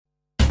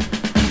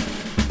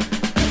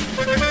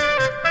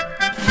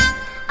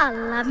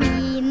Alla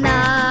mina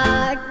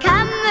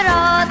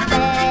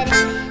kamrater,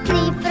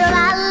 ni från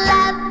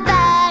alla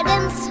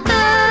världens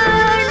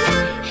hörn.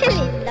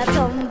 Lilla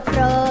Tom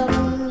från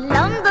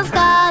Londons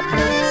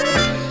gator,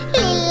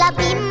 lilla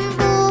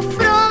Bimbo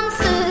från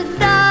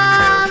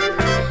Sudan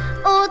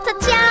och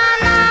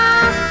Tatjana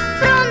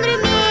från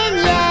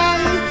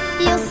Rumänien,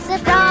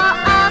 Josef från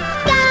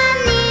Afghanistan.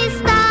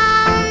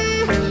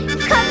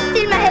 Kom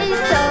till mig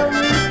som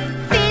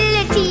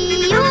fyller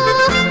 10,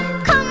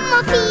 kom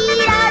och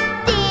fira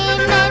det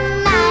med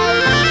mig.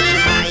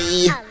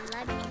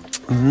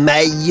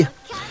 Mig.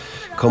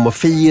 Kom och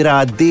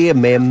fira det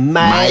med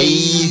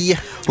mig.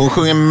 Hon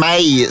sjunger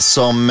mig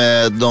som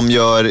de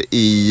gör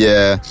i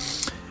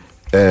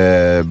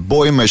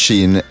Boy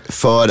Machine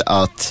för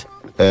att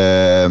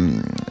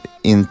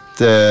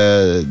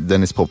inte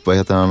Dennis Pop, vad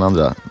heter han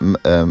andra?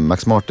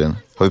 Max Martin.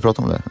 Har vi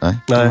pratat om det?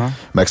 Nej.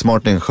 Max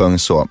Martin sjöng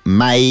så.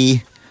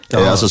 Mig.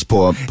 Alltså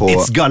på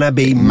It's gonna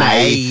be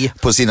mig.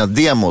 På sina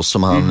demos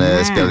som han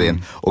spelade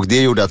in. Och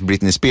det gjorde att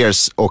Britney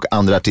Spears och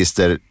andra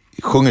artister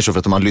sjunger så för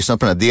att de har lyssnat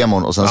på den här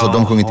demon och sen så har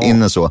de sjungit in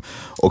den så.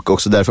 Och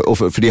också därför, och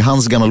för det är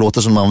hans gamla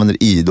låtar som de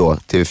använder i då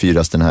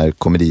TV4s den här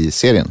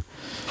komediserien.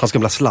 Hans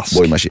gamla slask.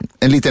 Boy Machine.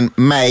 En liten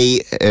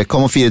mig,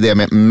 kom och fira det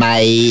med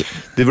mig.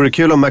 Det vore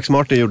kul om Max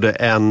Martin gjorde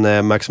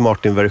en Max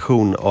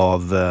Martin-version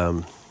av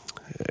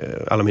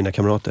alla mina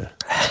kamrater.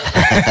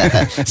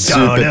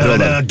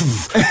 Superbra.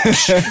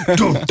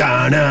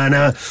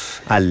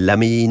 Alla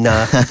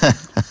mina.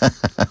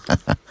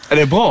 Är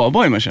det bra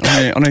Boy Machine?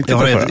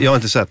 Jag har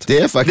inte sett. Det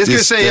är faktiskt, det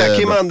ska vi säga,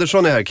 Kim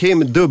Andersson är här.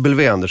 Kim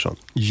W. Andersson.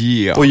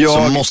 Yeah. Och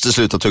jag som måste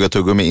sluta tugga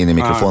tuggummi in i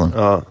mikrofonen.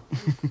 Ja.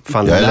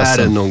 Fan, jag är lär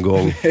ledsen den någon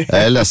gång.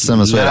 Jag är ledsen,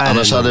 men så är det.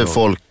 Annars hade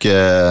folk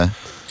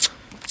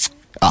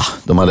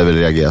de hade väl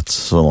reagerat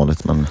som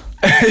vanligt, men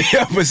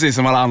ja, precis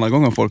som alla andra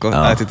gånger folk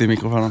har ätit i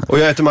mikrofonen. Och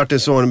jag heter Martin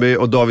Sonneby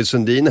och David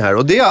Sundin här.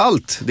 Och det är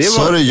allt. Det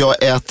var... Så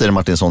jag äter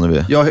Martin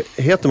Sonneby. Jag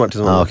heter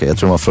Martin Sonneby. Okej, jag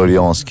tror det var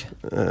freudiansk.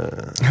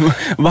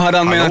 Vad hade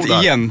han menat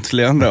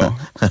egentligen då?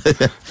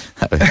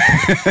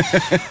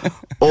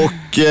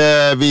 Och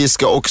vi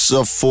ska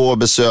också få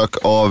besök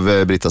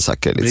av Britta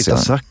Zackari lite Britta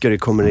senare. Zackari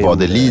kommer in. Vad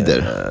det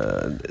lider.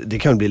 Det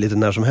kan bli lite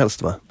när som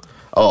helst, va?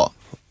 Ja.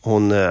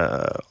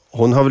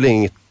 Hon har väl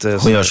inget...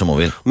 Hon gör som hon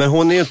vill. Men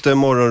hon är ju inte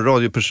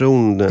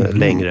morgonradioperson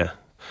längre.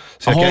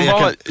 Så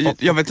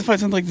jag vet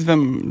faktiskt inte riktigt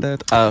vem det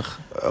är.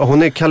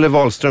 Hon är Kalle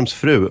Wahlströms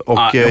fru. Och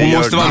hon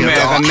måste vara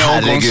mer än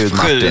någons fru.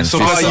 Martin, så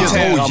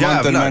presenterar man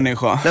inte en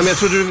människa. Nej, men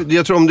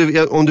jag tror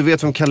om du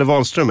vet vem Kalle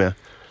Wahlström är.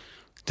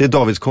 Det är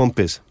Davids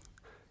kompis.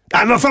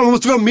 Nej, men fan, man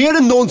måste vara mer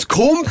än någons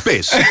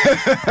kompis.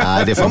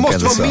 Nej, det man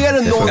måste vara mer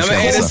än någons kompis.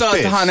 Är det så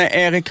att han är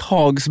Erik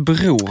Hags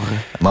bror?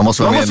 Man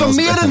måste vara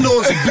mer än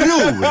någons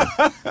bror.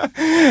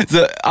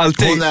 Så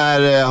alltid... Hon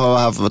har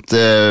haft ett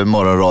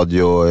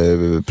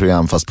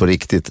morgonradioprogram fast på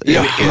riktigt.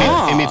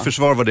 I mitt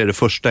försvar var det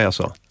första jag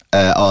sa.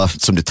 Ja,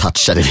 som du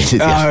touchade vid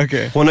lite.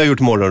 Okay. Hon har gjort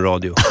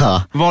morgonradio.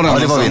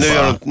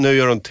 Nu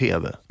gör hon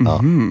tv.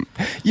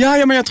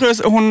 Ja, men jag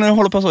tror hon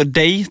håller på att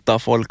dejta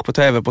folk på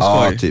tv på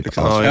skoj. Typ.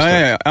 Liksom.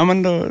 Ja,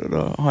 men då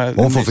har jag...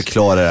 Hon får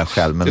förklara det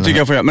själv. Men det tycker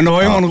jag får göra. Men då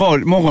har ju hon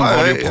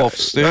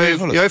morgonradioproffs. Jag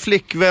är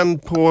flickvän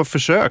på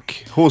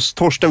försök hos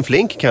Torsten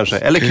Flink kanske.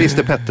 Eller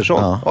Christer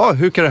Pettersson.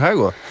 Hur kan det här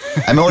gå?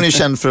 Nej, men hon är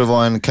känd för att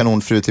vara en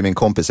kanonfru till min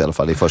kompis i alla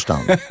fall i första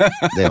hand.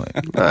 Det är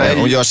hon.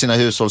 Hon gör sina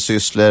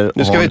hushållssysslor.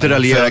 Nu ska vi inte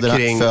raljera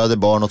kring... föder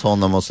barn åt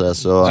honom och sådär.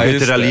 Så ska vi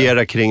inte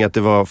raljera kring att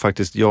det var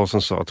faktiskt jag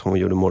som sa att hon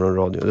gjorde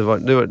morgonradio.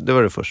 Det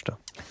var det första.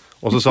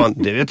 Och så sa han,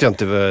 det vet jag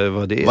inte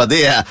vad det är. Vad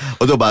det är?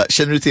 Och då bara,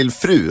 känner du till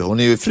fru? Hon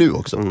är ju fru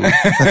också.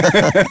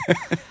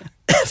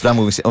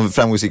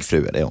 Framgångsrik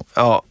fru är det hon.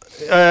 Ja.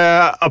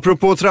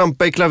 Apropå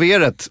trampa i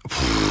klaveret.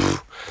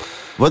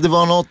 Vad det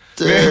var något...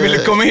 Vill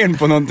du komma in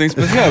på någonting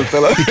speciellt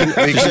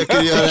eller? Vi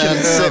försöker göra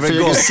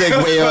en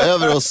segway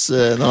över oss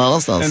någon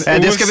annanstans.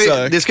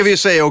 Det ska vi ju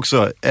säga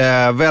också.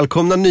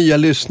 Välkomna nya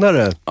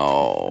lyssnare.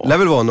 Lär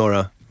väl vara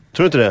några.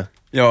 Tror du inte det?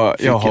 Jag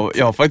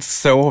har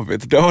faktiskt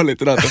sovit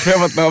dåligt i natt. För jag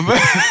har varit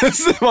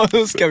nervös.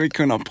 Hur ska vi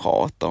kunna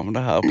prata om det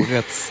här på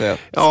rätt sätt?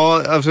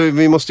 Ja, alltså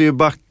vi måste ju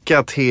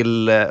backa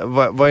till...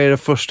 Vad är det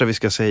första vi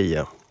ska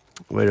säga?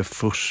 Vad är det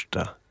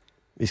första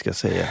vi ska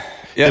säga?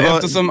 Ja,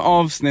 eftersom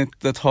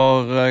avsnittet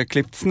har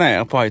klippts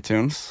ner på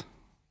iTunes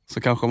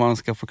så kanske man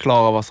ska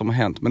förklara vad som har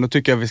hänt. Men då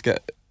tycker jag vi ska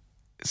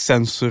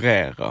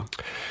censurera.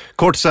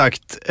 Kort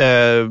sagt,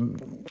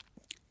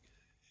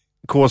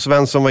 K.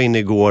 Svensson var inne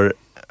igår,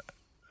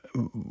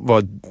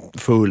 var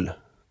full.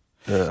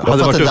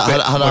 Hade varit uppe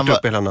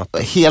hela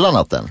natten. Hela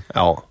natten?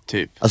 Ja,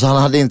 typ. Alltså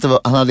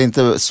han hade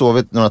inte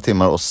sovit några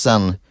timmar och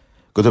sen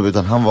gått upp,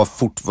 utan han var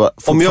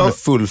fortfarande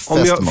full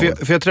fest.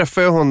 För jag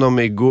träffade honom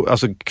igår,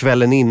 alltså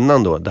kvällen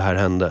innan då det här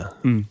hände.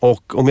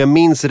 Och om jag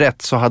minns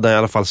rätt så hade han i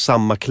alla fall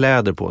samma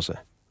kläder på sig.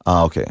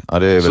 Okej. Ja,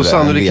 det är väl så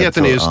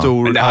sannolikheten är ju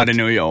stor. Men det hade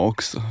nog jag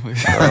också.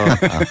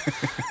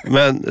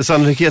 Men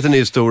sannolikheten är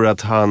ju stor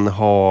att han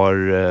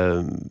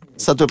har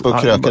satt upp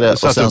och krökade och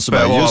sen så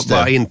bara, just det.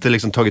 Bara inte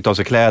liksom tagit av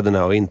sig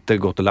kläderna och inte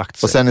gått och lagt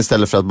sig. Och sen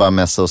istället för att bara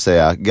mässa och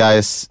säga,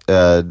 guys,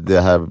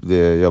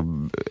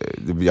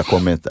 jag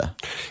kommer inte.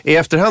 I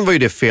efterhand var ju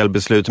det fel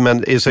beslut,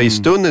 men så i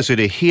stunden så är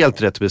det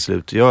helt rätt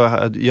beslut.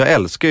 Jag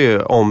älskar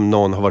ju om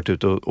någon har varit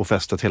ute och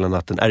festat hela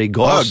natten, är i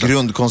gasen. Ja,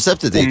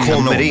 grundkonceptet är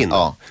kommer in.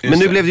 Ja, men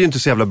nu blev det ju inte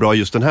så jävla bra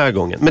just den här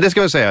gången. Men det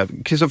ska vi säga,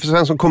 Kristoffer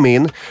Svensson kom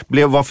in,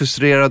 var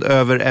frustrerad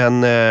över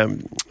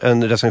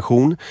en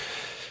recension.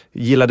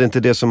 Gillade inte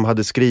det som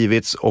hade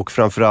skrivits och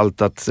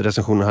framförallt att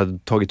recensionen hade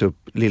tagit upp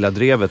Lilla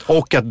Drevet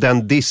och att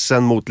den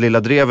dissen mot Lilla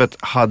Drevet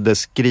hade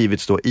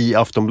skrivits då i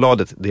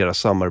Aftonbladet, deras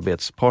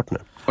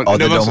samarbetspartner. Ja,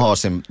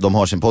 de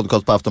har sin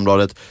podcast på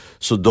Aftonbladet,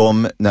 så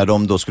när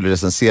de då skulle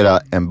recensera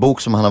en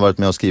bok som han har varit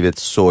med och skrivit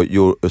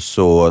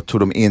så tog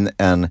de in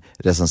en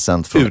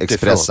recensent från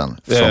utifrån Expressen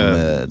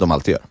som de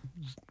alltid gör.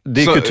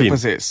 Det är kutym.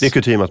 Det är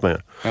kutym att man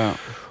gör. Ja.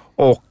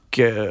 Och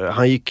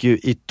han gick ju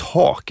i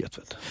taket.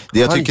 Vet du. Det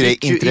jag tycker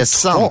är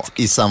intressant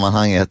i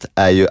sammanhanget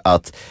är ju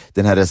att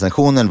den här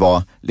recensionen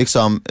var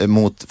liksom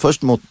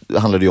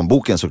handlade ju om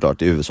boken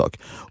såklart i huvudsak.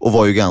 Och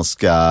var ju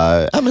ganska,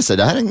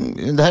 det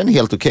här är en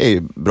helt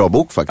okej, bra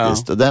bok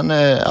faktiskt. Och den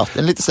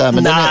är lite så här,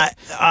 men det här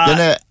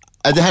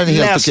är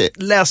helt okej.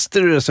 Läste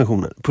du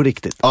recensionen på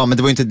riktigt? Ja, men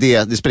det var inte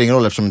det spelar ingen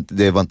roll eftersom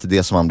det var inte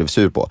det som han blev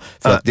sur på.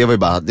 För att det var ju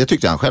bara, det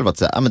tyckte han själv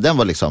att men den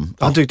var liksom...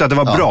 Han tyckte att det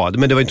var bra,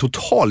 men det var en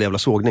total jävla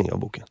sågning av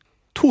boken.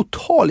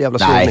 Total jävla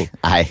sågning.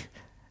 Nej.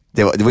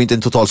 Det var inte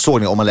en total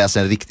sågning om man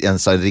läser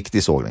en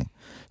riktig sågning.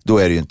 Då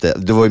är det ju inte,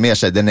 det var ju mer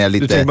så här, den är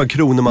lite... Du tänker bara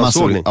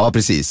Kroneman-sågning? Ja,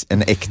 precis.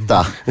 En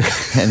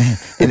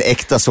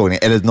äkta sågning.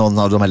 Eller någon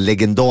av de här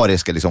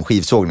legendariska liksom,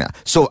 skivsågningarna.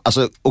 Så,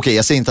 alltså, okej,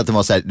 jag säger inte att det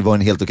var så här, det var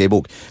en helt okej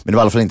bok. Men det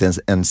var i alla fall inte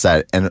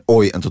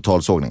en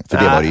total sågning. För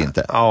det var det ju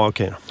inte. Ja,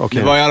 okej.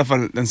 Det var i alla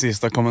fall den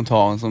sista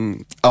kommentaren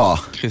som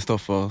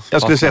Kristoffer...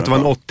 Jag skulle säga att det var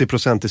en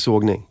 80% i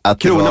sågning.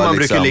 Kroneman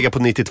brukar ligga på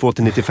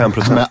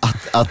 92-95%. Men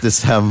att det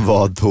sen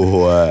var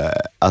då...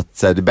 att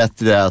så här, det är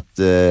bättre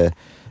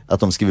att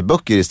de skriver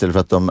böcker istället för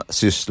att de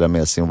sysslar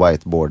med sin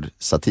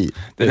whiteboard-satir.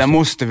 Det där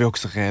måste vi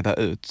också reda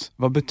ut.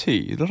 Vad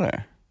betyder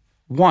det?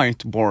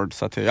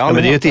 Whiteboard-satir. Ja,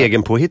 men det är ett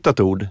egenpåhittat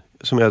ord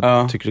som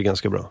jag tycker är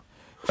ganska bra.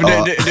 För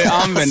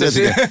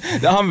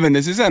det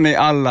användes ju sen i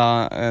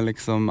alla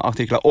liksom,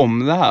 artiklar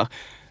om det här.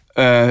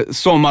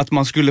 Som att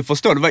man skulle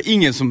förstå. Det var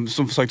ingen som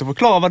försökte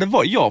förklara vad det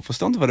var. Jag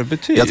förstår inte vad det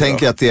betyder. Jag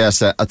tänker att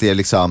det är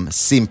liksom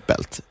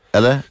simpelt.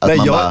 Eller?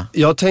 Att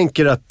jag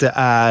tänker att det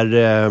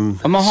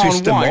är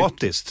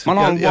systematiskt. Man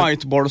har en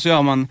whiteboard och så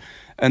gör man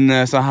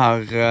en så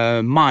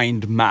här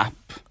mind map.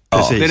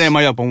 Precis. Det är det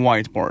man gör på en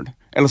whiteboard.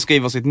 Eller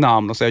skriver sitt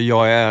namn och säger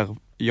jag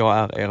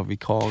är er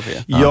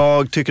vikarie.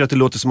 Jag tycker att det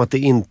låter som att det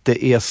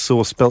inte är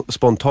så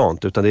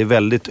spontant, utan det är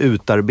väldigt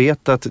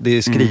utarbetat, det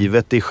är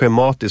skrivet, det är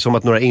schematiskt, som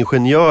att några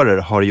ingenjörer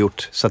har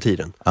gjort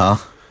satiren. Ja.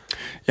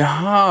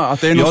 Jaha,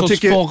 att det är någon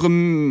sorts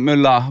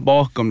formula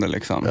bakom det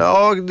liksom.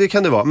 Ja, det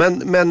kan det vara.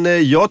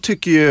 Men jag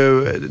tycker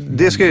ju,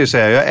 det ska jag ju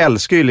säga, jag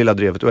älskar ju Lilla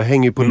Drevet och jag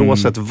hänger ju på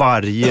låset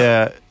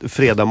varje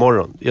fredag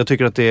morgon. Jag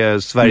tycker att det är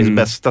Sveriges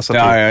bästa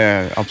satir.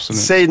 Ja,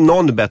 absolut. Säg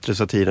någon bättre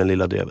satir än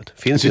Lilla Drevet.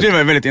 Finns det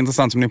var väldigt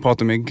intressant som ni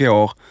pratade om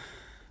igår,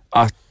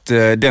 att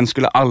den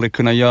skulle aldrig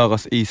kunna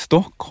göras i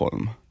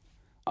Stockholm.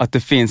 Att det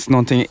finns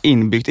någonting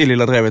inbyggt i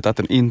Lilla Drevet att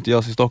den inte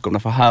görs i Stockholm.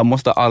 För här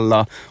måste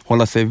alla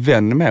hålla sig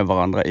vän med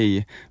varandra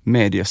i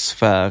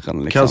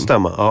mediesfären. Liksom. Kan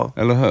stämma, ja.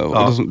 Eller hur?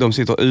 Ja. Och de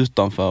sitter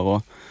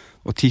utanför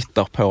och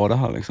tittar på det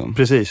här. Liksom.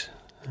 Precis.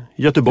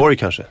 Göteborg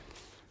kanske?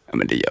 Ja,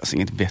 men det görs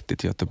inget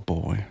vettigt i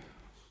Göteborg.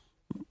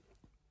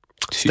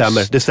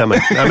 Det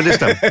stämmer. Nej, men det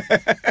stämmer.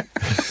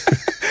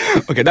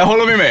 Okej, där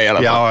håller vi med i alla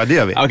fall. Ja, det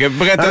gör vi. Okej,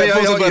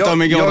 berätta om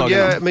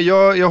gårdagen. Men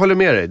jag håller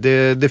med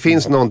dig. Det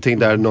finns någonting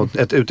där,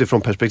 ett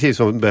utifrån perspektiv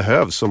som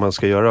behövs om man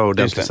ska göra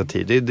ordentlig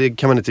satir. Det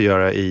kan man inte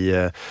göra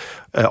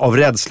av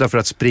rädsla för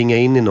att springa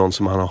in i någon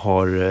som han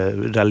har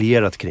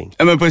raljerat kring.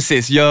 Ja, men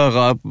precis.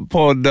 Göra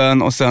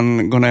podden och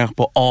sen gå ner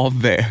på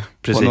AV.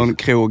 Precis. På någon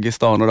krog i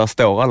stan och där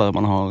står alla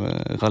man har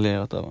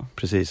raljerat över.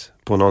 Precis.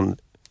 På någon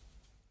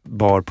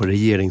bar på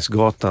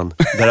Regeringsgatan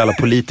där alla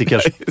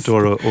politiker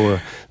står och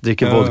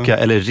dricker vodka,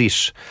 eller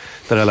rish,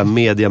 där alla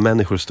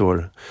mediamänniskor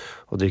står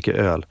och dricker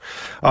öl.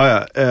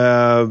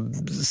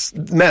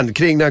 Men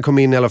kring när han kom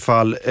in i alla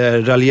fall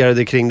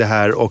raljerade kring det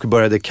här och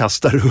började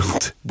kasta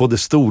runt både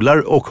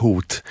stolar och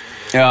hot.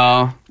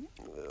 Ja.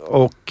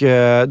 Och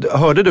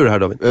hörde du det här,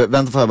 David?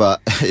 Vänta, får jag bara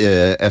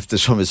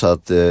eftersom vi sa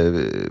att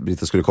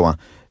Britta skulle komma.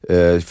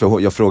 För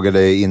jag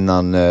frågade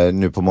innan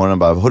nu på morgonen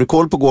bara, har du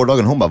koll på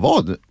gårdagen? Hon bara,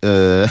 vad?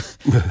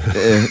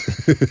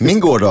 Min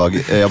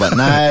gårdag? Jag bara,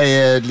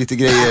 nej, lite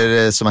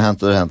grejer som har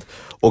hänt och det har hänt.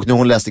 Och när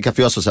hon läste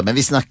Kaffe och så men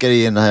vi snackar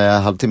i en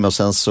halvtimme och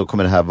sen så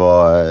kommer det här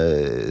vara,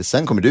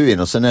 sen kommer du in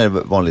och sen är det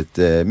vanligt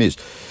mys.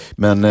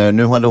 Men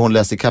nu hade hon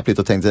läst ikapp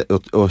lite och tänkte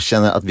och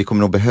känner att vi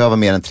kommer nog behöva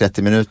mer än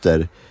 30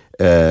 minuter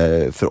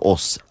för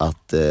oss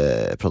att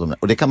prata om det.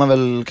 Och det kan man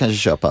väl kanske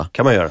köpa.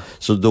 Kan man göra.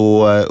 Så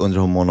då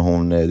undrar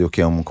hon det är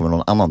okej om hon kommer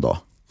någon annan dag.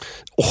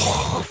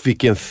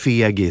 Vilken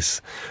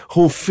fegis.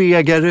 Hon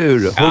fegar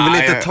ur. Hon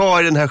vill inte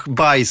ta i den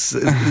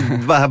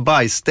här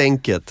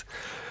bajsstänket.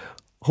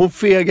 Hon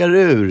fegar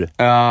ur.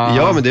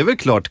 Ja, men det är väl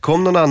klart.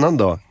 Kom någon annan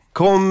dag.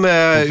 Kom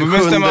får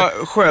bestämma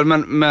själv,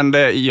 men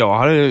jag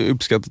hade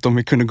uppskattat om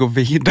vi kunde gå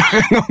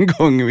vidare någon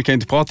gång. Vi kan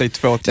inte prata i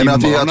 2 timmar.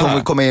 Nej, men att hon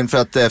vill komma in för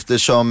att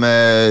eftersom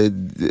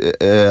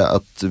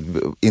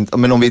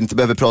men om vi inte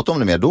behöver prata om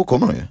det mer, då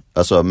kommer hon ju.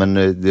 Alltså, men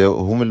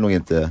hon vill nog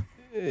inte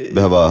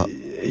behöva.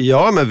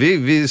 Ja, men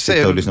vi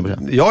säger och lyssna på det.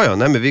 Ja,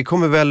 nej, men vi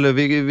kommer väl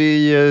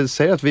vi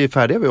säger att vi är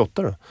färdiga vid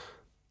 8 då.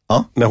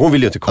 Ja. Men hon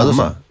vill ju inte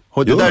komma.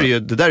 Alltså,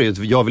 det där är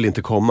ju jag vill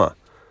inte komma.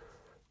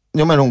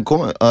 Ja, men hon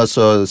kommer,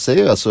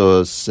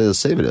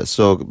 säger vi det.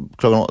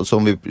 Så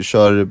om vi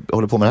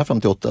håller på med det här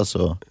fram till 8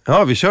 så.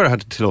 Ja, vi kör det här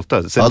till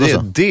 8.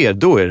 Sen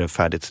då är det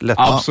färdigt. Lätt.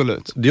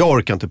 Absolut. Jag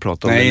orkar inte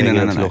prata om det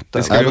längre till 8.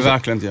 Det ska vi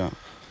verkligen inte göra.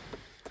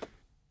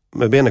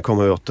 Men benen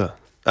kommer vid 8.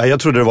 Nej, jag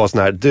trodde det var sån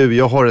här,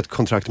 jag har ett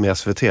kontrakt med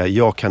SVT.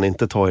 Jag kan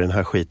inte ta i den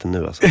här skiten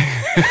nu alltså.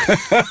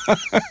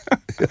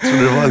 Jag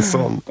trodde det var en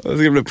sån. Jag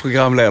ska bli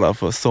programledare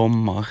för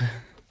sommar.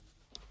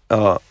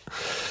 Ja.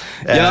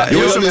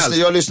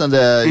 Jag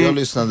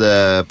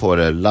lyssnade på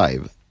det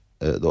live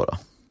då.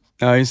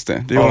 Ja, just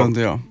det. Det gjorde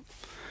inte jag.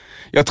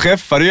 Jag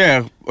träffade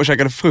er och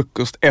käkade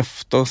frukost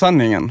efter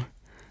sändningen.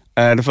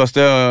 Det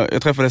första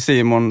jag träffade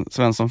Simon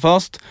Svensson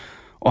först.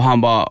 Och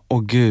han bara,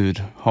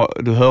 gud,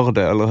 du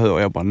hörde eller hur?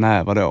 Och jag bara,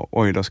 nej vadå?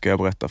 Oj, då ska jag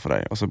berätta för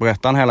dig. Och så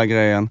berättade han hela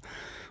grejen.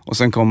 Och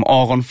sen kom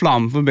Aron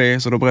Flam förbi,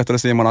 så då berättade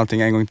Simon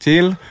allting en gång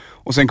till.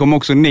 Och sen kom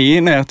också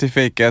ni ner till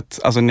fiket,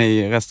 alltså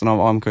ni, resten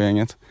av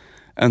AMK-gänget.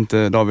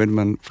 Inte David,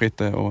 men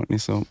Fritte och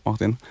Nisse och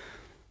Martin.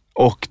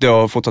 Och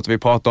då fortsatte vi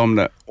prata om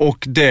det.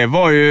 Och det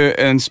var ju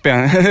en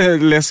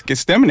läskig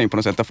stämning på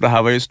något sätt. För det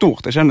här var ju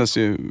stort, det kändes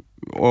ju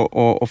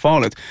och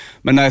farligt.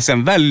 Men när jag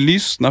sen väl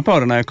lyssnade på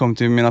det när jag kom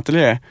till min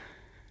ateljé,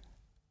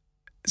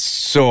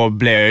 så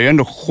blev jag ju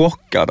ändå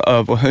chockad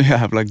över hur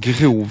jävla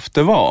grovt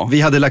det var.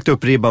 Vi hade lagt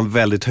upp ribban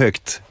väldigt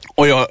högt.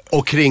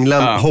 Och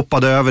Kringlan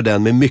hoppade över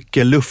den med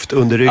mycket luft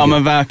under ryggen. Ja,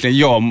 men verkligen.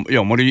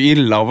 Jag mådde ju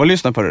illa av att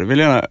lyssna på det. Vill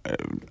jag,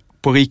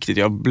 på riktigt,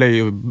 jag blev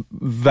ju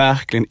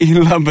verkligen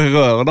illa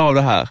berörd av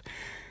det här.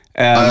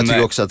 Jag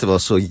tycker också att det var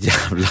så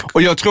jävla.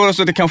 Och jag tror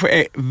också att det kanske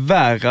är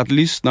värre att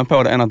lyssna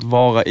på det än att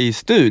vara i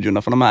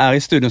studion. För när man är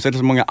i studion så är det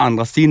så många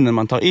andra sinnen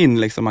man tar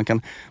in. Liksom.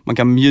 Man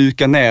kan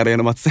mjuka ner det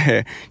genom att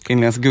se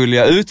Kringlans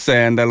gulliga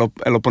utseende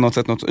eller på något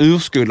sätt något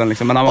urskulden.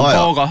 Liksom. Men när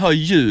man bara hör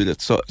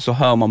ljudet så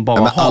hör man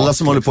bara men alla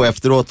som håller på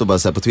efteråt och bara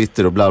så här på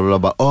Twitter och bla bla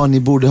bla, bara, ni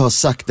borde ha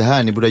sagt det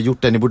här, ni borde ha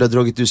gjort det, ni borde ha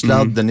dragit ur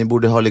sladden, ni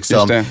borde ha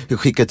liksom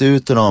skickat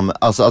ut honom.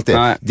 Alltså allt det.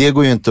 Nej. Det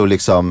går ju inte att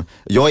liksom,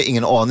 jag har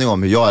ingen aning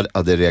om hur jag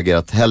hade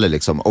reagerat heller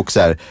liksom. Och så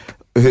här,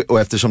 och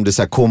eftersom det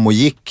så här kom och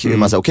gick,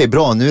 man säger okej,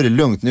 bra, nu är det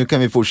lugnt, nu kan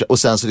vi fortsätta, och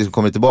sen så liksom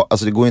kommer det tillbaka,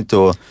 alltså det går inte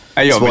att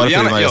svara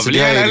för det. Jag vill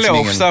gärna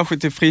lov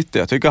särskilt till Fritte.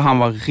 Jag tycker han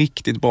var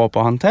riktigt bra på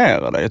att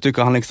hantera det. Jag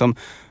tycker han liksom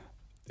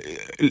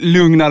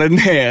lugnade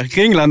ner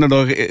Kringlan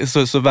då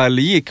så väl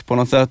det gick på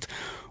något sätt.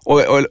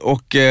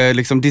 Och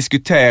liksom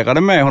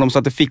diskuterade med honom så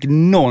att det fick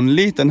någon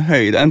liten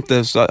höjd.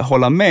 Inte så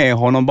hålla med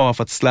honom bara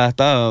för att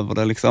släta över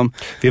det liksom.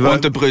 Och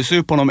inte bry sig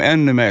upp honom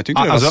ännu mer. Jag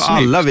tyckte det var snyggt.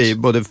 Alla vi,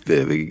 både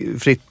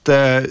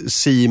Fritte,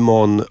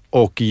 Simon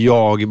och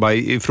jag bara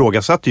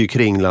ifrågasatte ju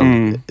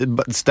Kringland.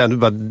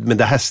 Men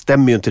det här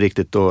stämmer ju inte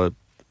riktigt. Och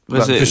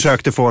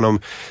försökte få honom.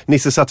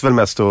 Nisse satt väl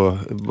mest och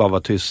bara var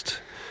tyst.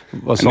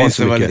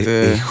 Nisse var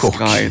lite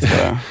skraj, tror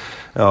jag.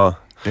 Ja.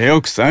 Det är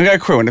också en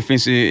reaktion. Det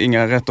finns ju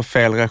inga rätt och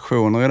fel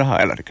reaktioner i det här.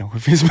 Eller det kanske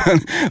finns,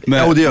 men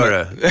ja, det gör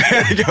det.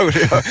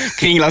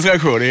 Kringlans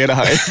reaktion är det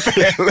här är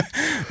fel.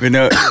 Vill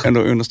jag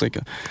ändå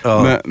understryka.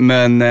 Ja.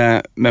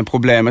 Men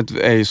problemet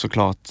är ju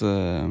såklart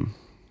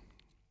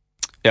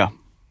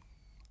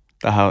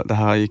det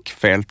här gick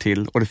fel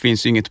till. Och det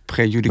finns ju inget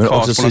prejudikat på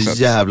något sätt. Men också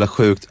så jävla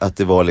sjukt att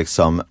det var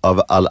liksom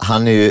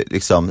han är ju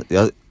liksom,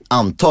 jag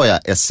antar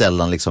jag är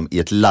sällan liksom i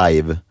ett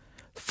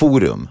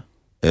live-forum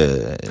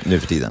nu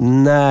för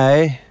tiden.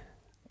 Nej.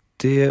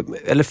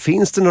 Eller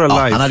finns det några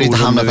live? Han hade inte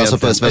hamnat, alltså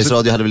på Sveriges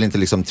Radio hade väl inte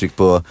liksom tryckt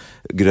på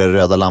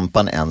röda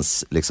lampan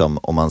ens liksom,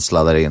 om man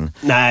sladdar in.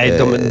 Nej,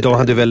 de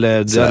hade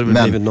väl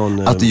blivit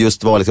någon. Att det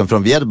just var liksom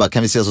från Viedba,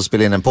 kan vi ses och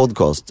spela in en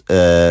podcast?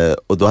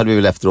 Och då hade vi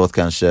väl efteråt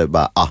kanske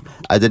bara,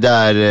 det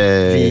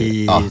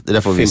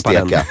där får vi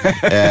steka.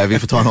 Vi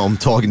får ta en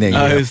omtagning.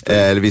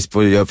 Eller vi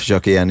får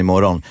försöka igen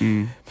imorgon.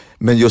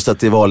 Men just att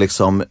det var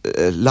liksom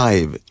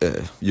live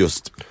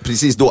just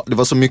precis då. Det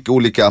var så mycket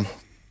olika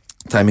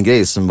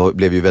timing-grejer som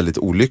blev ju väldigt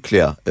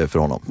olyckliga för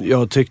honom.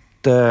 Jag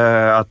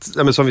tyckte att,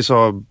 som vi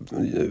sa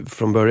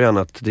från början,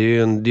 att det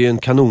är en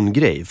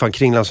kanongrej. Fan,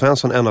 Kringland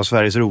Svensson, en av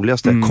Sveriges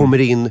roligaste,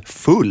 kommer in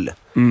full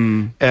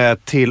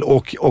till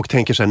och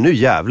tänker så här, nu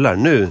jävlar,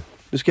 nu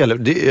ska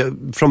jag,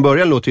 från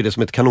början låter ju det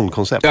som ett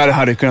kanonkoncept. Ja, det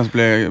hade kunnat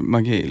bli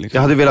magi. Liksom.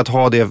 Jag hade velat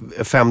ha det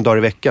 5 dagar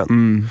i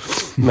veckan.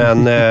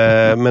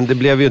 Men det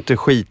blev ju inte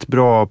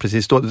skitbra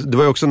precis då. Det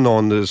var ju också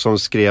någon som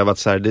skrev att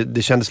så här,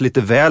 det kändes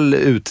lite väl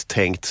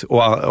uttänkt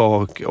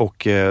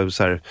och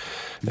så här,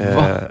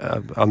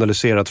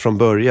 analyserat från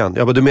början.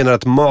 Ja, men du menar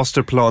att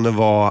masterplanen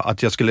var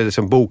att jag skulle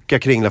liksom boka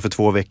Kringla för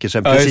 2 veckor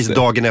sedan, precis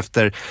dagen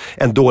efter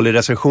en dålig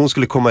recension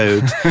skulle komma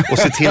ut och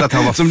se till att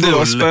han var full. Som du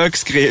har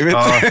spökskrivit.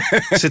 Ja,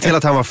 se till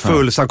att han var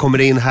full så han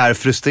kommer in här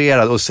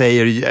frustrerad och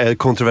säger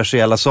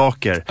kontroversiella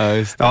saker.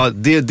 Ja,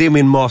 det är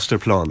min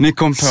masterplan. Ni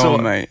kom på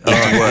mig. Ja,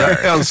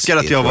 jag önskar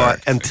att jag var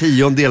en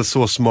 10:e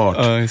så smart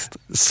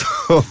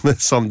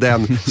som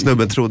den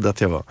snubben trodde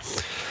att jag var.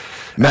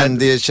 Men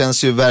det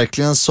känns ju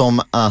verkligen som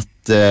att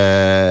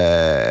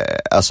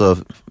alltså,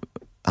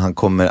 han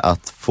kommer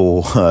att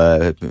få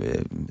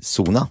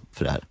sona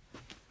för det här.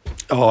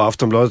 Ja,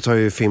 Aftonbladet har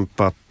ju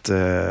fimpat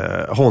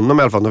honom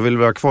i alla fall. De vill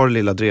vara kvar i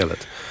Lilla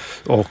Drevet.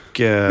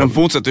 Och, de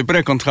fortsätter ju på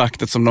det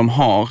kontraktet som de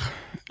har.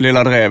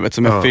 Lilla Drevet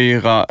som är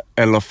 4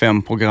 eller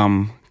 5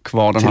 program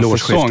kvar den här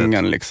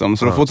säsongen. Liksom.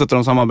 Så då fortsätter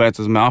de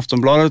samarbetet med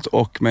Aftonbladet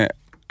och med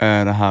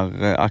det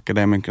här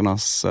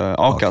akademikernas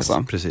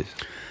a-kassa. Precis.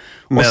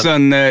 Och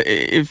sen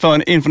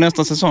inför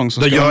nästa säsong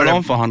så ska de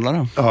omförhandla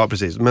det. Ja,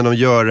 precis. Men de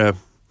gör det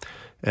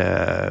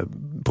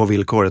på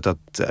villkoret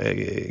att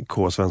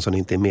K. Svensson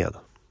inte är med.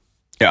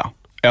 Ja,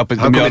 han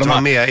kommer inte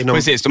vara med inom...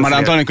 Precis, de hade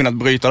antagligen kunnat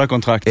bryta det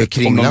kontraktet. Är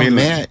Kringlan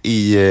med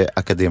i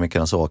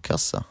akademikernas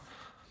a-kassa?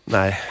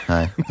 Nej.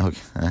 Okay,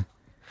 nej.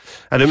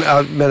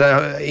 Men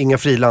inga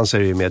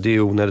frilansare är ju med. Det är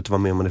ju onödigt att vara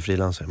med om man är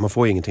frilansare. Man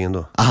får ju ingenting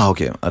ändå.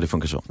 Okej. Ja, det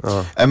funkar så.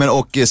 Men,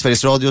 och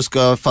Sveriges Radio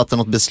ska fatta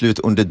något beslut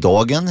under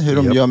dagen hur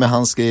de gör med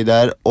hans grejer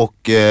där.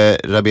 Och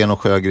Rabén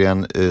och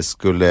Sjögren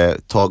skulle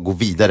gå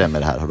vidare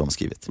med det här, har de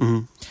skrivit.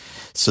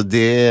 Så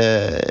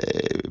det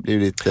blir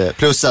lite...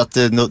 Plus att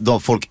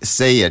de folk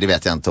säger, det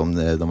vet jag inte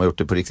om de har gjort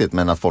det på riktigt,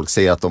 men att folk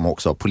säger att de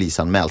också har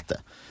polisanmält det.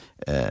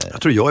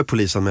 Jag tror jag är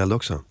polisanmäld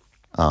också.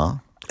 Ja.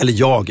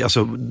 Eller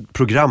alltså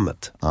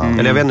programmet.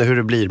 Eller jag vet inte hur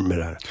det blir med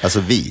det här. Alltså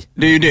vi.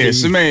 Det är ju det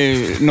som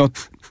är något...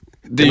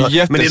 Det är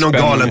jättespännande. Men det är någon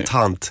galen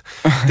tant.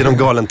 Det är någon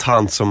galen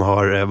tant som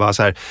har bara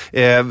så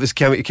här.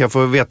 Kan jag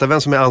få veta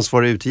vem som är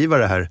ansvarig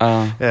utgivare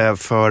här?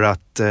 För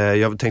att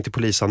jag tänkte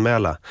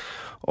polisanmäla.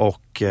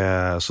 Och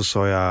så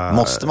sa jag...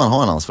 Måste man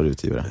ha en ansvarig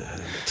utgivare?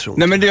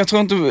 Nej, men jag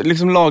tror inte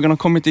liksom lagen har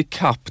kommit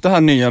ikapp det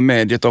här nya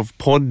mediet av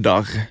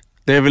poddar.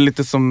 Det är väl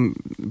lite som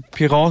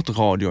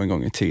piratradio en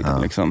gång i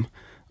tiden liksom.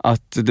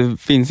 Att det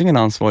finns ingen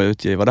ansvarig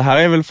utgivare. Det här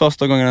är väl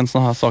första gången en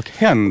sån här sak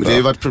händer. Det har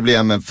ju varit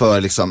problem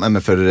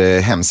för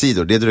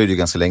hemsidor. Det dröjde ju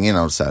ganska länge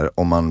innan så här,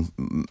 om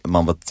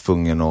man var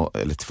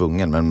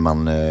tvungen, men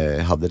man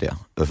hade det.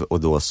 Och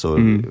då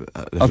så...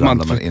 Att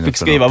man fick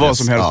skriva vad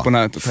som helst på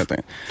nätet helt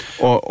enkelt.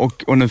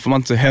 Och nu får man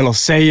inte heller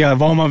säga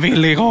vad man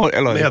vill i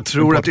radio. Men jag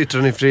tror att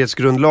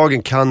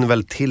yttrandefrihetsgrundlagen kan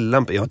väl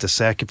tillämpas. Jag är inte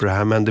säker på det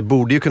här, men det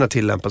borde ju kunna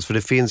tillämpas. För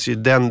det finns ju,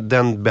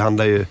 den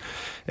behandlar ju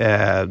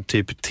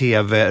typ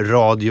tv,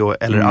 radio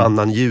eller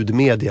annan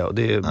ljudmedia. Och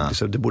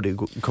det borde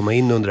komma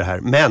in under det här.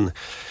 Men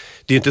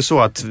det är ju inte så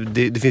att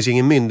det finns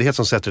ingen myndighet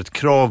som sätter ett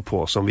krav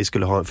på som vi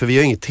skulle ha. För vi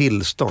har inget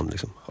tillstånd.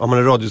 Liksom. Om man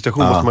är en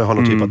radiostation måste man ju ha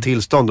någon typ av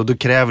tillstånd. Och då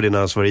kräver det en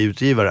ansvarig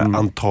utgivare,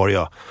 antar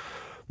jag.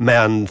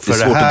 Men för det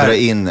är svårt att dra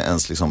in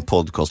ens liksom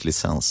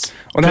podcastlicens.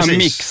 Och det här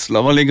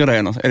Mixler, var ligger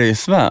det någonstans? Är det i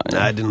Sverige?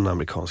 Nej, det är någon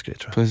amerikansk grej,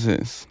 tror jag.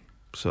 Precis.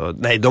 Så,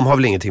 nej, de har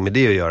väl ingenting med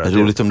det att göra. Det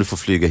är roligt om du får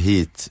flyga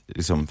hit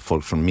liksom,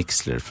 folk från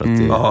Mixler för att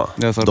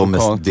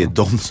det är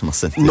de som har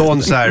sänt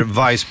någon så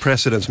här vice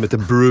president som heter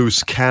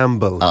Bruce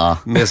Campbell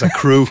med så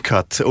här crew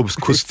cut och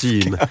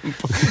kostym.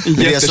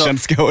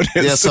 Jättekänd skådis.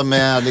 Det som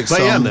är liksom...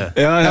 Vad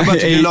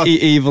är det?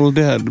 I Evil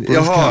Dead.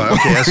 Jaha,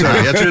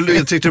 okej,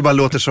 jag tyckte det bara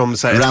låter som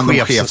så här random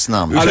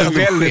chefsnamn. Ja, det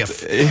är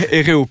väldigt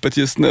i ropet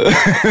just nu.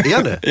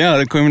 Är det? Ja,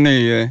 det kommer en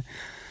ny...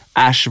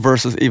 Ash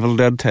vs. Evil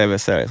Dead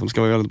TV-serie som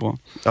ska vara väldigt bra.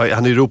 Ja,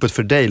 han är ju ropet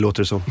för dig,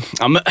 låter det som.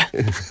 Ja, men...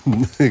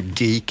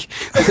 Geek.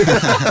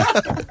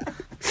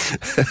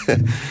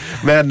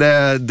 Men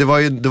det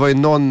var ju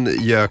någon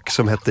gök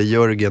som hette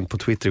Jörgen på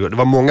Twitter igår. Det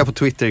var många på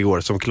Twitter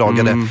igår som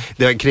klagade.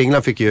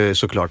 Kringlan fick ju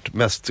såklart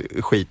mest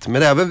skit.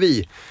 Men även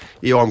vi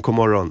i AMK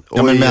Morgon.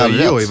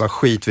 Oj, vad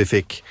skit vi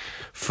fick.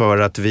 För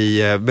att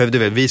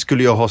vi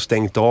skulle ju ha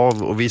stängt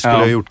av och vi skulle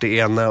ha gjort det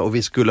ena och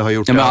vi skulle ha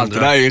gjort det andra. Allt det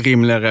där är ju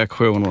rimliga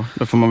reaktioner.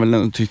 Det får man väl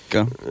nu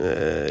tycka.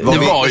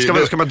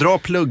 Ska man dra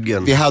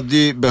pluggen? Vi hade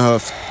ju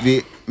behövt,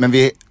 men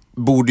vi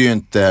borde ju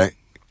inte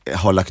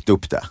ha lagt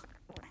upp det.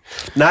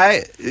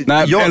 Nej,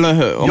 eller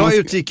hur? Jag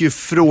utgick ju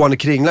från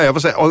Kringlan. Jag var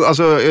säga,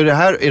 alltså,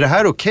 är det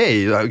här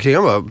okej?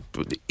 Kringlan var,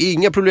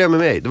 inga problem med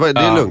mig. Det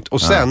är lugnt.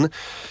 Och sen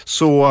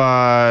så...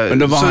 Men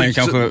då var han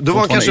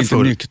kanske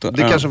full. Nykter.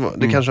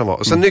 Det kanske han var.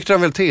 Och sen nyktrade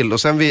han väl till.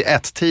 Och sen vid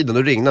 1-tiden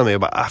då ringde han mig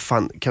och bara,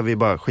 fan, kan vi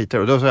bara skita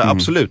det? Och då sa jag,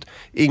 absolut,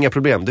 inga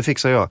problem, det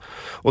fixar jag.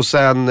 Och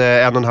sen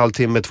 1,5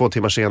 timme, 2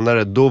 timmar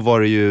senare, då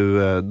var det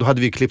ju, då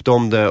hade vi klippt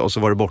om det och så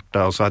var det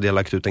borta. Och så hade jag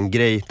lagt ut en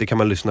grej, det kan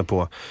man lyssna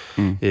på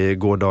i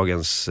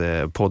gårdagens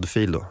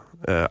poddfil då.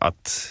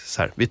 Att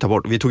så här,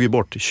 vi tog ju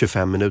bort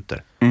 25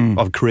 minuter.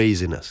 av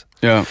craziness.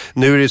 Ja.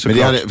 Nu är det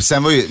såklart...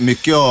 Sen var ju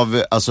mycket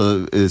av, alltså,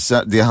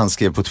 det han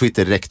skrev på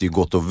Twitter räckte ju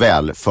gott och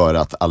väl för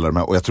att alla de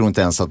här, och jag tror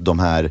inte ens att de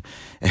här,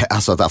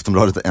 alltså att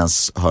Aftonbladet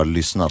ens har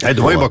lyssnat. Nej,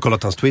 de har ju bara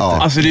kollat hans Twitter.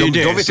 Ja. Alltså det är ju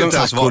de vet ju inte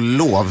ens Tack och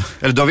lov.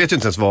 Eller de vet ju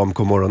inte ens vad AMK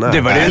Morgon är.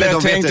 Det var det eller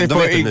jag tänkte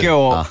på igår.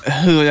 Ja.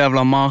 Hur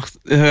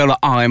jävla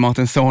arg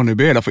Martin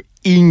Soneby är där, för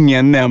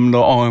ingen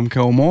nämner AMK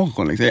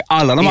Morgon. Liksom. I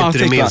alla de här inte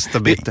det artiklarna. minsta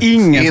bitter.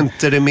 Ingen...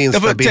 Inte det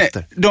minsta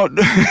bitter.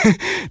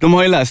 De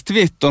har ju läst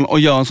Twittern och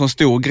gör en sån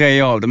stor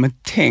grej av det, men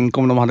tänk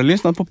om de hade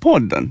lyssnat på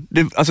podden.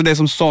 Alltså det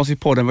som sades i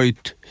podden var ju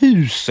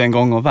 1000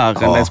 gånger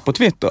värre än det på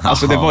Twitter.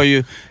 Alltså det var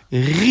ju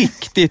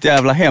riktigt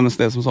jävla hemskt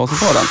det som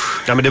sades i podden.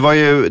 Ja, men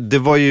det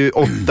var ju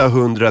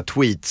 800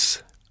 tweets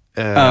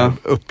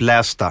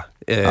upplästa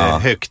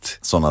högt.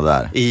 Såna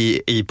där.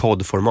 I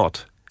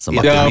poddformat. Som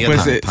att Ja, det är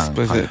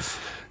precis.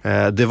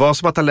 Det var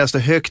som att han läste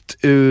högt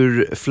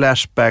ur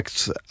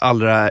Flashbacks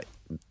allra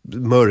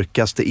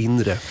mörkaste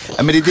inre.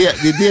 Ja, men det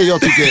är det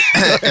jag tycker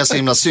är så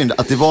himla synd.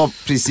 Att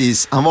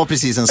han var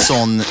precis en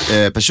sån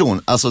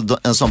person. Alltså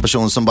en sån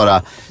person som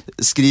bara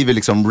skriver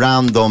liksom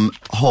random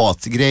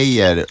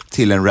hatgrejer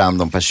till en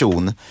random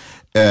person.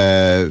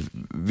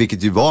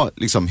 Vilket ju var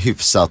liksom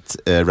hyfsat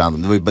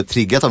random. Det var ju bara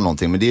triggat av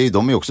någonting, men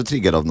de är ju också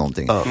triggade av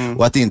någonting.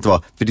 Och att det inte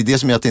var, för det är det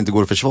som gör att det inte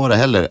går att försvara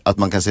heller, att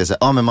man kan säga så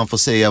här, men man får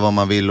säga vad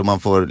man vill och man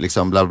får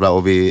liksom bla bla,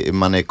 och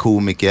man är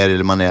komiker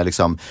eller man är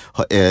liksom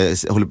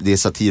det är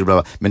satir och bla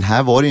bla. Men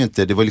här var det ju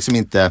inte, det var liksom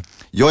inte,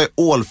 jag är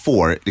all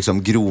for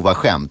liksom grova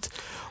skämt.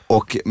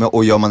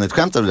 Och gör man ett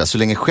skämt av det där, så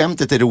länge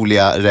skämtet är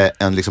roligare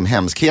än liksom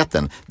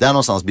hemskheten, där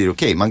någonstans blir det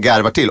okej. Man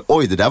garvar till,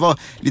 oj det där var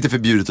lite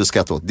förbjudet att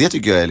skratta åt. Det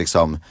tycker jag är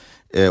liksom,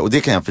 och det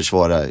kan jag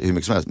försvara hur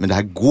mycket som helst. Men det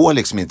här går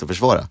liksom inte att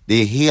försvara.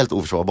 Det är helt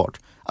oförsvarbart.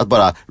 Att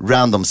bara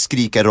random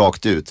skrika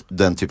rakt ut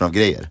den typen av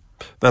grejer.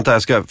 Vänta,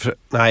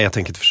 jag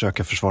tänker inte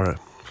försöka försvara det.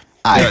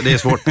 Nej. Det är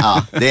svårt.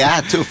 Ja, det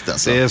är tufft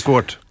alltså. Det är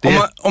svårt.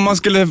 Om man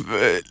skulle,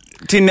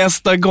 till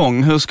nästa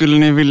gång, hur skulle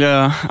ni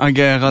vilja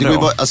agera det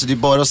då? Det är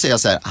bara att säga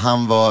så här,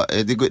 han var,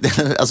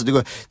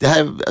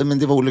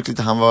 det var olyckligt.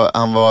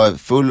 Han var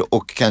full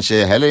och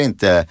kanske heller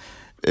inte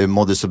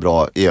mådde så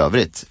bra i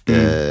övrigt.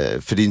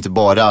 För det är inte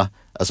bara,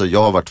 alltså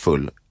jag har varit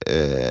full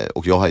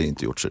och jag har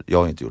inte gjort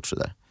så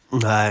där.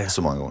 Nej.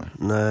 Så många gånger.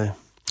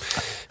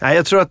 Nej,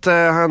 jag tror att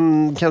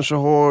han kanske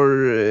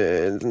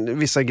har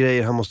vissa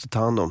grejer han måste ta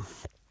hand om.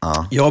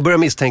 Jag börjar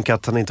misstänka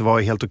att han inte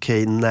var helt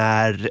okej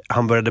när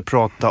han började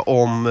prata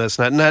om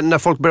när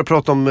folk börjar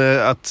prata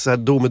om att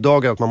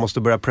domedagen, att man måste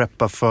börja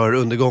preppa för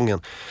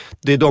undergången.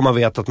 Det är då man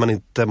vet att man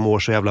inte mår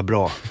så jävla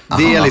bra.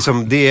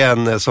 Det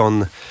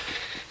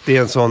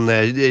är en sån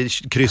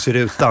kryss i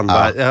rutan.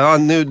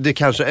 Nu det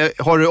kanske,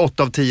 har du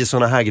 8 av 10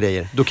 såna här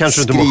grejer, då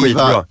kanske du inte mår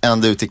skitbra. Skriva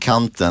ända ut i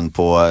kanten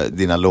på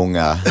dina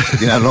långa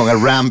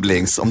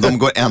ramblings. Om de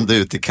går ända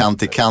ut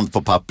till kant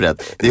på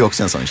pappret, det är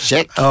också en sån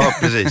check. Ja,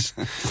 precis.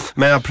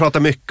 Men jag pratar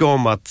mycket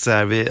om att så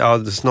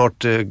här,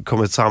 snart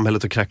kommer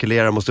samhället att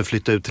krackelera, måste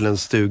flytta ut till en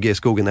stuga i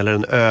skogen eller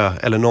en ö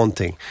eller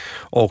någonting.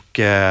 Och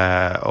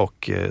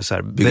så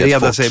här,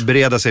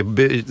 bereda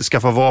sig,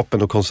 skaffa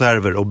vapen och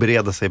konserver och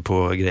bereda sig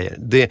på grejer.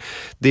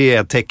 Det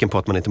är ett tecken på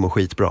att man inte mår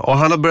skitbra. Och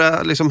han har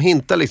börjat liksom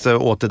hinta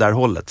liksom åt det där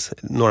hållet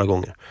några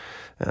gånger.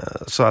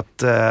 Så att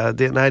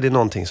det är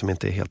någonting som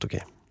inte är helt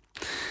okej.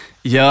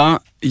 Ja,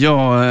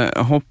 jag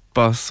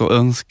hoppas och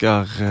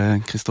önskar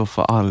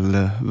Kristoffer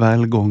all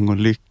välgång och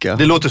lycka.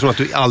 Det låter som att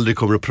du aldrig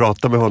kommer att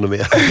prata med honom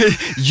igen.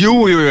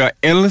 Jo, jag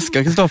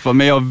älskar Kristoffer,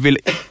 men jag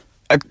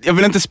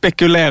vill inte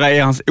spekulera i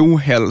hans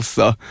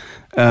ohälsa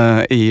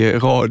i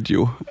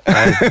radio.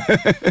 Nej.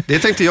 Det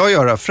tänkte jag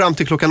göra fram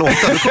till klockan 8.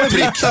 Då kommer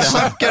Britta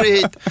Sackare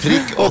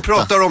hit och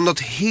pratar om något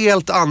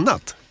helt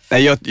annat.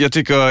 Nej, jag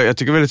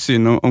tycker väldigt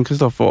synd om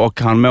Kristoffer,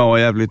 och han mår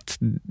jävligt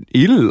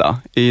illa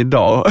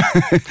idag.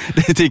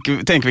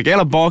 Tänk vilka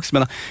jävla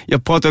baksmällar.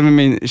 Jag pratade med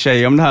min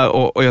tjej om det här,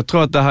 och jag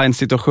tror att det här är en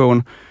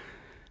situation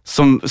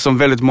som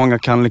väldigt många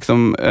kan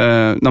liksom,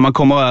 när man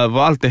kommer över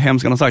allt det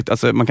hemska han har sagt,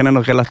 alltså man kan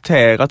ändå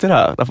relatera till det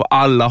här. Därför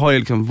alla har ju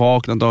liksom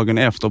vaknat dagen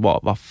efter och bara,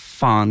 vad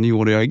fan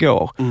gjorde jag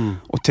igår?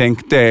 Och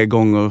tänk det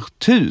gånger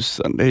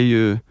 1000. Det är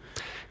ju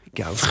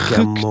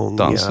ganska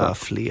många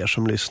fler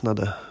som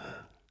lyssnade.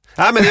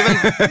 Ja, men det är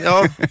väl,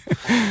 ja.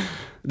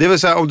 Det är väl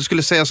så här, om du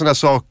skulle säga sådana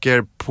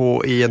saker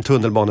i en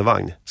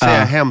tunnelbanevagn.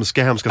 Säga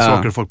hemska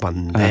saker och folk bara,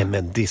 nej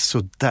men det är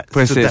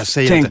sådär. Sådär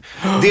säger inte.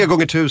 Det är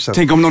gånger 1000.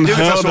 Tänk om någon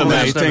hörde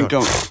mig.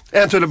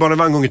 En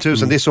tunnelbanevagn gånger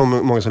 1000, det är så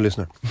många som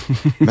lyssnar.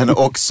 Men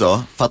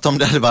också, för att om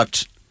det hade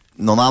varit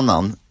någon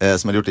annan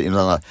som hade gjort det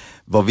innan,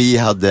 vad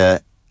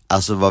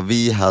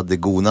vi hade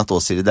gonat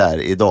oss i det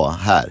där idag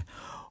här.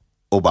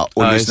 Och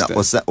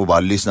bara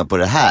lyssna på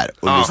det här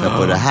och lyssna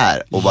på det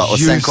här och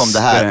sen kom det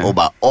här och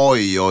bara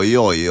oj.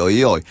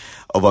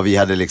 Och vad vi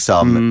hade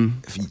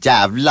liksom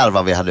jävlar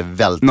vad vi hade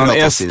vältrat någon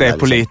oss i det där,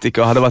 SD-politiker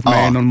liksom. Hade varit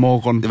med i någon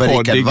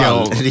morgonpodd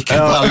igår. Rickard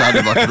Wall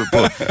hade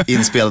varit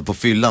inspelat på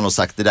fyllan och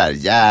sagt det där.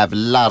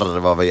 Jävlar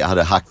vad vi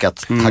hade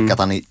hackat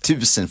han i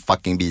 1000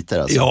 fucking bitar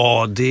alltså.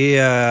 Ja,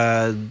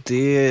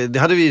 det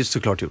hade vi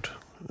såklart gjort.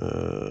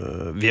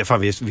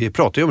 Vi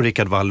pratar ju om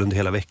Rickard Wall under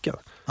hela veckan.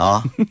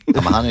 Ja,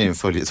 men han är ju en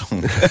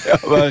följetong.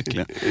 Ja,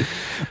 verkligen.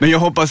 Men jag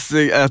hoppas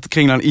att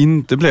Kringlan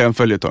inte blir en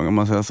följetong, om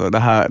man säger så. Det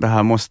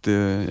här måste,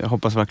 jag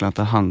hoppas verkligen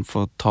att han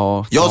får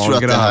ta... Jag tror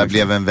att det här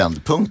blev en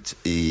vändpunkt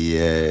i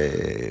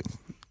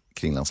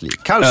Kringlans liv.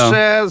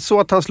 Kanske så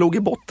att han slog i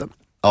botten.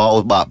 Ja,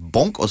 och bara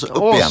bonk och så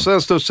upp igen. Och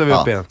sen studsar vi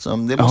upp igen. Så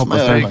det måste man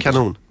göra. Det är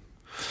kanon.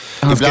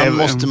 Ibland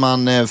måste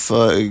man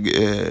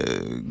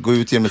gå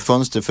ut genom ett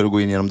fönster för att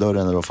gå in genom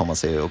dörren, eller vad fan man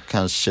säger. Och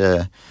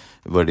kanske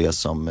var det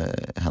som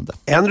hände.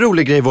 En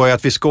rolig grej var ju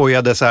att vi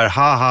skojade så här: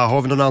 haha,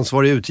 har vi någon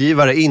ansvarig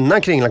utgivare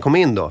innan Kringlan kom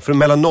in då? För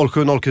mellan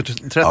 07 och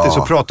 07.30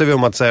 så pratade vi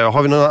om att säga,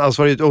 har vi någon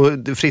ansvarig,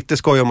 och Fritte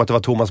skojade om att det var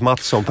Thomas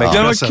Mattsson på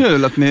Expressen. Det var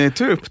kul att ni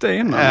tog upp det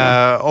innan.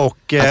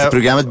 Alltså,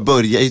 programmet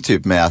börjar ju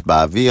typ med att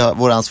bara,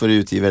 vår ansvarig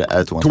utgivare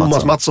är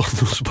Thomas Mattsson.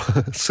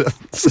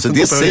 Så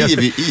det säger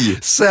vi i.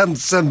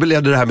 Sen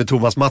blev det här med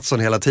Thomas Mattsson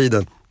hela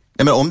tiden.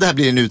 Ja, men om det här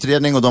blir en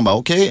utredning och de bara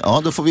okej,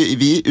 då får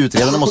vi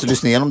utredarna måste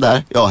lyssna igenom det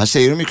här. Ja, här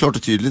säger de ju klart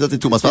och tydligt att det är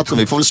Thomas Mattsson.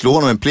 Vi får väl slå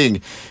honom en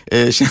pling.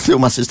 Känner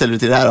Thomas, hur ställer du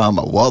till det här? Och han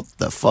bara, what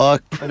the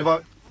fuck? Men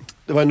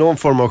det var någon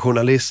form av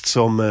journalist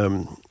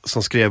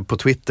som skrev på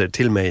Twitter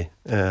till mig.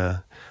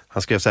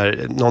 Han skrev så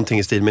här, någonting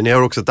i stil, men ni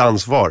har också ett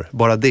ansvar,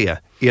 bara det.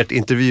 Ert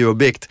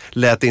intervjuobjekt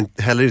lät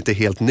heller inte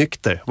helt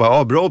nykter.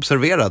 Bra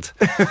observerat.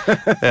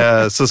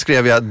 Så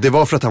skrev jag, det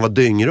var för att han var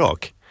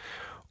dyngrak.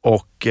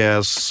 Och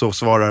så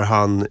svarar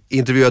han,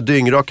 intervjua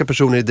dyngraka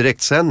personer i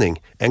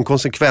direktsändning. En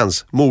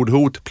konsekvens,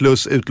 mordhot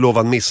plus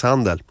utlovad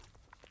misshandel.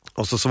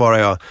 Och så svarar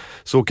jag,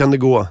 så kan det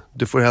gå.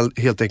 Du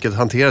får helt enkelt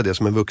hantera det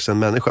som en vuxen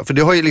människa. För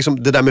det har ju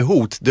liksom, det där med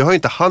hot, det har ju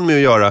inte han med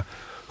att göra.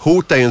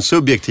 Hot är ju en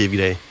subjektiv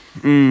grej.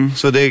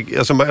 Så det,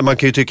 alltså, man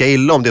kan ju tycka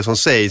illa om det som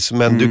sägs,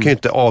 men du kan ju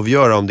inte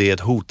avgöra om det är ett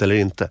hot eller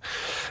inte.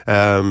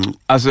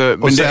 Alltså,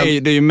 men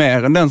sen, det är ju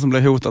mer än den som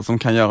blir hotad som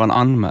kan göra en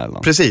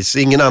anmälan. Precis,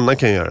 ingen annan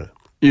kan göra det.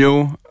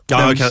 Jo,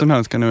 vem som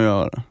helst kan nog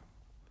göra det.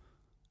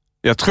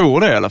 Jag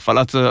tror det i alla fall,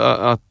 att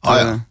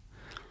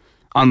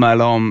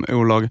anmäla om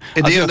olag.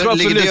 Alltså, jag tror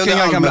absolut att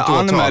han kan bli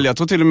anmäld. Jag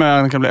tror till och med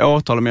att han kan bli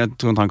åtalad, men jag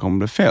tror inte han kommer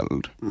bli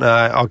fälld.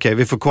 Nej, okej,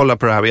 vi får kolla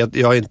på det här.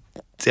 Jag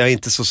är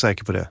inte så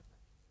säker på det.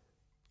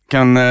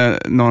 Kan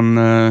någon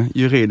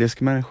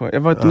juridisk människa,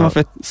 jag vet inte varför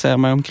jag säger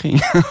mig omkring.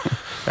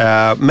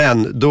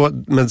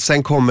 Men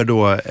sen kommer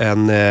då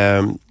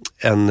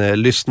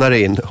en lyssnare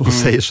in och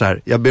säger så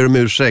här: jag ber om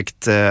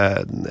ursäkt,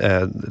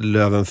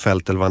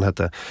 Lövenfelt eller vad han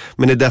hette,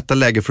 men i detta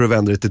läge får du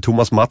vända dig till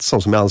Thomas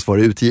Mattsson som är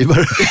ansvarig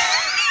utgivare.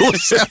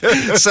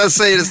 Och sen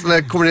säger det,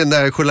 när kommer den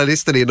där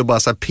journalisten in och bara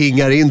så här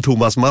pingar in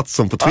Thomas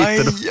Mattsson på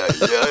Twitter.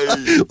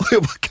 Och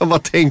jag kan bara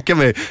tänka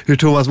mig hur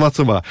Thomas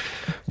Mattsson bara,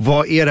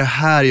 vad är det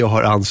här jag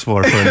har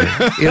ansvar för nu?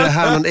 Är det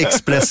här någon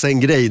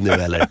Expressen-grej nu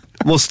eller?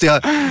 Måste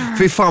jag,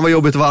 fy fan vad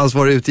jobbigt att vara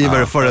ansvarig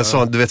utgivare för en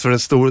sån, du vet, för en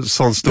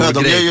sån stor grej.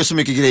 De gör ju så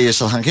mycket grejer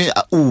så han kan ju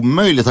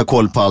omöjligt ha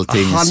koll på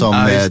allting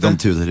som de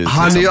tutar ut.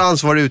 Han är ju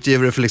ansvarig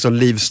utgivare för liksom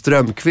Liv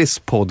Strömquists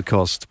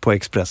podcast på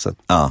Expressen.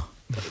 Ja.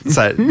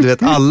 Så här, du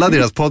vet, alla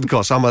deras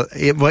podcast,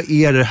 vad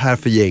är det här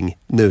för gäng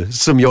nu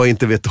som jag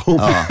inte vet om?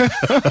 Ja.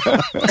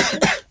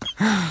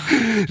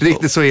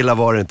 Riktigt så illa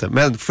var det inte.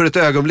 Men för ett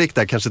ögonblick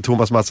där kanske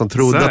Thomas Mattsson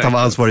trodde att han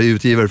var ansvarig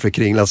utgivare för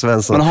Kringlan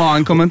Svensson. Men har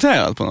han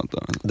kommenterat på något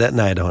då?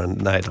 Nej, det har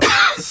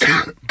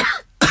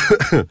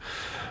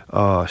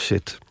han.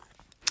 Shit.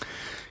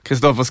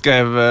 Kristoffer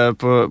skrev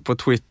på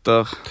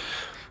Twitter: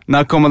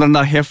 när kommer den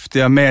där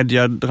häftiga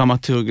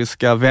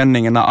mediedramaturgiska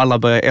vändningen när alla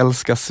börjar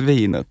älska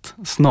svinet?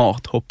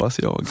 Snart, hoppas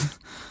jag.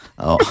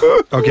 Ja.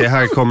 Okej,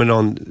 här kommer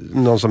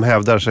någon som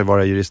hävdar sig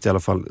vara jurist i alla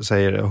fall.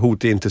 Säger,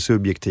 hot är inte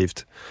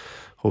subjektivt.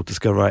 Hotet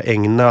ska vara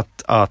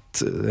ägnat att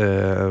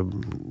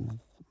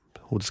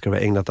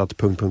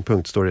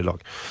står det i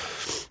lag.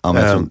 Ja,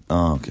 men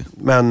okay.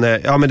 Men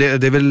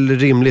det är väl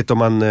rimligt om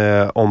man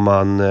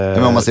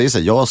men om man säger så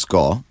här, jag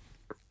ska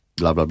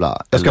bla bla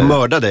bla. Jag ska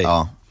mörda dig.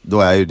 Ja,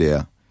 då är ju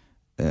det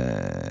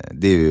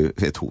är ju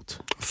ett hot.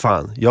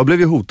 Fan, jag blev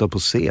ju hotad på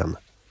scen.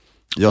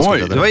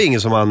 Det var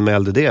ingen som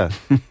anmälde det.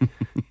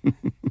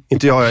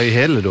 Inte jag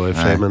heller då i och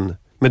för sig, men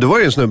då var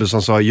det en snubbe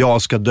som sa,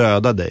 jag ska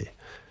döda dig.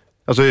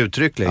 Alltså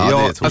uttryckligen.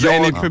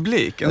 En i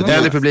publiken. Det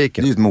är i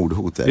publiken. Det är ju ett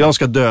mordhot. Jag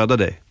ska döda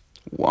dig.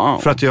 Wow.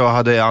 För att jag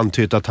hade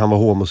antytt att han var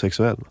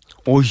homosexuell.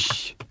 Oj.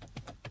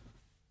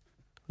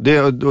 Det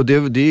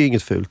är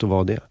inget fult att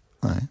vara det.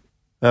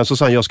 Nej. Så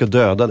sa han, jag ska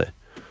döda dig.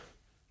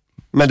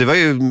 Men det var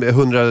ju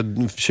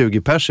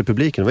 120 pers i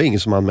publiken. Det var ingen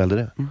som anmälde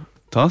det.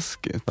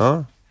 Taskigt.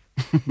 Ja.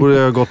 Borde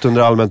jag ha gått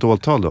under allmänt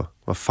åtal då?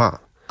 Vad fan.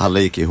 Alla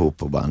gick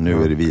ihop och bara,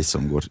 nu är det vi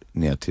som går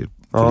ner till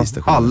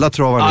polisstationen. Alla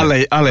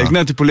travade. Alla gick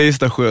ner till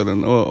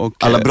polisstationen och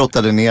alla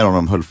brottade ner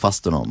honom, höll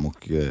fast honom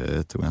och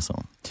tog med sig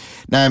honom.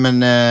 Nej,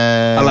 men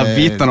alla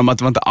vittnade om att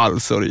det var inte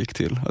alls så det gick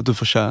till. Att du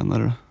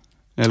förtjänade det.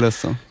 Jag är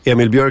ledsen.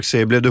 Emil Björk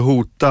säger, blev du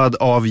hotad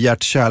av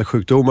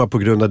hjärt-kärlsjukdomar på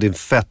grund av din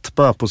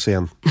fetma på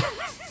scen?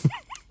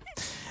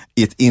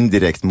 I ett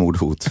indirekt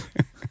mordhot.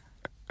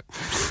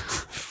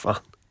 Fan.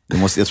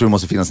 Jag tror det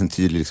måste finnas en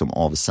tydlig liksom,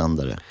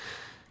 avsändare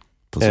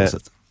på så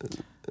sätt.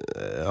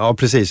 Ja,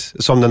 precis.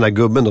 Som den där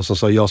gubben då som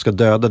sa, jag ska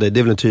döda dig. Det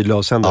är väl en tydlig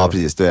avsändare? Ja,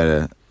 precis. Då är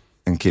det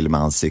en kille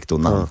med ansikte och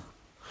namn.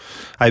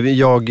 Nej,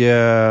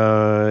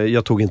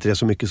 jag tog inte det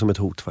så mycket som ett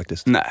hot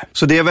faktiskt. Nej.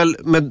 Så det är väl,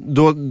 men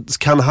då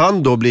kan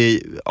han då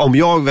bli, om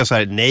jag var så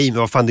här, nej men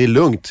vad fan, det är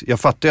lugnt. Jag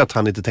fattar ju att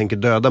han inte tänker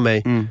döda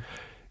mig.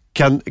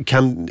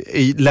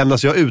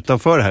 Lämnas jag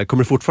utanför det här?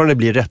 Kommer det fortfarande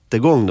bli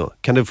rättegång då?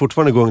 Kan det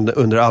fortfarande gå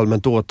under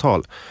allmänt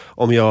åtal?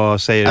 Om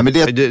jag säger... Ja, men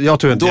jag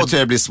tror inte, då tror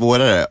jag det blir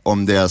svårare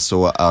om det är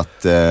så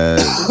att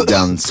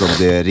den som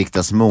det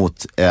riktas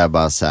mot är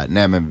bara så här,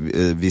 nej men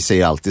vi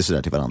säger alltid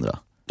sådär till varandra.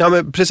 Ja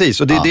men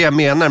precis, och det är det jag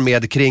menar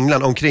med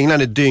Kringlan. Om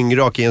Kringlan är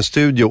dyngrak i en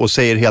studio och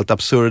säger helt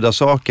absurda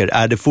saker,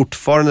 är det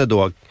fortfarande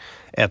då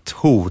ett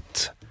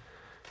hot?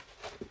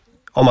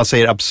 Om man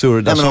säger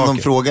absurda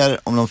saker.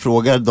 Om de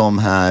frågar de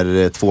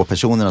här 2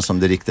 personerna som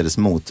det riktades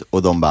mot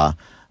och de bara,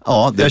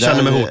 ja, jag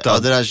känner mig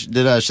hotad. Ja,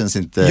 det där känns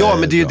inte. Ja,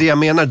 men det är ju bra. det jag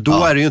menar.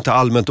 Då är det ju inte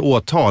allmänt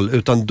åtal,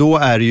 utan då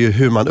är det ju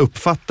hur man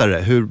uppfattar det.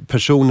 Hur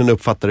personen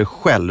uppfattar det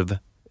själv.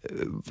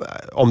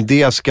 Om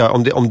det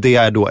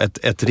är då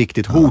ett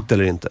riktigt hot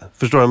eller inte.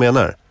 Förstår du vad jag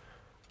menar?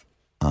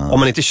 Om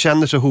man inte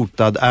känner sig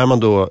hotad,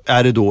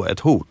 är det då ett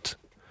hot?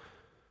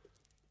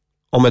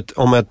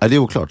 Ja, det är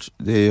oklart.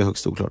 Det är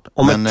högst oklart.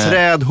 Om ett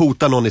träd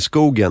hotar någon i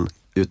skogen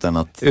utan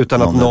att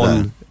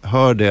någon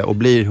hör det och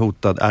blir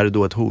hotad, är det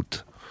då ett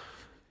hot?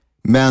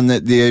 Men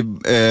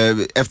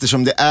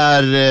eftersom det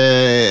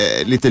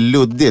är lite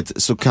luddigt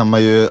så kan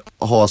man ju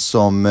ha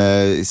som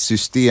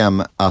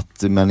system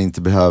att man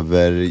inte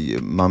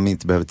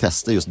behöver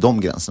testa just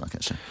de gränserna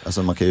kanske.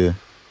 Alltså man kan ju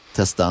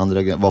testa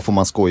andra gränser. Vad får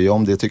man skoja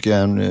om? Det tycker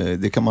jag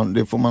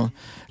det får man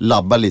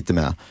labba lite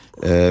med.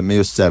 Men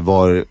just så här,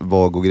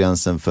 var går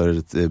gränsen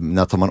för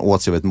när tar man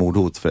åt sig av ett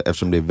mordhot? För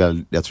eftersom det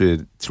är jag tror det är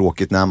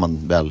tråkigt när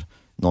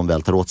någon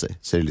väl tar åt sig.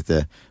 Så är det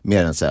lite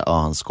mer än så här,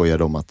 han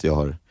skojar om att jag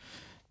har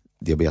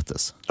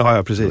diabetes.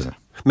 Ja, precis.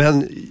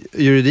 Men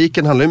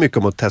juridiken handlar ju mycket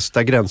om att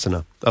testa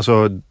gränserna.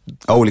 Alltså,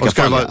 olika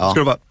fall. Ska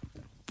det vara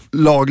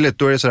lagligt,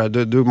 då är det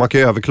sådär, man kan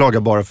ju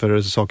överklaga bara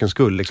för sakens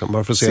skull liksom,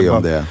 bara för att se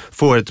om det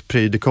får ett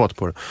prejudikat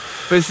på det.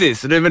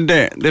 Precis, det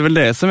är väl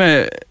det som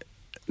är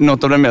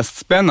något av det mest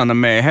spännande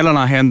med hela den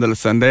här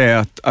händelsen. Det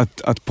är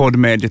att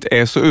poddmediet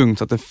är så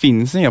ungt att det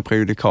finns inga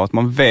prejudikat.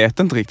 Man vet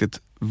inte riktigt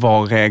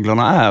vad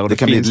reglerna är. Och det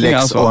kan bli ett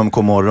lex AMK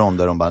Morgon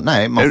där de bara,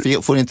 nej, man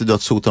får inte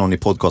dödshota någon i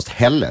podcast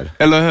heller.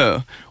 Eller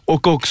hur?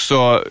 Och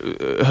också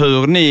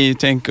hur ni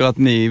tänker att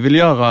ni vill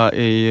göra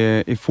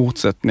i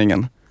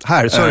fortsättningen.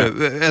 Här, sorry,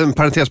 en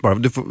parentes bara,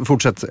 du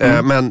fortsätt.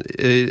 Men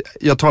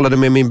jag talade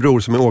med min bror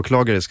som är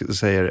åklagare,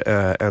 säger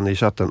en i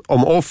chatten.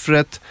 Om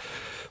offret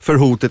för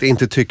hotet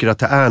inte tycker att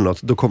det är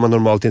något, då kommer man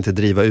normalt inte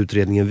driva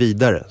utredningen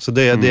vidare. Så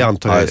det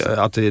antar jag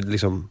att det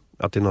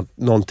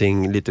är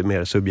någonting lite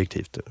mer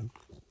subjektivt,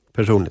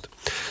 personligt.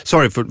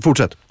 Sorry,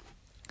 fortsätt.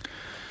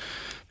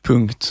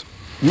 Punkt.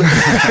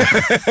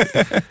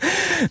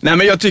 Nej,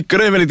 men jag tycker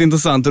det är väldigt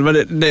intressant.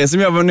 Det som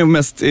jag var nog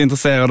mest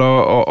intresserad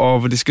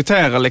av att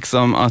diskutera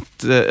liksom,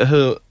 att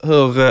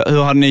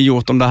hur hade ni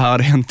gjort om det här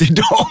hade hänt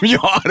idag, om jag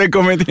hade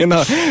kommit in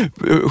här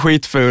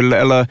skitfull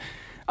eller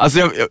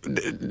alltså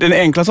den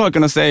enkla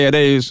saken att säga det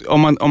är ju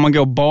om man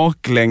går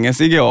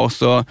baklänges igår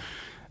så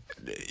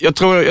jag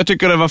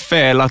tycker det var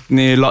fel att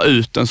ni la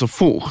ut den så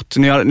fort.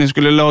 Ni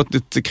skulle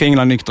låtit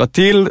Kringlan nyktra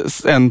till,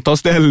 sen ta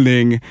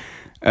ställning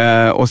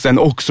och sen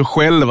också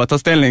själva ta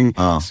ställning.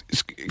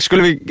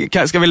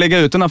 Ska vi lägga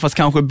ut den här fast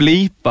kanske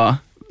blipa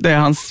det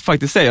han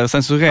faktiskt säger,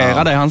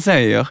 censurera det han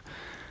säger.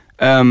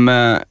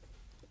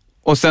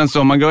 Och sen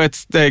så om man går ett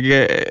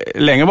steg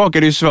längre bak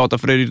är det ju svårt,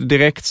 för det är ju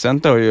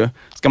direktsänt då ju.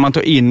 Ska man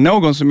ta in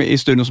någon som är i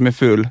studion som är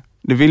full?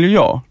 Det vill ju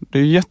jag. Det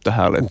är ju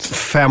jättehärligt.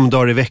 5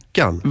 dagar i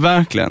veckan.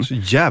 Verkligen. Så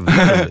jävla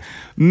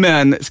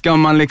Men ska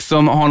man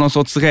liksom ha någon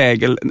sorts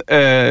regel?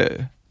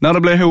 När det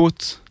blir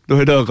hot, då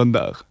är dörren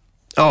där.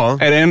 Ja.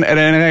 Är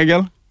det en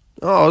regel?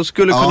 Ja,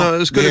 skulle kunna vara.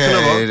 Det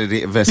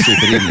är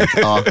superrimligt.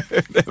 Ja.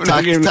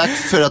 Tack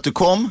för att du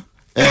kom.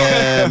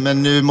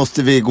 Men nu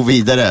måste vi gå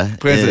vidare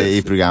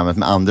i programmet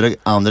med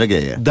andra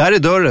grejer. Där är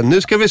dörren.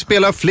 Nu ska vi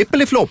spela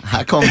flippeliflopp.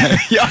 Här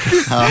kommer. Ja.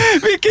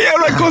 Vilken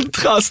jävla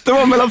kontrast det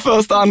var mellan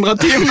första och andra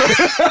timmen.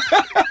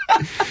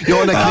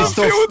 Ja, när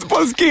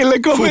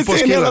fotbollskillen kommer med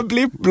sin jävla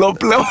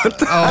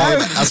blipplopp-låt.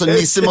 Alltså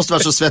Nisse måste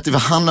vara så svettig, för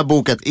han har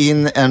bokat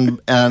in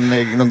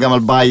någon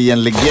gammal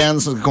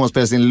Bayern-legend som ska komma och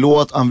spela sin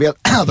låt. Han vet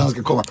att han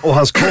ska komma. Och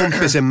hans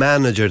kompis är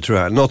manager, tror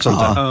jag. Något sånt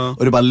där.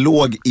 Och det bara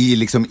låg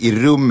i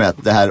rummet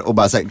det här och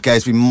bara så här,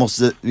 guys,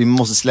 vi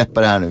måste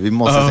släppa det här nu. Vi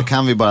måste, så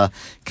kan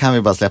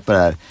vi bara släppa det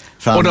här.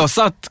 Och då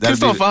satt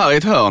Kristoffer här i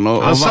ett hörn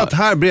han satt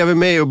här bredvid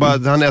mig och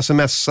bara, han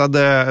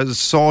smsade,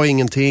 sa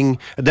ingenting.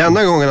 Den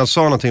enda gången han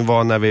sa någonting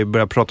var när vi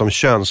började prata om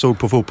könsord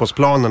på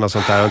fotbollsplanen och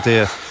sånt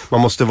där.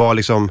 Man måste vara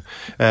liksom,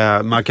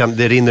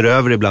 det rinner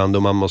över ibland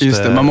och man måste...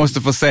 Just det, man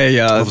måste få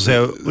säga...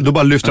 Då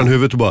bara lyfter han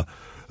huvudet och bara,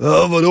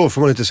 vadå,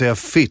 får man inte säga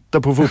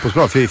fitta på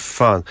fotbollsplan? Fy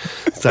fan.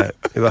 Så här,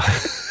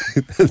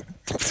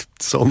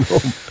 som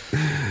om.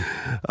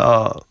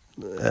 Ja.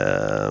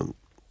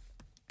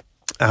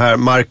 Här,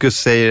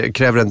 Marcus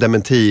kräver en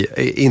dementi,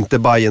 inte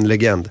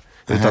Bayern-legend,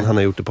 utan han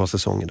har gjort ett par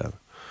säsonger där.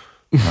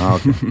 Ja,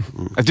 okay.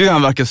 Jag tycker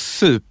han verkar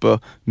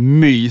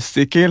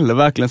supermysig kille,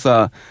 verkligen så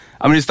här.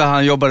 Ja, men just där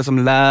han jobbade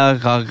som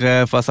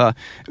lärare för så här,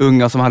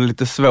 unga som hade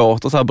lite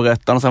svårt och så här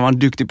berättade, och så var han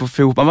duktig på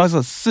fotboll. Han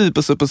var så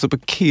här super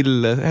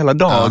kille hela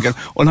dagen. Ja.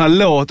 Och den här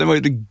låten var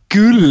ju det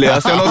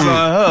gulligaste jag någonsin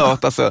har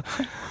hört. Alltså.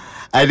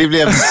 Nej, det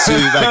blev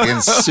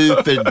verkligen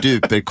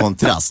superduper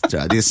kontrast,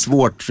 tror jag. Det är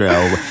svårt, tror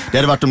jag. Och det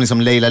hade varit om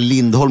liksom Leila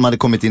Lindholm hade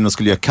kommit in och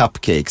skulle göra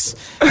cupcakes.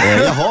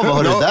 Jaha, vad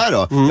har du där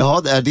då?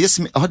 Jaha,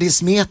 det är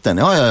smeten.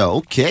 Ja,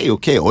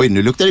 okej. Oj,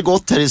 nu luktar det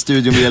gott här i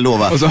studion, vill jag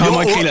lova. Och så hör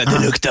man killar,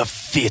 det luktar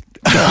fitt.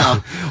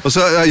 Och så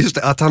just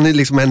det, att han är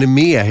liksom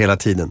med hela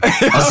tiden.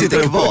 Han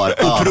sitter kvar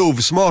och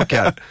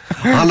provsmakar.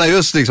 Han har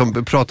just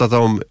liksom pratat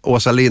om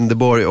Åsa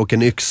Linderborg och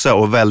en yxa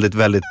och väldigt,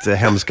 väldigt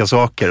hemska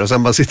saker. Och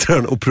sen bara sitter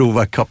han och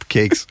provar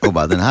cupcakes. Och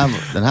bara, den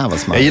här var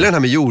smart. Jag gillar den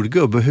här med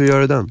jordgubb. Hur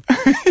gör du den?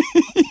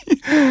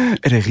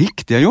 Är det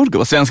riktiga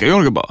jordgubbar? Svenska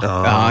jordgubbar?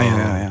 Ja.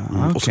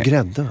 Okay. Och så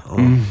grädde.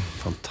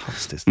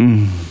 Fantastiskt.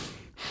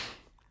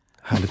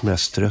 Härligt med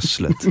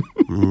strösslet.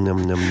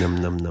 Nam.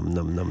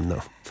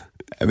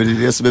 Men det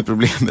är det som är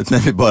problemet när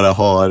vi bara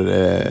har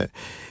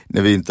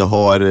när vi inte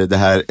har det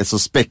här ett så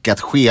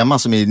späckat schema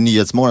som i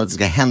Nyhetsmorgon, att det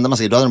ska hända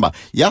massa. Då hade de bara,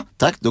 ja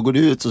tack, då går du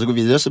ut och så går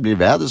vidare, så blir det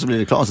väder, så blir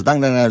det reklam, så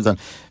utan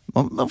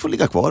man får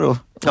ligga kvar och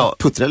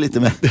puttra lite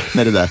med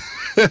det där.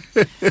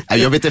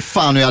 Jag vet inte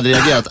fan hur jag hade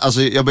reagerat.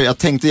 Alltså, jag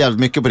tänkte jävligt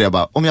mycket på det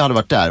bara, om jag hade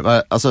varit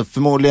där, alltså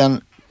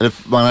förmodligen, eller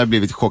man hade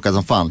blivit chockad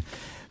som fan.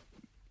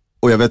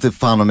 Och jag vet inte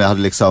fan om jag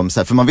hade liksom så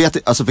här, för man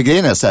vet, alltså för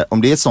grejen är så här,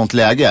 om det är ett sånt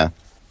läge,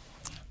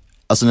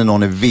 alltså när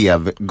någon är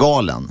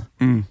vevgalen,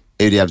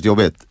 är det jävligt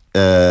jobbigt.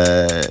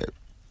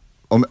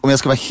 Om jag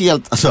ska vara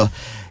helt, alltså,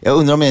 jag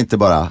undrar om jag inte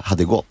bara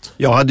hade gått.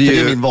 Jag hade för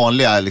det är min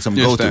vanliga liksom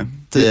go-to.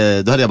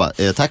 Då hade jag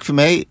bara, tack för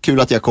mig, kul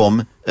att jag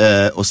kom,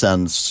 och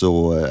sen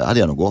så hade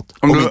jag nog gått.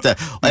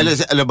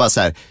 Eller bara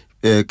så här,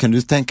 kan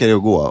du tänka dig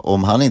att gå?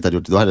 Om han inte hade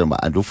gjort det, då hade de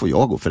bara, då får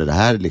jag gå, för det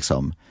här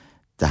liksom,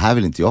 det här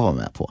vill inte jag vara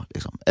med på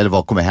liksom. Eller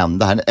vad kommer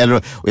hända här? Eller,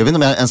 och jag vet inte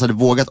om jag ens hade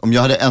vågat, om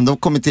jag hade ändå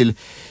kommit till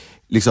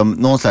liksom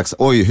någon slags,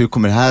 oj, hur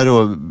kommer det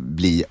här att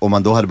bli? Om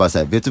man då hade bara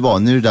sagt, vet du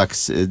vad, nu är det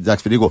dags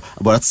för det att gå.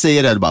 Bara att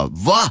säga det, bara,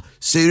 va?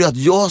 Säger du att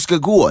jag ska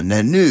gå?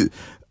 Nej, nu.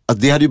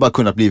 Att det hade ju bara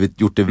kunnat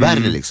gjort det värre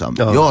liksom.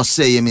 Ja. Jag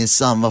säger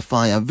minsann vad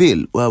fan jag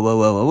vill.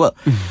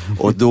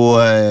 Och då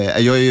är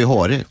jag ju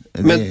harig.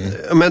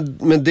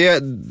 Men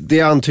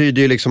det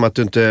antyder ju liksom att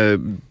du inte,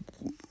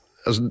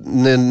 alltså,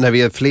 när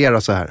vi är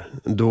flera så här,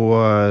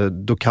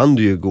 då kan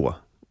du ju gå.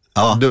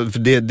 Ja.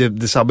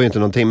 Det sabbar ju inte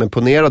någonting. Men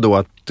ponera då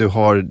att du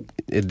har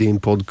din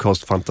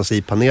podcast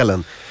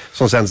Fantasipanelen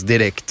som sänds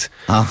direkt.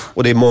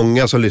 Och det är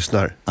många som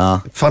lyssnar.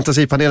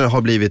 Fantasipanelen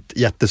har blivit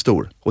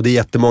jättestor. Och det är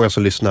jättemånga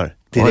som lyssnar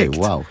direkt. Oj,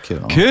 wow,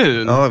 kul.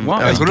 Kul!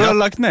 Jag tror du har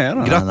lagt ner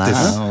den. Grattis,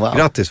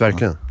 grattis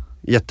verkligen.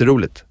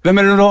 Jätteroligt. Vem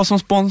är det du har som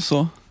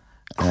sponsor?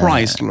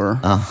 Chrysler.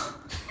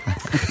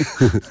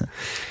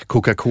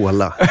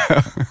 Coca-Cola.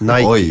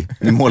 Nike. Oj,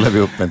 nu målar vi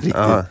upp en riktigt.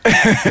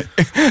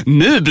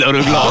 Nu blir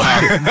du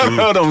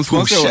glad. De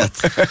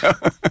fortsätt.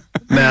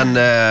 Men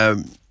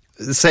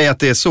säg att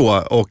det är så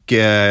och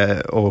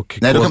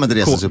nej, då kan man inte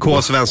resa sig upp.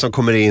 K. Svensson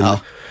kommer in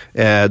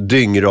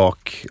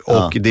dyngrak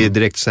och det är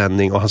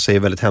direktsändning och han säger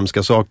väldigt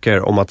hemska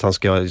saker om att han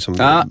ska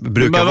liksom,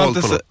 bruka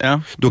våld på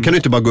något. Då kan du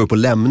inte bara gå upp och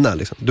lämna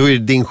liksom. Då är det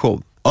din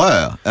show.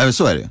 Ja,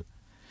 så är det.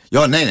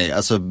 Ja, nej,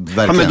 alltså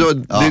verkligen.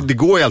 Men då, det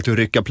går ju alltid att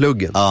rycka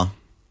pluggen.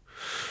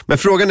 Men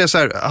frågan är så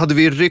här, hade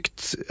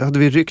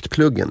vi ryckt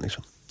pluggen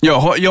liksom? Jag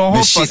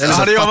hoppas,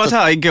 hade jag varit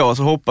här igår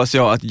så hoppas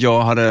jag att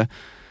jag hade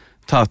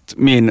tagit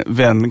min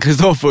vän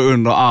Kristoffer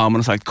under armen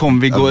och sagt, kom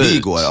vi går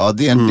ut.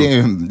 Det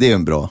är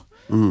en bra.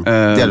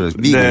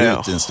 Vi går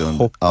ut en stund.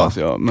 Hoppas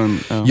jag. Men,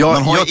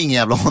 man har ju ingen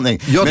jävla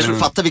aning. Men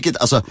fatta vilket,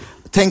 alltså,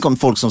 tänk om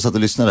folk som satt och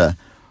lyssnade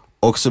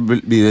och så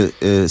blir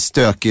det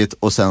stökigt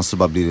och sen så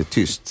bara blir det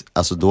tyst.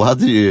 Alltså då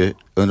hade ju,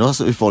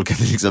 undrar hur folk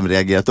hade liksom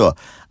reagerat då.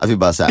 Att vi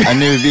bara såhär,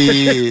 nu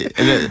vi,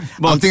 eller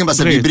antingen bara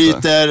så vi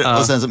bryter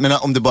och sen så, men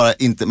om det bara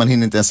inte, man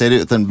hinner inte ens säga det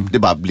utan det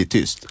bara blir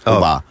tyst.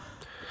 Och bara,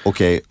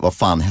 okej, vad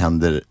fan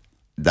händer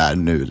där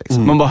nu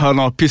liksom. Man bara hör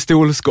några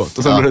pistolskott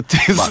och sen blir det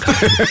tyst.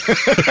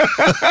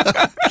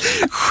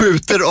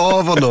 Skjuter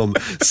av honom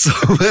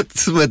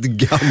som ett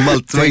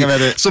gammalt,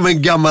 som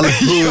en gammal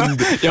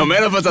hund. Jag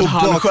menar för att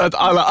han sköt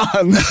alla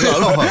andra.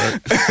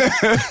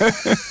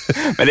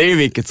 Men det är ju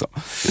vilket så.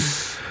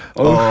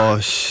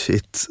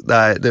 Shit.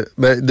 Nej,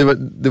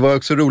 det var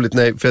också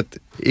roligt för att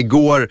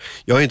igår,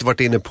 jag har inte varit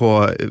inne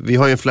på, vi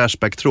har ju en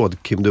Flashback-tråd,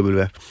 Kim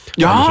W.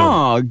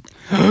 Ja!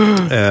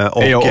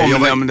 Och jag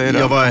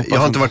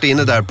har inte varit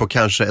inne där på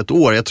kanske ett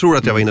år. Jag tror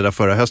att jag var inne där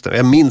förra hösten.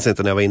 Jag minns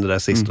inte när jag var inne där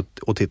sist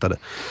och tittade.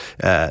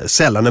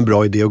 Sällan en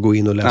bra idé att gå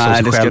in och läsa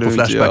sig själv på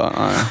Flashback.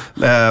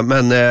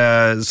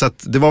 Men så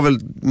att det var väl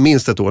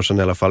minst ett år sedan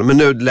i alla fall. Men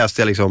nu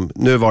läste jag liksom,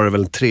 nu var det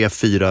väl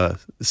 3-4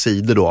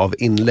 sidor då av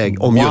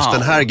inlägg om just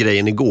den här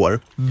grejen igår.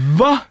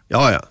 Va?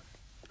 Ja.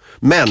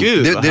 Men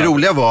det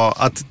roliga var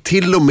att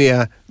till och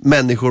med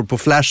människor på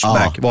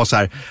Flashback var så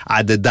här: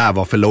 nej, det där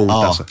var för långt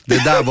alltså.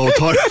 Det där var att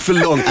ta det för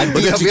långt.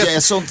 Det tycker jag är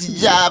sånt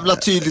jävla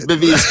tydligt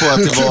bevis på att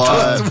det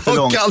var för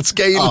långt.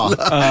 Ganska illa.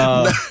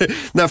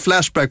 När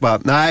Flashback bara,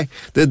 nej,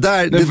 det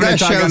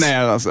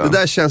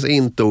där känns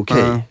inte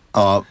okej.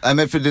 Ja,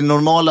 men för det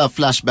normala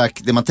Flashback,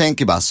 det man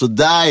tänker bara,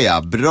 sådär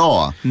ja,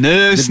 bra.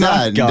 Nu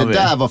snackar vi. Det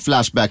där var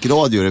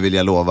Flashback-radio, det vill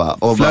jag lova.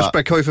 Och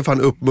Flashback har ju för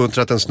fan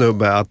uppmuntrat en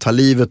snubbe att ta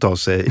livet av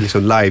sig,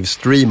 liksom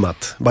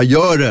livestreamat. Bara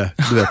gör det,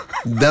 du vet,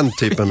 den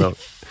typen av...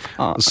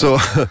 Så,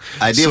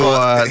 nej,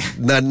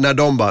 när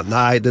de bara,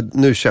 nej,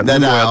 nu känner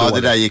jag dåligt. Ja,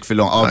 det där gick för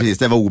långt. Ja, precis,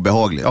 det var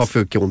obehagligt. Jag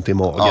fick ont i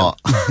magen.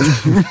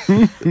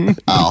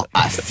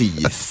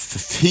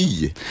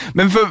 Fy.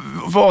 Men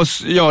för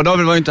oss,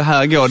 David var ju inte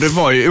här igår. Det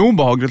var ju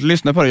obehagligt att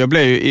lyssna på det. Jag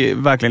blev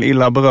ju verkligen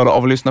illa berörd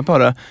av att lyssna på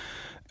det.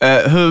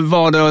 Hur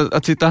var det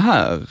att sitta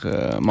här,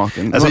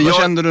 Martin? Alltså vad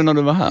kände du när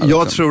du var här?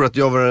 Jag tror att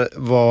jag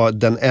var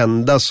den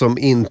enda som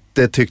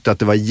inte tyckte att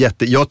det var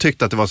jag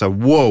tyckte att det var så här: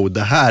 wow,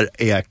 det här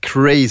är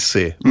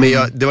crazy.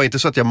 Men det var inte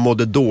så att jag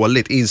mådde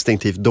dåligt,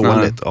 instinktivt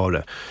dåligt av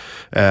det.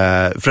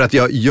 För att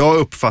jag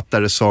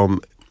uppfattade det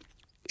som,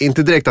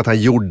 inte direkt att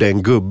han gjorde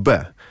en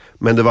gubbe,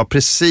 men det var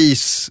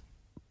precis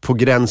på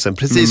gränsen,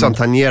 precis som han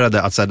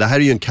tangerade att så här, det här är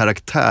ju en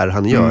karaktär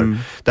han gör.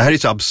 Det här är ju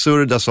så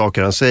absurda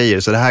saker han säger,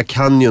 så det här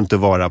kan ju inte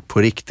vara på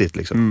riktigt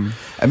liksom.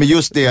 Men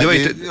just det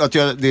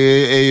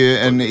är ju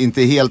en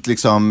inte helt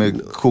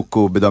liksom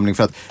koko-bedömning,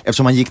 för att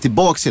eftersom han gick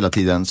tillbaks hela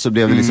tiden så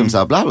blev det liksom så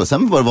här bla bla,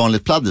 sen var det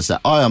vanligt pladder så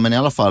här, ja men i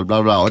alla fall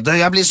bla bla, och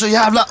jag blir så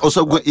jävla, och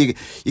så gick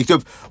det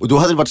upp, och då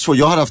hade det varit svårt,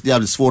 jag hade haft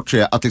jävligt svårt tror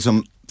jag, att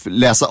liksom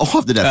läsa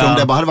av det där, för om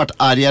det bara hade varit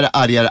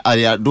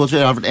argare, då tror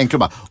jag det hade varit enklare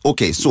bara,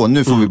 okej, så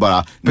nu får vi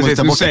bara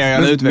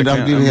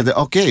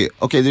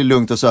okej, det är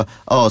lugnt, och så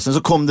sen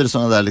så kom det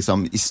sådana där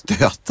liksom i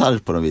stötar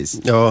på något vis.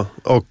 Ja,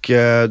 och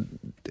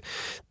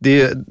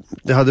det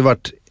hade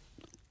varit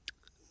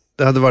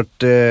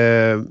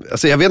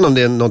alltså jag vet inte om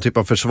det är någon typ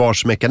av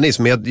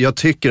försvarsmekanism, men jag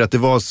tycker att det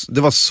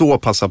var så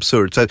pass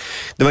absurt, så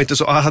det var inte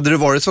så, hade det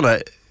varit sådana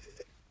här,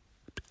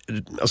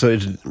 alltså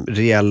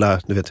reella,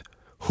 du vet,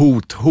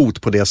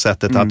 hot på det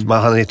sättet att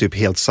han är typ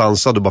helt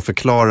sansad och bara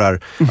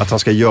förklarar att han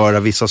ska göra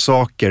vissa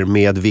saker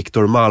med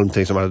Viktor Malm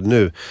till exempel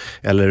nu,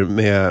 eller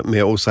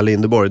med Åsa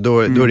Linderborg, då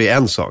är det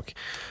en sak.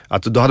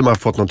 Att då hade man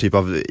fått någon typ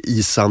av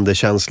isande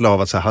känsla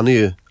av att så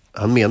här,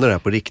 han menar det här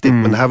på riktigt,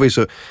 men det här var ju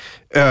så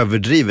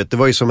överdrivet. Det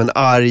var ju som en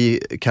arg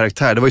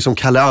karaktär, det var ju som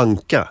Kalle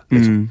Anka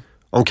liksom.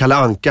 Om Kalle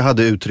Anka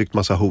hade uttryckt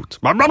massa hot.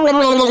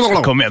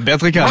 Kom igen,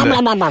 bättre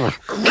Kalle.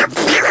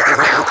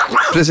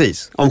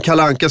 Precis. Om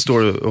Kalle Anka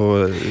står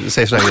och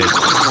säger sådana grejer.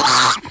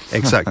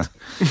 Exakt.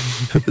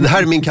 Det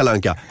här är min Kalle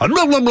Anka.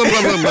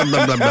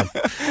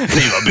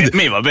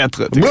 Ni var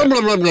bättre.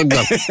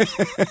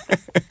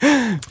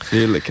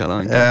 Fylle Kalle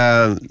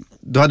Anka.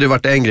 Då hade det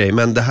varit en grej,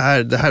 men det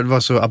här var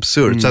så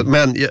absurt. Så att,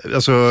 men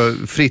alltså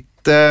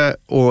Fritte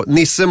och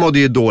Nisse mådde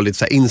ju dåligt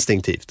så här,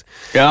 instinktivt.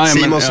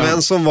 Simon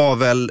Svensson var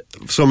väl,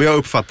 som jag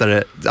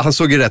uppfattade, han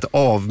såg ju rätt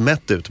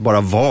avmätt ut,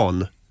 bara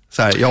van.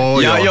 Så här,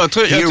 jag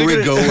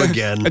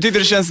tyckte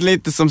det känns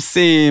lite som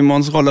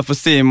Simons roll, för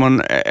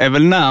Simon är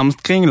väl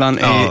närmast Kringlan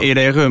i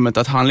det rummet,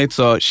 att han lite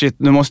så, shit,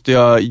 nu måste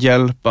jag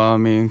hjälpa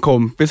min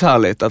kompis här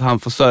lite, att han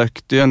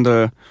försökte ju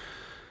ändå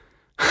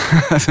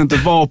alltså inte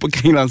vara på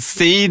Kringlans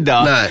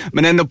sida. Nej.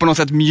 Men ändå på något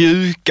sätt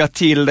mjuka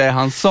till det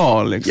han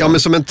sa liksom. Ja, men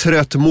som en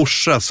trött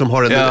morsa som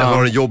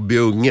har en jobbig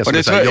unge. Och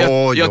det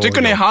jag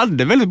tycker ni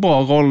hade väldigt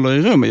bra roller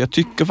i rummet. Jag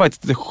tycker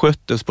faktiskt att det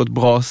sköttes på ett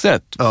bra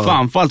sätt.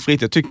 Framförallt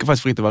Fritte. Jag tycker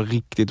faktiskt Fritte var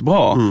riktigt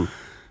bra.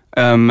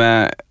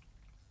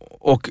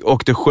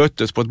 Och det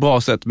sköttes på ett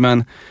bra sätt.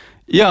 Men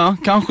ja,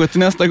 kanske till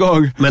nästa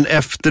gång. Men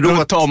efteråt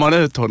då tar man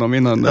ut honom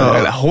innan.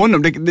 Eller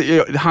honom,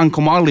 han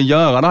kommer aldrig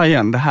göra det här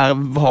igen.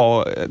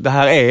 Det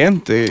här är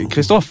inte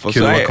Kristoffer.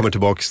 Kul att man kommer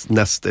tillbaka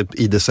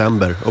i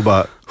december och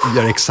bara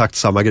gör exakt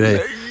samma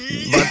grej.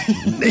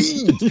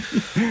 Nej!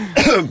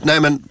 Nej,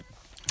 men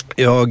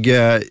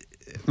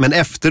men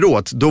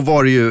efteråt, då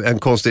var det ju en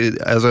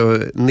konstig, alltså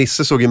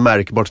Nisse såg ju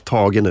märkbart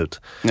tagen ut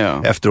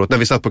efteråt, när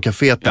vi satt på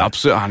kaféet. Ja,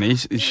 absolut, han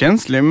är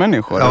känslig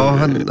människa. Ja,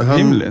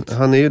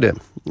 han är ju det.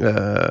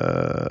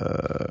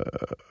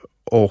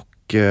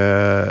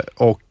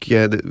 Och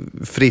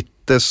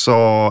Fritte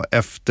sa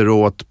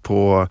efteråt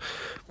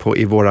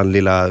i våran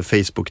lilla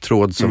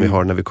Facebook-tråd som vi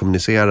har när vi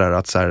kommunicerar,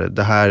 att så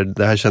här,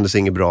 det här kändes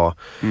inget bra.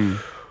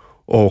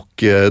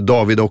 Och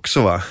David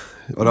också, va?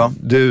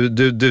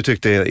 Du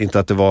tyckte inte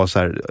att det var så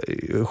här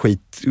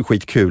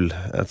skitkul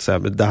att så här,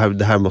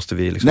 det här måste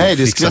vi liksom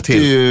fixa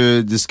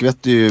till. Det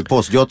skvätter ju på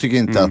oss. Jag tycker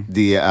inte att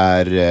det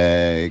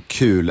är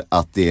kul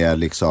att det är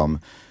liksom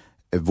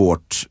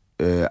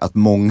att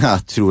många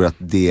tror att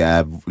det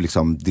är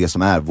liksom det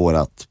som är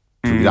vårat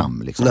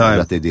program liksom.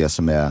 Att det är det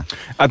som är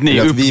att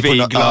ni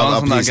uppviglar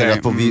att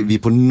vi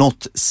på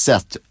något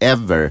sätt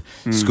ever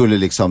skulle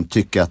liksom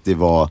tycka att det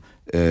var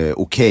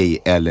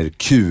okej eller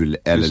kul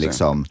eller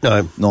liksom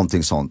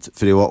någonting sånt.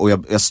 För det var, och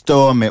jag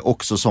stör mig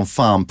också som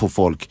fan på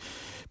folk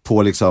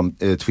på liksom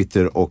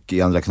Twitter och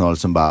i andra kanaler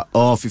som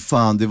bara fy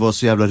fan, det var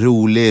så jävla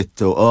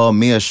roligt och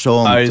mer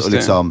sånt och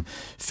liksom,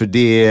 för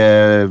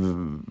det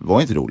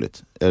var inte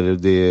roligt. Eller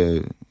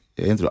det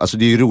inte, alltså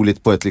det är ju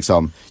roligt på ett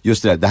liksom,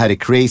 just det här är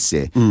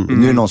crazy.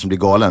 Nu är det någon som blir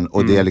galen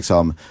och det är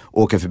liksom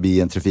åka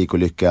förbi en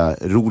trafikolycka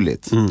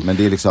roligt. Men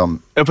det är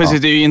liksom... Ja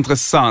precis, det är ju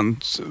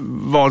intressant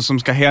vad som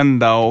ska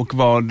hända och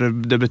vad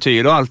det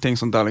betyder och allting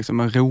sånt där liksom.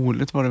 Men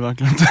roligt var det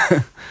verkligen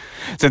inte.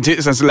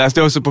 Sen så läste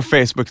jag också på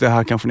Facebook, det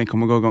här kanske ni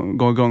kommer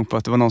gå igång på,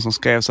 att det var någon som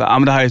skrev så här,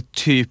 men det här är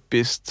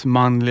typiskt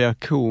manliga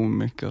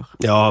komiker.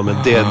 Ja, men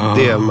det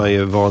är man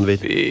ju van vid.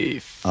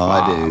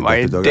 Fan, vad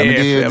är det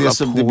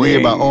det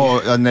blir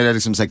bara, när det är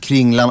liksom så här,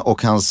 Kringlan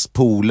och hans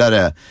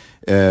polare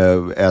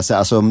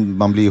alltså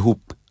man blir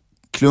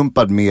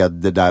ihopklumpad med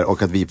det där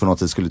och att vi på något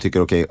sätt skulle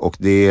tycka okej, och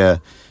det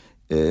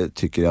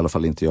tycker i alla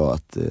fall inte jag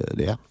att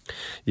det är.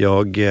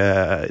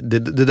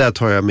 Det där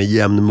tar jag med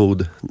jämn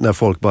mod när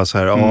folk bara så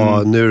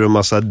här, nu är det en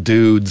massa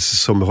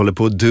dudes som håller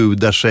på och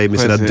dudar sig med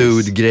sina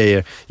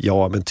dude-grejer.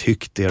 Ja, men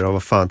tyck det då,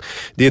 vad fan.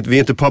 Vi är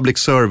inte public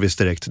service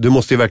direkt. Du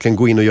måste ju verkligen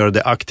gå in och göra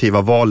det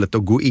aktiva valet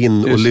och gå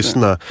in och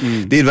lyssna.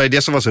 Det var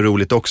det som var så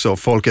roligt också.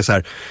 Folk är så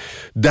här,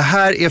 det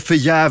här är för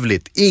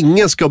jävligt.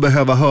 Ingen ska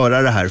behöva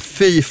höra det här.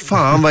 Fy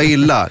fan vad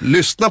illa.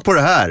 Lyssna på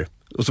det här.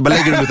 Och så bara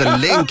lägger du ut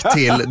en länk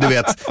till, du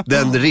vet,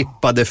 den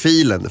rippade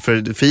filen.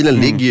 För filen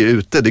ligger ju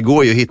ute, det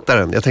går ju att hitta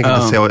den. Jag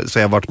tänker inte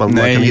säga vart man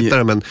kan hitta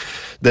den, men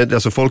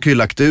alltså folk har ju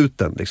lagt ut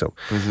den liksom.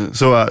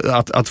 Så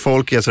att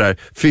folk är sådär,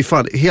 fy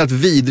fan, helt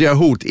vidriga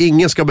hot.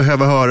 Ingen ska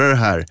behöva höra det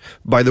här.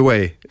 By the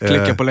way.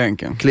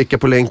 Klicka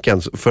på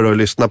länken för att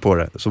lyssna på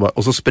det.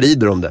 Och så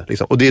sprider de det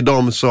liksom. Och det är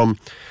de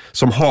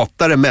som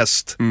hatar det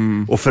mest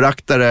och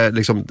föraktar det,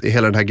 liksom,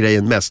 hela den här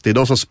grejen mest. Det är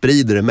de som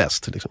sprider det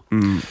mest liksom.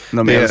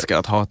 De älskar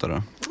att hata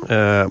det.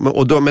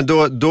 Men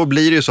då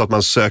blir det ju så att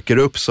man söker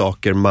upp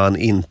saker man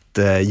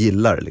inte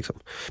gillar liksom.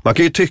 Man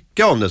kan ju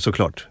tycka om det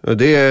såklart.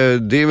 Det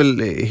är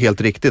väl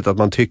helt riktigt att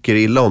man tycker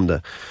illa om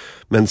det.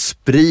 Men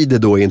sprid det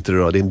då inte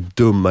då, det är en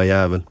dumma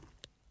jävel.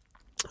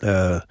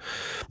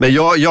 Men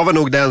jag var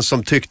nog den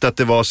som tyckte att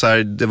det var så här,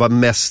 det var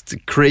mest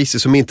crazy,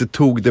 som inte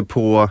tog det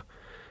på...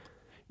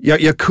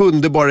 Jag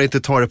kunde bara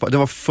inte ta det på... Det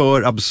var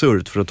för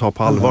absurt för att ta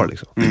på allvar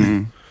liksom.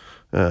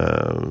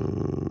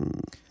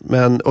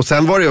 Men, och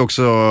sen var det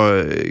också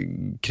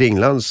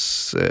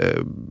Kringlands,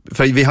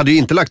 för vi hade ju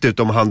inte lagt ut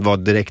om han var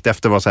direkt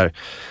efter, var så här,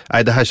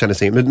 nej det här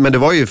kändes inget, men det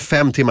var ju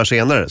 5 timmar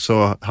senare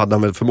så hade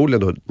han väl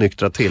förmodligen då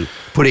nyktrat till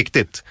på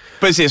riktigt.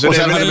 Precis, och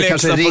sen hade vi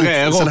kanske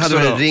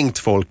ringt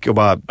folk och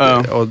bara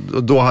och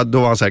då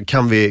var han så här,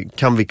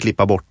 kan vi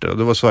klippa bort det? Och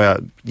då var så jag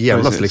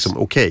genast liksom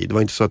okej. Det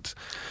var inte så att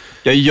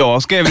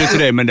jag skrev det till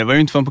dig, men det var ju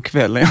inte förrän på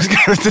kvällen jag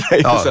skrev det till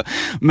dig. Ja.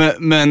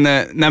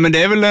 Men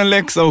det är väl en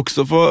läxa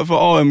också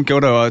för AMK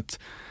då, att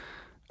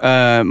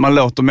man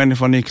låter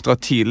människor nyktra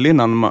till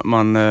innan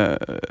man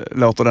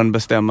låter den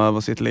bestämma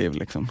över sitt liv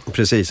liksom.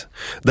 Precis.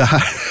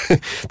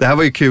 Det här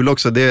var ju kul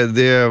också.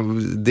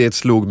 Det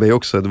slog mig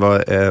också. Det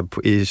var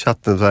i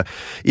chatten så här,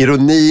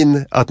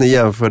 ironin att ni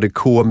jämförde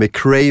K med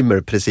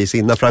Kramer precis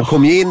innan, för han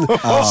kom ju in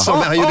som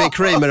han gjorde en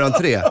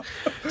Kramer-entré.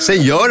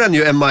 Sen gör han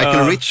ju en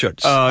Michael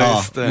Richards.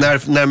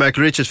 När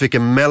Michael Richards fick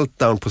en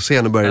meltdown på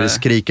scen och började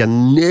skrika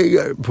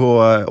ner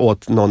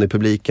åt någon i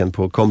publiken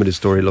på Comedy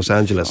Store i Los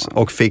Angeles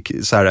och fick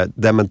så här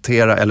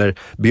dementera eller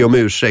be om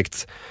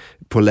ursäkt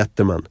på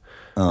Letterman.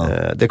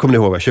 Det kommer ni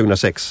ihåg,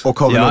 2006. Och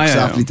har väl också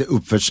haft lite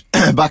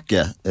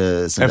uppförsbacke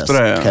sen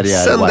efter dess.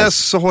 Karriär sen dess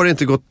så har det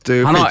inte gått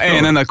han har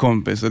en enda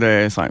kompis och det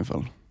är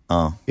Seinfeld.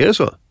 Är det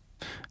så?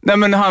 Nej,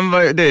 men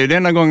det är ju den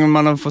enda gången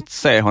man har fått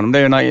se honom. Det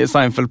är ju när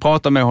Seinfeld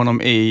pratar med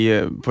honom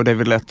på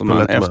David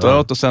Letterman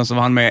efteråt. Och sen så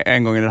var han med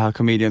en gång i det här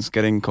Comedians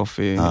Getting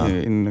Coffee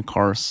in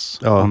Cars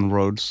on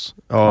Roads.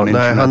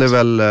 Nej, han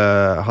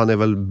är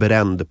väl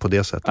bränd på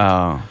det sättet.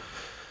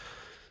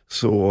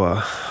 Så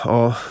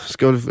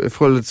ska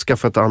få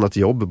skaffa ett annat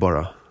jobb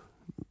bara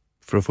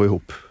för att få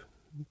ihop.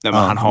 Nej,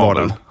 men han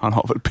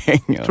har väl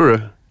pengar. Tror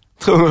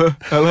du?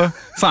 Eller?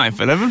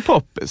 Seinfeld är väl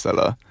poppis,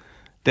 eller?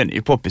 Den är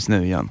ju poppis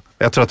nu igen.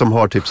 Jag tror att de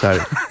har typ så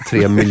här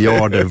 3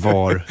 miljarder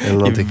var eller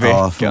någonting.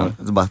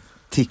 Det bara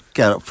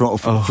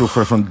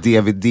tickar från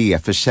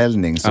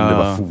DVD-försäljning som det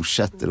bara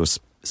fortsätter och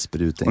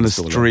spruta in. Och det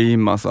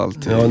streamas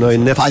alltid.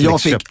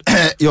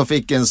 Jag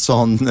fick en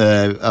sån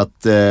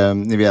att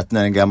ni vet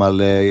när en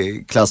gammal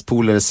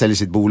klasspolare säljer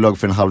sitt bolag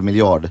för 500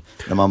 miljoner.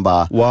 När man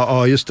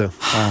bara just det.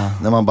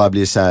 När man bara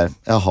blir så här,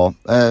 jaha,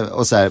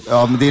 och så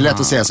här, men det är lätt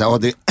att säga så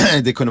här,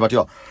 det kunde varit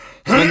jag.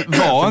 Men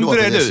var inte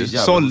det du?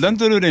 Sålde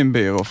inte du din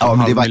byrå för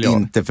 500 miljoner? Men det var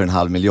inte för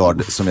 500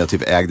 miljoner som jag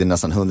typ ägde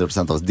nästan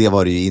 100% av. Det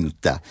var det ju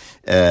inte.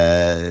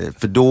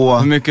 För då...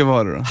 Hur mycket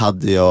var det då?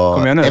 Hade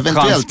jag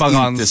eventuellt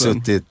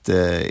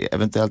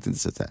inte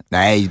suttit här.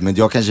 Nej, men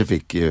jag kanske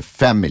fick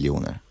 5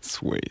 miljoner.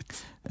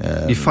 Sweet.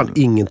 Det är fan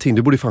ingenting,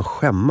 du borde fan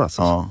skämmas.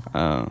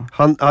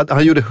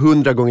 Han gjorde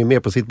 100 gånger mer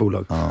på sitt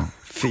bolag.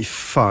 Fy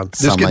fan.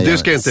 Du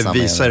ska inte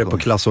visa det på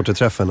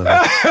klassåterträffen.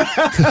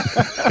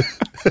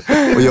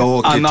 Och jag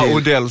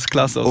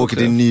åker åker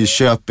till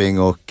Nyköping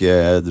och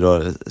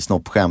drar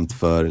snoppskämt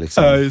för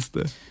liksom. Ja, just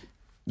det.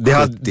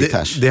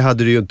 Det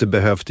hade du ju inte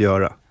behövt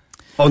göra.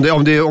 Om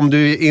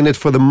du är in it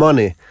for the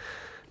money.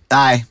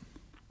 Nej,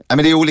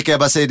 men det är olika, jag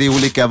bara säger det är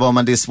olika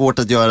det är svårt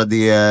att göra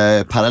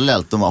det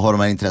parallellt, ha de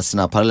här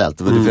intressena parallellt.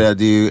 För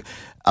det är ju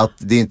att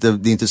det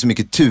är inte så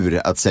mycket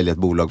tur att sälja ett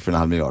bolag för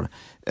 1,5 miljard.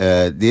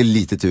 Det är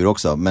lite tur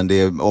också, men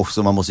det är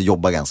också man måste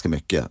jobba ganska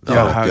mycket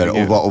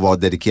och vara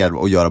dedikerad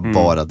och göra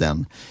bara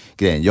den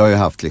grejen. Jag har ju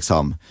haft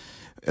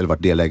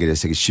varit delägare i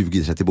säkert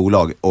 20-30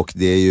 bolag och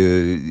det är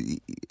ju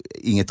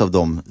inget av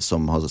dem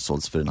som har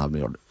sålts för 1,5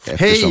 miljard.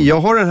 Hej,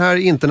 jag har den här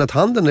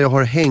internethandeln där jag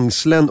har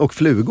hängslen och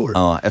flugor.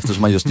 Ja,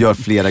 eftersom man just gör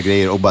flera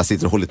grejer och bara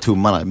sitter och håller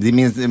tummarna.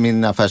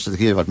 Min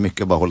affärsstrategi har varit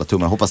mycket att bara hålla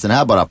tummarna. Hoppas den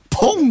här bara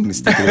pong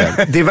sticker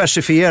iväg.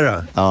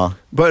 Diversifiera. Ja.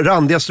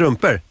 Randiga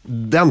strumpor.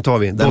 Den tar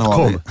vi. Den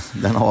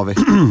har vi.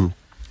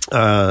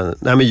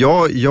 Nej, men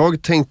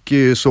jag tänker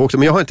ju så också.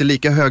 Men jag har inte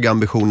lika höga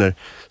ambitioner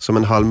som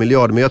 1,5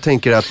 miljard. Men jag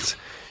tänker att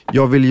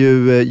jag vill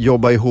ju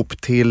jobba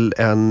ihop till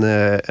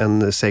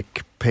en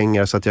säck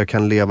pengar så att jag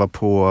kan leva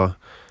på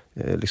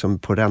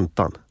på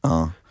räntan.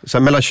 Så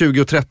mellan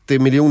 20 och 30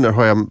 miljoner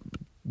har jag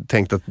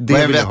tänkt att det vill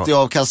jag ha. Vad är vettig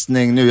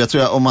avkastning nu? Jag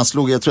tror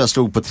jag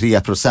slog på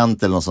 3%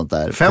 eller något sånt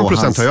där.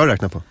 5% har jag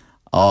räknat på.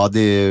 Ja, det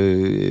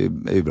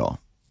är ju bra.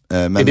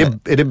 Men,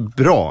 är det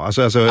bra?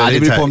 Alltså, det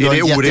beror på om är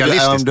det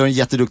orealistiskt? Om du är en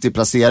jätteduktig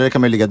placerare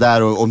kan man ju ligga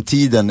där och om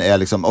tiden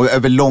är och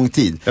över lång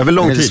tid. Det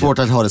är svårt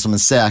att ha det som en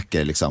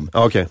säker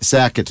Okay.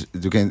 Säkert,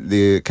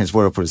 det kan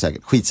svåra på det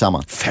säkert.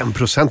 Skitsamma.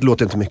 5%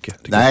 låter inte mycket.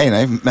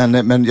 Nej,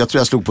 men jag tror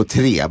jag slog på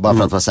 3 bara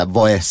för att vara så här,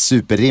 vad är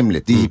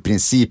superrimligt? Det är i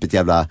princip ett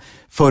jävla,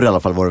 förr i alla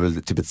fall var det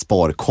väl typ ett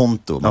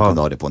sparkonto man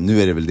kunde ha det på.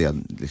 Nu är det väl det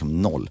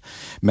 0.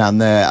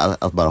 Men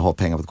att bara ha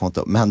pengar på ett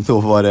konto. Men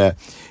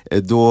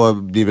då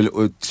blir väl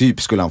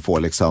typ skulle han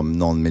få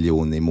någon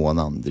miljon i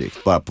månaden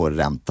drygt bara på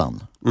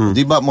räntan.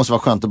 Det måste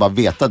vara skönt att bara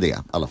veta det i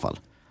alla fall.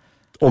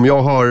 Om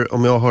jag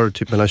har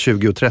typ mellan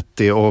 20 och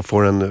 30 och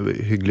får en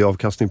hygglig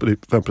avkastning på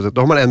typ 5%,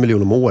 då har man 1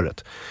 miljon om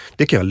året.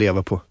 Det kan jag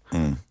leva på.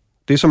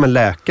 Det är som en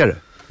läkare.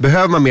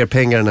 Behöver man mer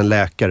pengar än en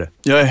läkare?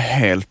 Jag är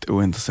helt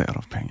ointresserad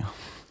av pengar.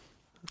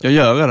 Jag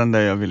gör redan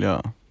det jag vill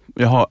göra.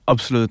 Jag har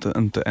absolut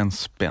inte en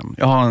spänn.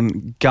 Jag har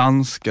en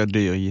ganska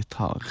dyr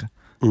gitarr.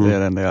 Det är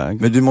den där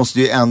jag... Men du måste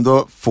ju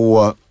ändå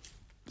få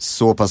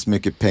så pass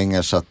mycket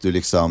pengar så att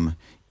du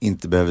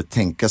inte behöver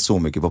tänka så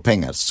mycket på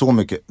pengar. Så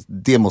mycket,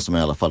 det måste man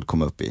i alla fall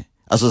komma upp i.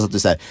 Alltså så att du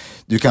säger,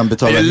 du kan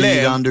betala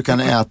hyran, du kan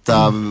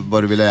äta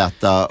vad du vill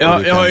äta.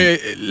 Jag har ju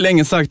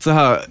länge sagt så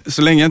här,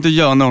 så länge jag inte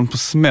gör någon på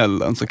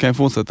smällen så kan jag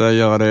fortsätta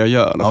göra det jag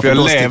gör. Ja, för jag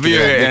lever ju...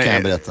 Det kan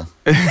jag berätta.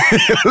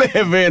 Jag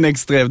lever i en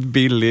extremt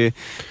billig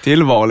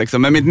tillvaro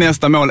Men mitt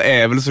nästa mål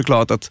är väl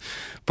såklart att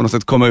på något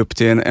sätt komma upp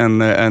till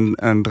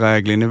en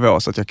dräglig nivå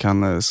så att jag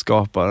kan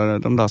skapa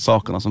de där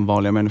sakerna som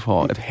vanliga människor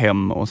har, ett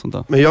hem och sånt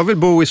där. Men jag vill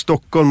bo i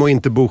Stockholm och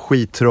inte bo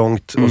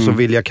skittrångt och så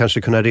vill jag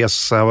kanske kunna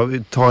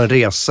ta en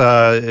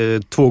resa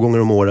 2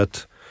 gånger om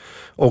året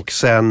och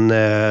sen...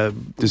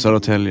 till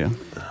Södertälje.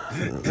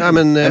 Nej,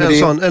 men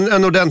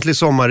en ordentlig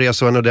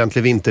sommarresa och en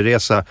ordentlig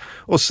vinterresa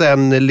och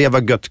sen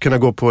leva gött, kunna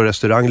gå på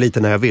restaurang lite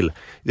när jag vill.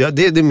 Ja,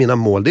 det är mina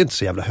mål, det är inte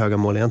så jävla höga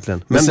mål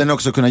egentligen. Men sen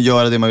också kunna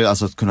göra det man vill,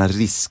 alltså att kunna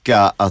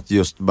riska att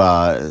just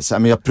bara så här,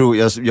 men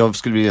jag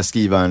skulle vilja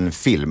skriva en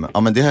film.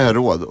 Ja, men det har jag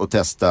råd att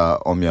testa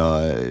om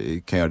jag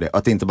kan göra det.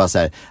 Att det inte bara så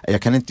här,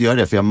 jag kan inte göra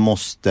det för jag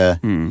måste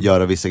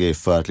göra vissa grejer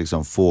för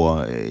att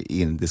få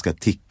in,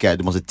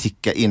 det måste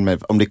ticka in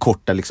med, om det är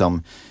korta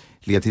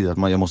ledtid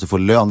att jag måste få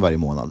lön varje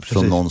månad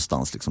från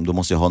någonstans då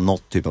måste jag ha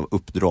något typ av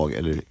uppdrag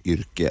eller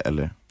yrke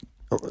eller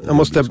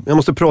jag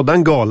måste prodda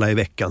en gala i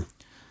veckan.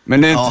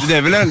 Men det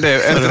är väl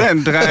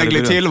en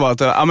dräglig tillvaro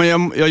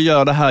att jag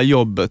gör det här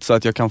jobbet så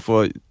att jag kan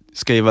få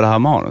skriva det här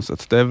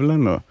manuset. Det är väl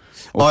ändå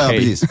okay. Ja,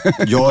 precis.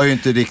 Jag är ju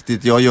inte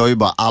riktigt, jag gör ju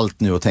bara allt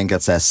nu och tänker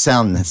att så här,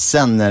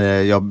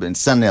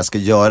 sen när jag ska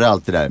göra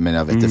allt det där, men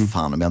jag vet inte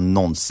fan om jag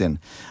någonsin,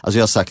 alltså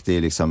jag har sagt det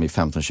i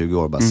 15-20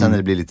 år bara, sen när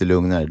det blir lite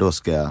lugnare, då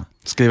ska jag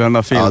skriva den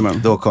där filmen. Ja,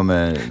 då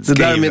kommer... Det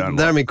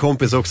där är min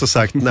kompis också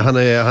sagt,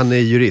 när han är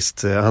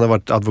jurist. Han har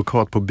varit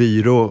advokat på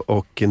byrå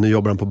och nu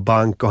jobbar han på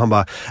bank och han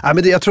bara,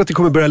 men jag tror att det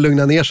kommer börja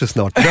lugna ner sig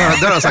snart. Det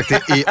har han sagt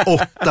i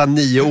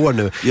 8-9 år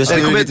nu. Just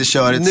nu är det lite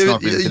körigt, snart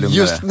blir det lite lugnare.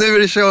 Just nu är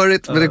det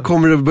körigt, men det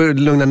kommer att börja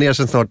lugna ner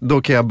sig snart.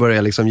 Då kan jag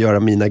börja göra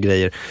mina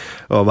grejer.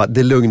 Och bara,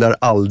 det lugnar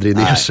aldrig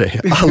ner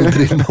sig.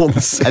 Aldrig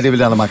någonsin. Det är väl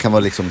det enda man kan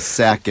vara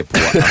säker på.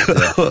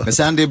 Att, men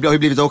sen det har ju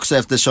blivit också,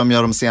 eftersom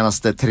jag de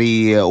senaste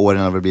 3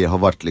 åren har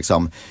varit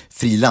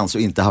frilans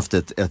och inte haft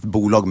ett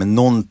bolag med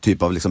någon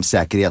typ av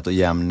säkerhet och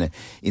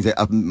inte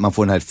att man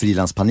får den här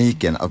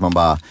frilanspaniken, att man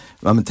bara,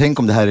 men tänk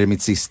om det här är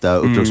mitt sista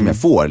uppdrag som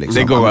jag får det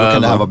går, då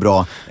kan det här vara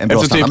bra, en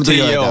bra standard, men då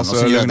gör jag den och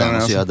så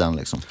gör jag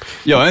den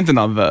Jag är inte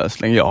nervös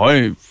längre, jag har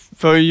ju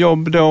för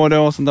jobb då och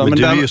då och sånt där. Men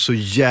du är ju så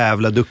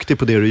jävla duktig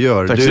på det du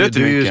gör.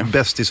 Du är ju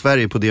bäst i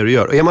Sverige på det du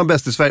gör. Och är man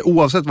bäst i Sverige,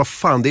 oavsett vad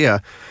fan det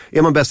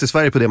är man bäst i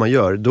Sverige på det man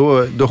gör,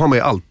 då har man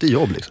ju alltid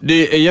jobb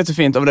Det är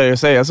jättefint av dig att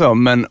säga så,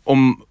 men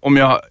om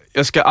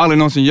jag ska aldrig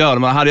någonsin göra det,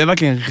 men hade jag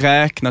verkligen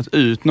räknat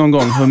ut någon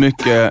gång hur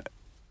mycket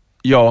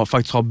jag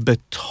faktiskt har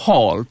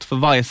betalt för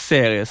varje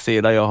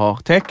seriesida jag har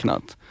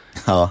tecknat.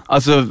 Ja.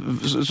 Alltså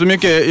så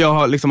mycket jag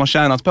har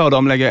tjänat på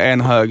dem lägger jag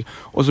en hög.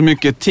 Och så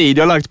mycket tid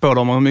jag har lagt på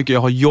dem och hur mycket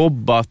jag har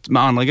jobbat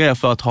med andra grejer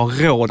för att ha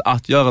råd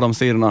att göra de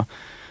sidorna.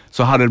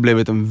 Så hade det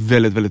blivit en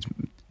väldigt, väldigt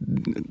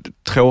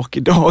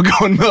tråkig dag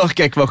och en mörk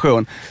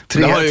ekvation.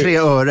 3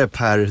 öre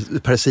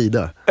per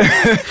sida.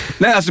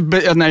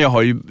 Nej, jag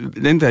har ju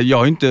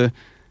inte...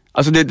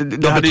 Alltså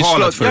det hade ju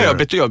slått, jag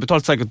har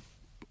betalat säkert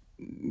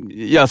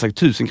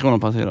 1000 kronor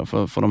per sida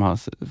för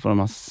de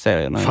här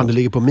serierna. Fan, det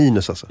ligger på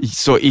minus alltså.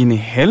 Så in i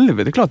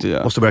helvete, det är klart jag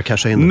gör. Måste börja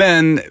casha in.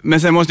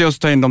 Men sen måste jag också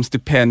ta in de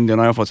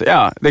stipendierna jag har fått. Så,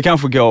 ja, det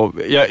kanske går.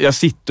 Jag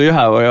sitter ju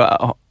här och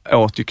jag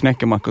åt ju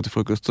knäckemackor till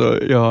frukost. Så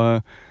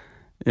jag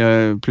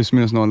plus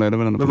minus noll är det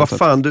väl ändå. Men vad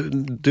fan,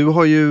 du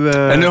har ju...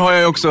 nu har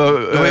jag också...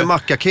 Du har ju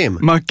Macka Kim.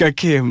 Macka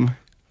Kim.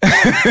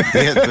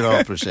 Det är ett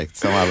bra projekt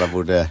som alla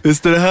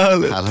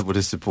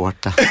borde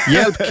supporta.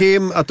 Hjälp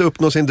Kim att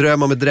uppnå sin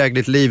dröm om ett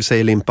drägligt liv,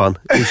 säger Limpan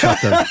i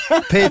chatten.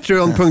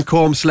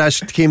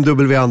 Patreon.com/Kim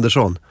W.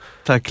 Andersson.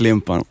 Tack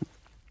Limpan.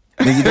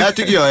 Men det där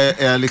tycker jag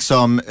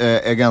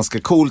är ganska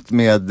coolt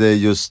med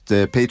just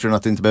Patreon,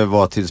 att det inte behöver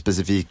vara till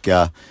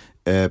specifika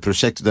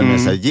projekt. Utan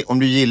så här, om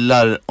du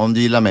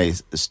gillar mig,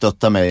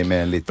 stötta mig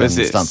med en liten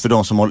slant. För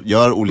de som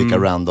gör olika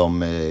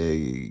random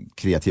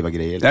kreativa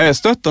grejer. Ja, jag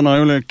stöttar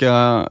några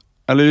olika...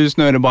 Eller just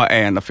nu är det bara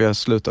en, för jag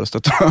slutade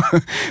stötta.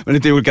 Men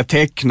lite olika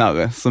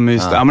tecknare som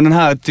just men den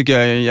här tycker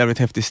jag är en jävligt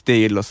häftig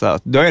stil och så här.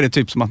 Då är det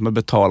typ som att man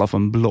betalar för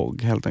en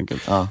blogg helt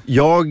enkelt. Ja.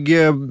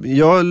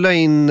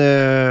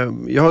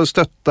 Jag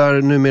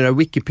stöttar numera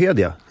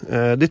Wikipedia.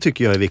 Det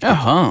tycker jag är viktigt.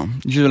 Jaha,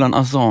 Julian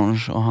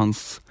Assange och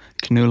hans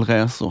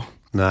knullresor.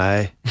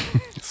 Nej.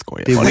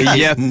 Skojar. Det är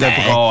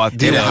jättebra att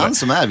det är han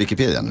som är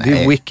Wikipedia. Nej.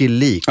 Det är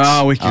WikiLeaks.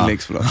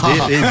 WikiLeaks, förlåt.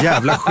 Det är en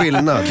jävla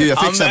skillnad. Gud,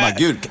 jag fick säga,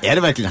 gud, är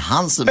det verkligen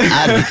han som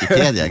är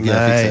Wikipedia? Gud,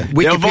 nej.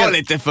 Jag var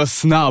lite för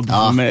snabb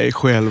för mig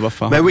själv.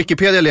 Fan. Men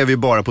Wikipedia lever ju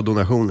bara på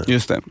donationer.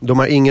 Just det. De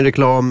har ingen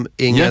reklam,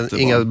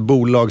 inga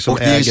bolag som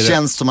äger. Och det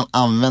känns som man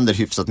använder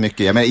hyfsat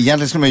mycket. Jag menar,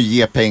 egentligen skulle man ju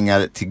ge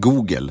pengar till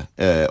Google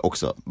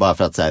också. Bara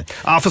för att så här.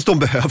 Fast de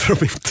behöver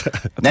de inte.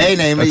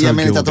 Nej, men jag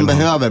menar inte att de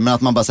behöver. Men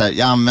att man bara säger,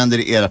 jag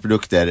använder era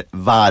produkter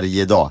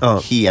varje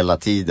dag, hela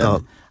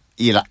tiden.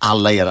 Gillar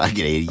alla era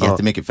grejer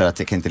jättemycket för att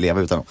jag kan inte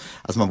leva utan dem.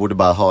 Alltså man borde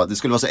bara ha, det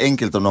skulle vara så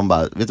enkelt om de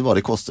bara, vet du vad,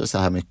 det kostar så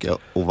här mycket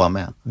att vara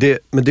med.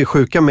 Men det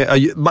sjuka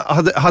med,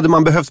 hade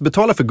man behövt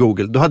betala för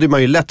Google, då hade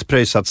man ju lätt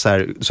pröjsat så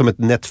här, som ett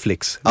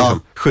Netflix,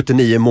 liksom,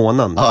 79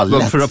 månaden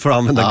för att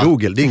använda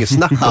Google. Det är inget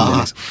snack om det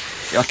liksom.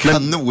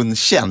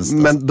 Kanontjänst.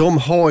 Men de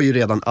har ju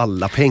redan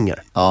alla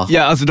pengar.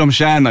 Ja, alltså de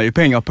tjänar ju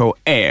pengar på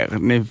er.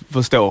 Ni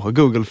förstår hur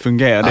Google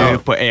fungerar. Det är ju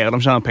på er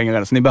de tjänar pengar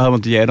redan, så ni behöver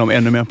inte ge dem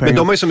ännu mer pengar. Men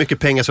de har ju så mycket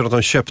pengar så att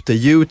de köpte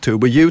YouTube.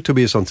 Och YouTube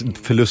är ju sånt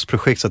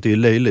förlustprojekt så att det är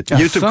löjligt.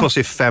 YouTube kostar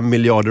ju 5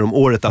 miljarder om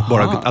året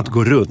att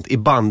gå runt i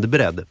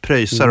bandbredd.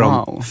 Pröjsar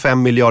de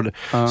 5 miljarder.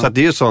 Så att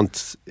det är ju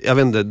sånt, jag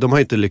vet inte, de har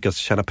ju inte lyckats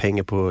tjäna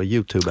pengar på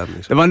YouTube än.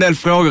 Liksom. Det var en del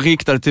frågor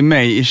riktade till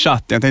mig i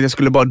chatten. Jag tänkte jag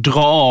skulle bara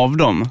dra av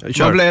dem.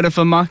 Vad blev det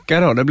för macka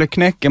då? Det blev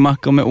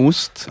knäckemackor med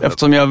ost.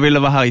 Eftersom jag ville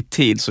vara här i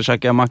tid så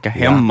käkade jag macka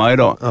hemma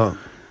idag.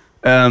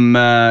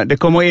 Det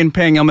kommer in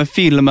pengar med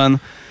filmen.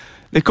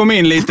 Det kom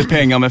in lite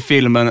pengar med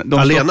filmen.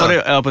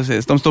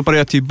 De stoppade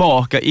jag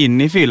tillbaka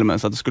in i filmen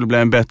så att det skulle bli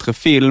en bättre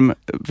film.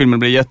 Filmen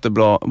blir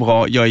jättebra.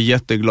 Jag är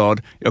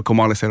jätteglad. Jag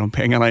kommer aldrig se de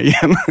pengarna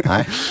igen.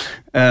 Nej.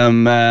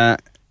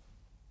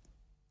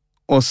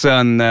 Och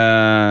sen...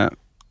 det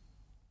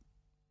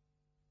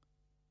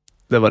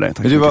var det.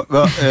 Tack.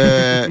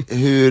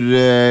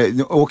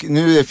 Och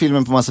nu är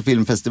filmen på massa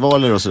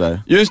filmfestivaler och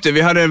sådär. Just det,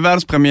 vi hade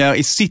världspremiär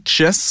i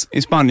Sitges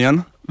i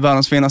Spanien.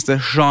 Världens finaste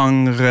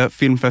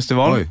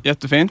genre-filmfestival. Oj.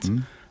 Jättefint.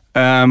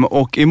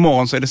 Och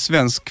imorgon så är det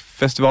svensk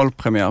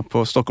festivalpremiär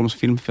på Stockholms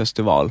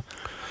filmfestival.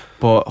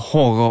 På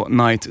Horror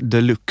Night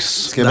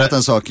Deluxe. Ska jag berätta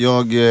en sak?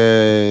 Jag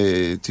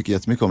tycker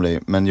jättemycket om dig,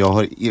 men jag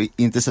har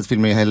inte sett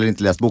filmen, jag har heller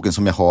inte läst boken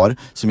som jag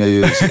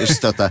ju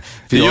stöttar.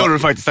 Det gjorde du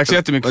faktiskt, tack så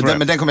jättemycket för det.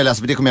 Men den kommer jag läsa,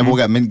 för det kommer jag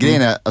våga. Men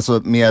grejen är,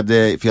 alltså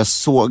för jag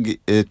såg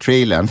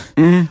trailern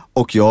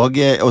och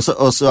och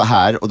så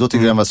här, och då tyckte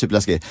jag den var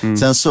superläskig.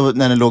 Sen så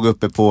när den låg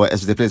uppe på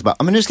SVT Play så bara,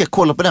 men nu ska jag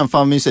kolla på den,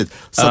 fan mysigt.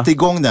 Satte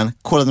igång den,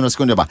 kollade några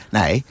sekunder och bara,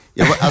 nej.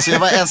 Jag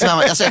var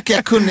ensam,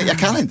 jag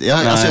kan inte.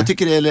 Jag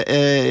tycker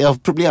jag har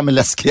problem med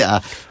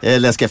läskiga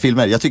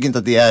filmer. Jag tycker inte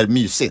att det är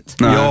mysigt.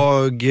 Nej.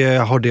 Jag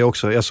har det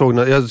också. Jag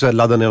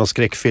laddade ner någon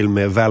skräckfilm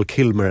med Val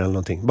Kilmer eller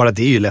någonting. Bara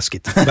det är ju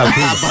läskigt. Val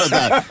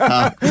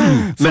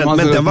Kilmer. Men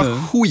den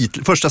var skit.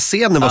 Första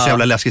scenen var så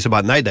jävla läskig så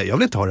bara, nej, jag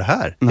vill inte ha det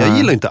här. Jag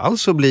gillar inte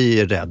alls att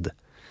bli rädd.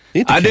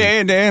 Det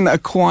är en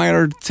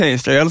acquired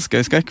taste. Jag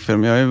älskar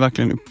skräckfilm. Jag är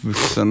verkligen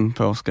uppvuxen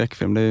på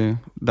skräckfilm. Det är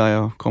där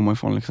jag kommer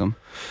ifrån liksom.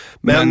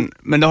 Men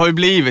det har ju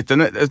blivit,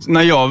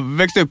 när jag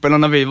växte upp eller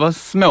när vi var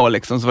små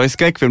liksom, så var ju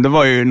skräckfilm, det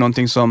var ju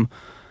någonting som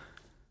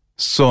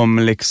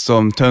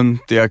liksom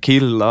töntiga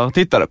killar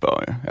tittade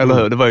på. Eller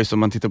hur? Det var ju som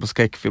man tittade på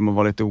skräckfilm och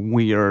var lite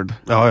weird.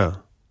 Ja.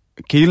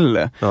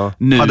 Kille. Ja.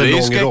 Nu hade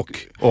lång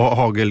rock och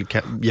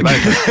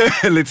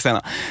hagelgevär. Lite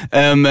senare.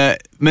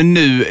 Men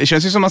nu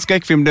känns det som att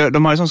skräckfilm,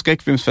 de har ju sån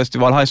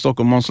skräckfilmsfestival här i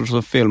Stockholm, Monsters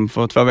of Film,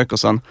 för 2 veckor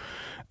sedan.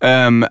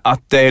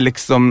 Att det är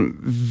liksom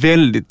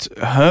väldigt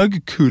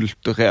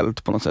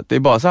högkulturellt på något sätt. Det är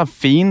bara så här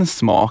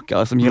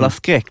finsmakare som gillar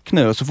skräck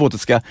nu, och så fort det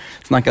ska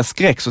snacka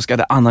skräck så ska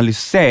det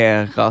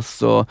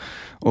analyseras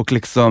och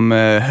liksom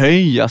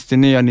höjas till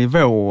nya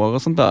nivåer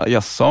och sånt där.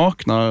 Jag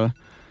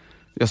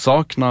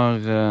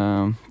saknar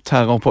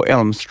Terror på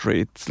Elm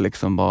Street,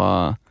 liksom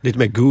bara... Lite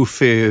mer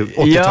goofy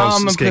 80-tals ja,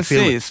 men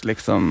skräckfilm. precis,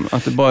 liksom.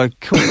 Att det bara är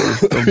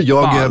coolt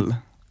och ball.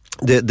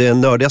 Det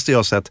nördigaste jag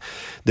har sett,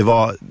 det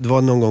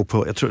var någon gång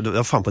på, jag tror det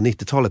var fan på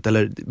 90-talet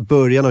eller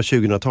början av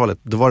 2000-talet.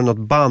 Då var det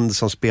något band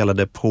som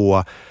spelade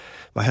på,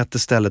 vad hette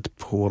stället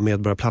på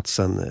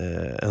Medborgarplatsen,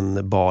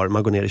 en bar,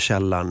 man går ner i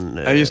källaren.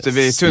 Ja, just det,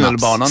 vid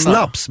tunnelbanan.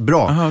 Snaps,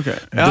 bra. Aha, okay.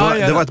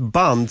 Det var ett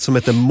band som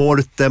hette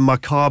Morte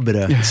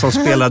Macabre som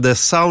spelade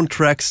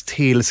soundtracks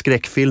till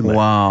skräckfilmer.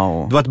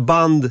 Wow. Det var ett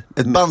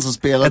band som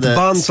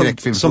spelade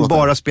som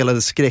bara spelade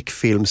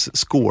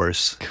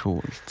skräckfilms-scores.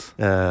 Coolt.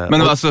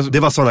 Men alltså, det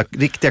var sådana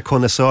riktiga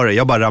konnässörer.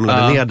 Jag bara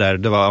ramlade ner där,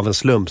 det var av en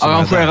slump.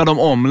 Arrangerade de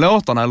om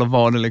låtarna eller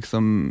var det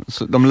liksom,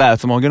 de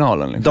lät som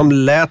originalen? Liksom? De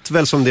lät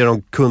väl som det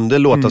de kunde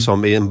låta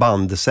som i en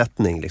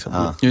bandsättning liksom.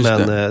 Just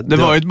men, det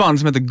var ju ett band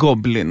som heter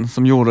Goblin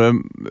som gjorde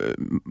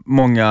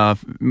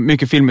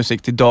mycket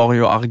filmmusik till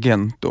Dario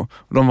Argento.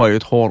 De var ju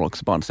ett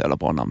hårdrocksband, så jävla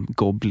bra namn,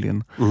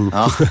 Goblin.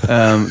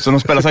 Så de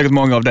spelar säkert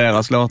många av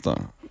deras låtar.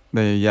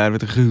 Det är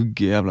jävligt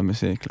ruggig jävla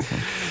musik liksom.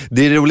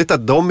 Det är roligt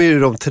att de är ju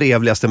de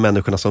trevligaste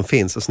människorna som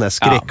finns. Såna här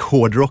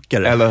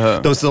skräckhårdrockare.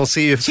 Eller de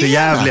ser ju för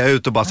jävliga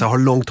ut och bara så här, har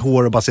långt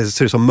hår och bara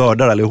ser ut som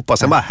mördare allihopa.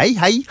 Sen bara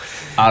hej.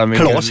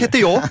 Klas heter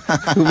jag.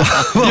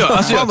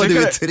 Fan vad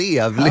du är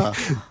trevlig.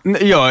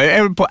 Jag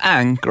är på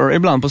Anchor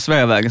ibland på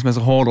Sveavägen som är så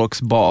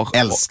hårdrocksbar.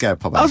 Älskar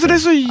på Anchor. Alltså det är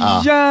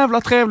så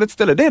jävla trevligt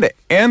ställe. Det är det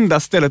enda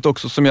stället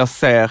också som jag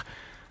ser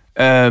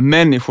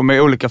människor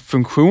med olika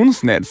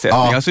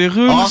funktionsnedsättningar, alltså i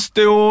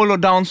rullstol och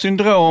Down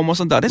syndrom och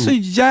sånt där. Det är så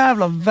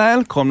jävla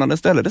välkomnande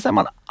ställe. Det säger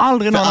man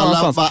aldrig någon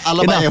annanstans.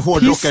 Alla bara är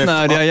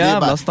hårdrockare.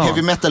 Jävla stan.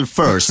 Heavy metal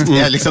first. Det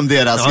är liksom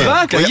deras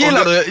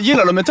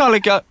Gillar du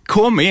Metallica?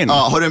 Kom in.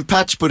 Har du en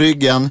patch på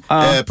ryggen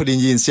på din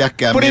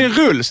jeansjacka? På din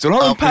rullstol.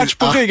 Har du en patch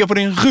på ryggen på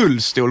din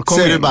rullstol? Kom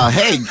in. Så är du bara,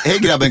 hej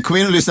grabben, kom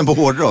in och lyssna på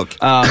hårdrock.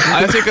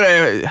 Jag tycker det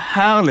är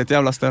härligt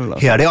jävla ställe.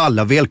 Här är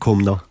alla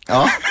välkomna.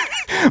 Ja.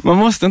 Man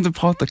måste inte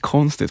prata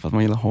konstigt för att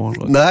man gillar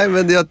hårdrock. Nej,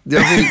 men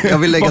jag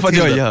vill lägga till det. Bara för att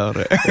jag gör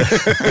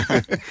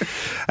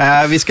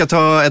det. Vi ska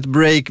ta ett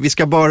break. Vi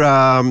ska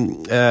bara...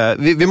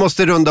 vi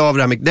måste runda av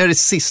det här. Det är det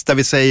sista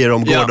vi säger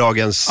om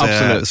gårdagens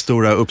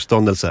stora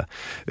uppståndelse.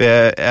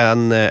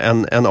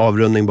 En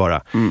avrundning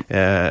bara.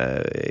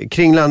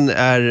 Kringlan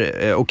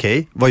är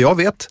okej, vad jag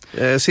vet.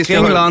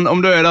 Kringlan,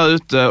 om du är där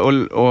ute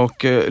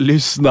och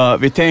lyssnar,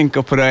 vi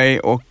tänker på dig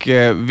och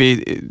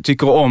vi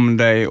tycker om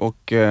dig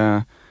och...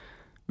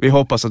 vi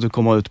hoppas att du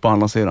kommer ut på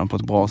andra sidan på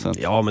ett bra sätt.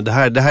 Ja, men det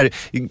här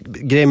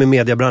grejen med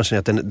mediebranschen är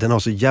att den har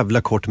så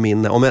jävla kort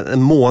minne. Om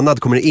en månad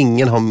kommer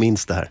ingen ha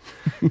minst det här.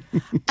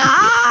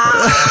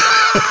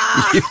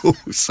 Jo,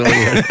 så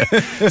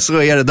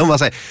är det. De bara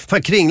säger,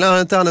 fan Kringlan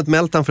har inte han ett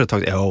meltdown för ett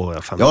tag?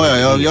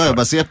 Jag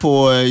bara ser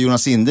på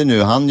Jonas Inde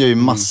nu. Han gör ju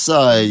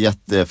massa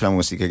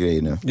jätteframgångsrika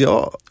grejer nu.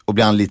 Ja. Och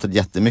blir anlitad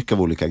jättemycket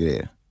av olika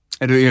grejer.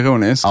 Är du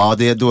ironisk? Ja,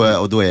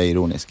 då är jag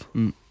ironisk.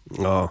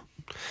 Ja.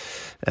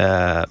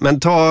 Men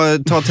ta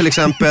till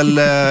exempel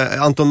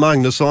Anton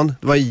Magnusson.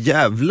 Det var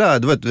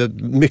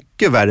ett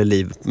mycket värre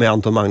liv med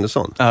Anton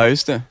Magnusson. Ja,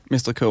 just det.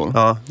 Mr. Cool.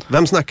 Ja.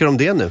 Vem snackar om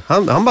det nu?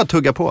 Han bara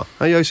tuggar på.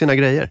 Han gör ju sina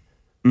grejer.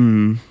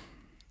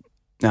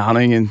 Ja, han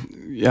har ingen...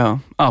 Ja,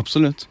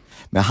 absolut.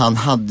 Men han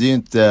hade ju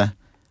inte...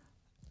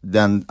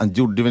 Han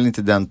gjorde väl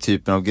inte den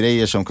typen av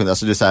grejer som kunde...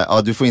 Alltså du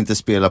säger, du får inte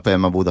spela på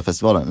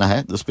Emmaboda-festivalen.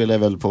 Nej, då spelar jag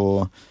väl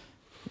på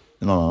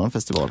någon annan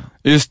festival.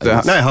 Just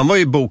det. Nej, han var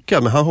ju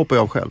bokad, men han hoppar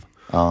ju av själv.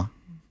 Ja.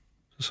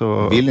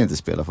 Så... Vill inte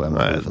spela på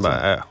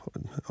Emmaboda-festivalen.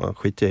 Nej,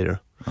 skit i det.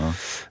 Ja.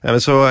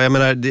 Men så, jag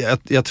menar,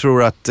 jag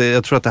tror att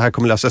det här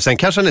kommer lösa. Sen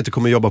kanske han inte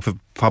kommer jobba för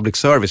public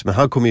service, men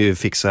han kommer ju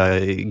fixa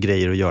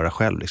grejer och göra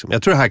själv liksom.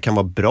 Jag tror det här kan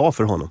vara bra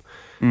för honom.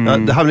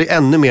 Det här blir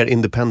ännu mer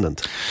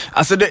independent.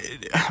 Alltså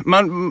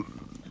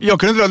jag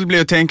kunde inte låta bli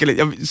att tänka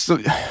lite.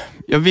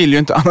 Jag vill ju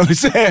inte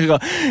analysera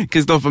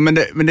Kristoffer,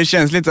 men det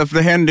känns lite så, för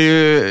det hände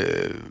ju,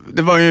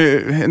 det var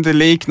ju inte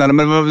liknande,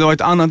 men det var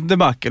ett annat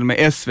debacle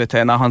med SVT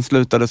när han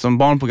slutade som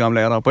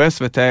barnprogramledare på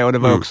SVT, och det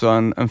var också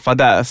en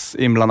fadäs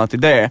inblandat i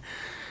det.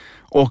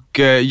 Och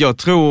jag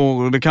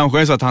tror det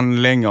kanske är så att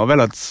han länge har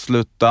velat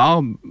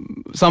sluta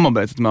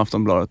samarbetet med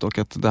Aftonbladet, och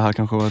att det här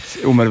kanske var ett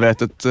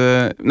omedvetet...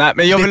 nej,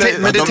 men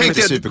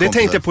det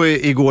tänkte jag på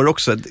igår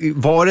också.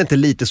 Var det inte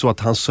lite så att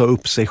han sa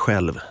upp sig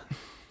själv?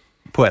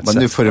 På ett sätt.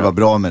 Nu får det vara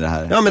bra med det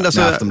här. Ja, men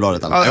alltså, med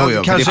Aftonbladet.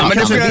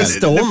 Kanske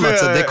visste om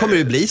att det kommer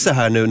ju bli så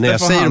här nu när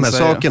jag säger de här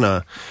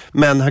sakerna.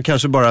 Men han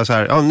kanske bara så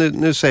här,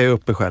 nu säger jag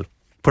upp mig själv.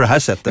 på det här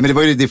sättet. Men det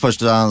var ju det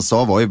första han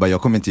sa var ju bara,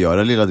 jag kommer inte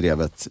göra Lilla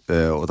Drevet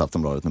åt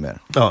Aftonbladet något mer.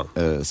 Ja.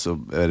 Så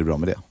är det bra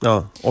med det.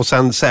 Ja, och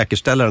sen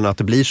säkerställer den att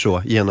det blir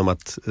så genom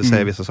att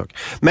säga vissa saker.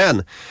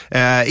 Men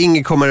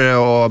ingen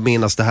kommer att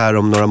minnas det här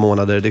om några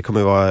månader. Det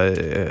kommer vara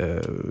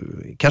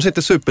kanske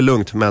inte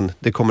superlugnt, men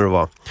det kommer att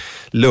vara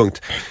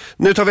lugnt.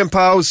 Nu tar vi en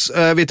paus.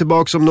 Vi är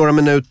tillbaka om några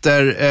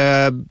minuter.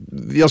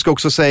 Jag ska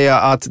också säga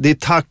att det är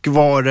tack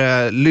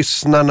vare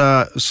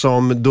lyssnarna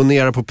som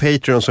donerar på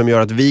Patreon som gör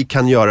att vi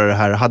kan göra det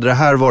här. Hade det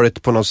här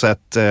varit på något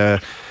sätt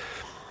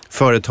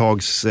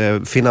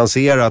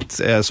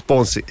företagsfinansierat,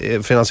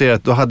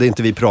 finansierat, då hade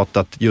inte vi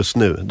pratat just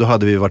nu. Då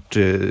hade vi åkt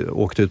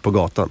ut på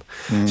gatan.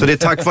 Så det är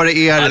tack vare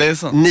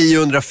er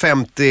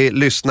 950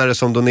 lyssnare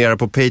som donerar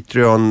på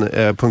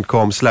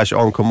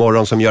patreon.com/AMK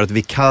Morgon som gör att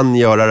vi kan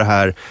göra det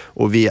här,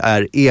 och vi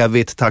är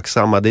evigt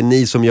tacksamma. Det är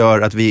ni som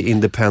gör att vi är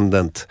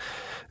independent.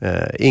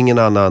 Ingen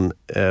annan.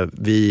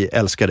 Vi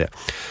älskar det.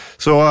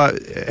 Så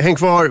häng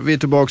kvar, vi är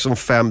tillbaka om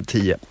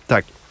 5-10.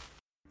 Tack.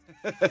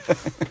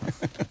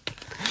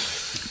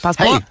 Pass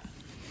på. Hej.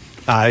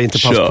 Nej, inte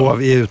pass på,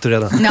 vi är ute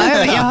redan.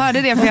 Nej, jag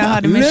hörde det, för jag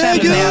hörde mig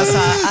själv när jag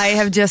sa I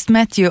have just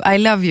met you, I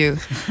love you.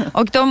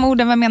 Och de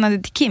orden var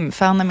menade till Kim,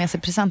 för han har med sig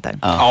presenter.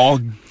 Ja,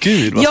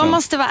 gud vad Jag sant.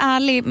 måste vara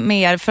ärlig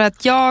med er, för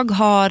att jag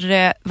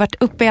har varit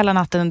uppe hela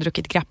natten och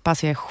druckit grappa,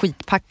 så jag är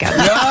skitpackad.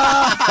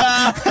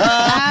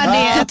 Är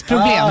det ett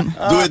problem?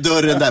 Då är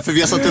dörren där, för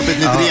vi har satt upp ett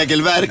nytt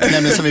regelverk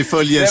nämligen som vi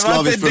följer Det var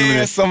slaviskt inte från det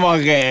nu. som var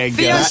regeln.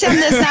 För jag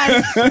kände så här,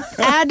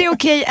 är det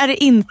okej, är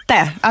det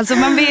inte? Alltså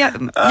man vet,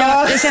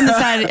 jag kände så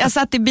här, jag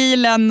satt i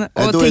bilen och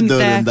Då är tänkte,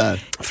 dörren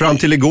där. Fram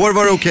till igår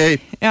var det okej.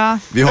 ja.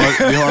 Vi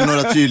har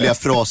några tydliga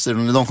fraser, och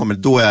när de kommer,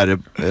 då är det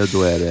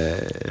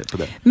på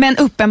det. Men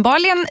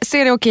uppenbarligen så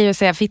är det okej att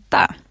säga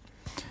fitta.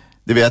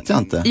 Det vet jag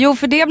inte. Jo,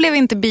 för det blev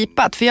inte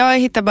bipat. För jag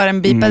hittade bara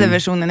den bipade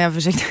versionen när jag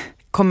försökte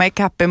komma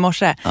ikapp i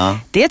morse. Ja.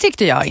 Det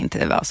tyckte jag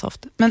inte var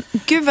soft. Men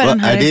gud vad den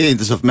här... Det är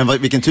inte så,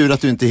 men vilken tur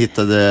att du inte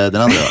hittade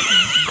den andra.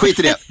 Skit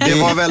i det.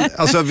 Det var väl,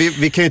 alltså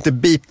vi kan ju inte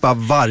bipa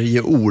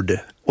varje ord.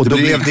 Och då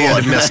blir blev det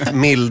kvar. det mest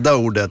milda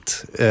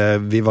ordet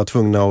vi var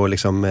tvungna att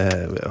liksom,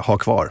 ha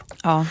kvar.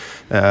 Ja.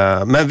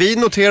 Men vi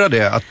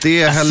noterade att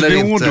det heller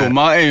inte...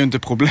 Svordomar är ju inte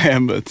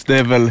problemet. Det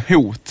är väl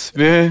hot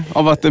vi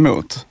har varit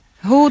emot.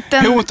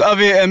 Hoten... Hot är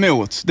vi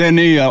emot. Det är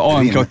nya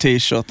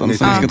AMK-t-shirten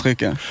som vi ska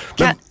trycka.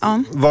 Ja.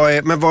 Vad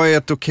är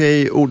ett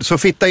okej ord? Så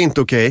fitta är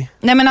inte okej?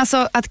 Nej, men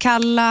alltså att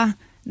kalla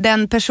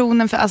den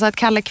personen för, alltså att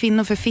kalla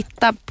kvinnor för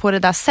fitta på det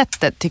där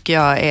sättet tycker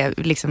jag är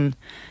liksom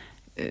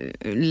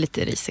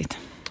lite risigt.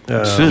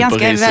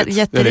 Superrisigt.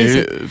 jätterisigt. Det är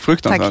ju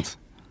fruktansvärt. Tack.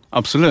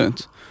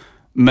 Absolut.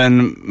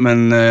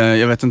 Men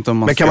jag vet inte om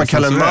man Men kan ska man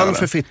kalla en censurera man det.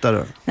 för fitta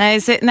då?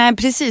 Nej,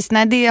 precis.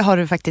 Nej, det har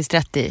du faktiskt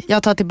rätt i.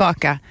 Jag tar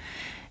tillbaka.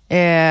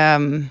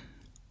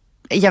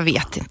 Jag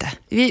vet inte.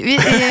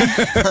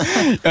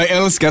 Jag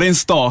älskar din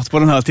start på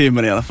den här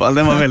timmen i alla fall.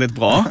 Den var väldigt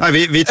bra.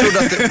 Nej,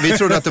 vi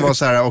trodde att det var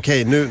så här,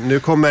 okej, nu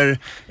kommer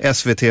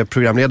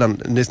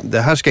SVT-programledaren.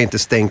 Det här ska inte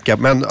stänka,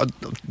 men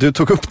du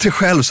tog upp det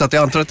själv så att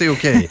jag antar att det är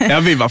okej. Ja,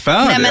 vi var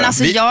färdiga. Nej, men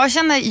alltså jag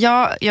känner,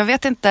 jag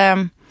vet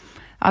inte.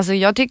 Alltså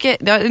jag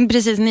tycker,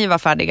 precis ni var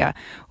färdiga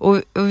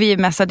och vi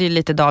mässade ju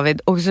lite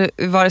David, och så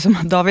var det som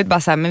att David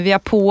bara så här, men vi har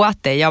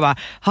påat dig. Jag bara,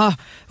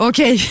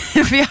 okej.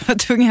 För jag var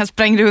tvungen att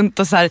sprang runt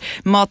och så här,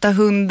 mata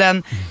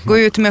hunden, gå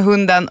ut med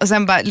hunden och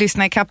sen bara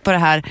lyssna ikapp på det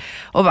här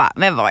och bara,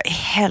 men vad i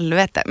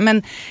helvete.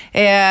 Men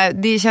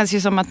det känns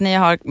ju som att ni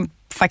har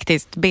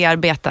faktiskt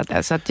bearbetat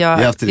det, så att Vi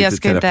har haft lite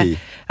ska terapi.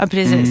 inte, ja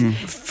precis.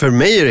 För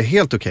mig är det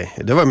helt okej.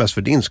 Det var mest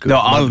för din skull. Det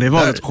har aldrig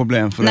varit ett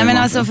problem för Nej, dig.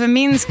 men alltså för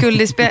min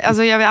skull,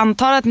 alltså jag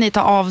antar att ni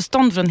tar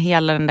avstånd från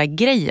hela den där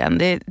grejen.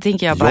 Det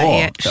tänker jag bara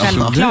är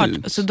självklart.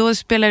 absolut. Så då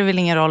spelar det väl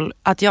ingen roll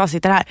att jag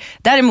sitter här.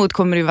 Däremot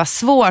kommer det vara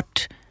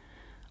svårt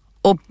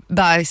och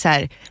bara så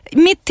här,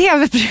 mitt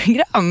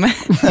tv-program,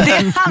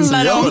 det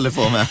handlar jag om... håller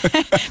på med.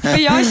 För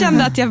jag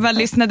kände att jag bara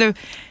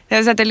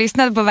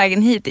lyssnade på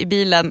vägen hit i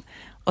bilen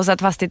och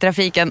satt fast i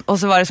trafiken, och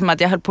så var det som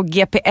att jag höll på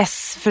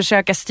GPS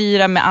försöka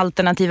styra med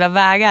alternativa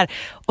vägar,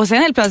 och sen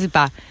helt plötsligt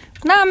bara,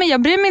 nej men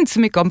jag bryr mig inte så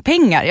mycket om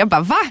pengar. Jag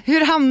bara, va?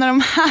 Hur hamnar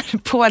de här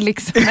på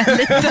liksom en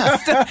liten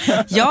stund?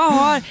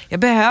 Jag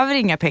behöver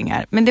inga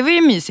pengar, men det var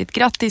ju mysigt.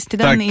 Grattis till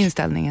den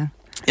inställningen.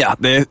 Ja,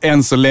 det är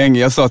än så länge.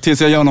 Jag sa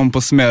tills jag gör någon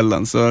på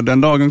smällen, så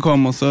den dagen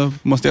kommer så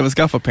måste jag väl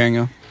skaffa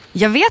pengar.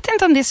 Jag vet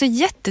inte om det är så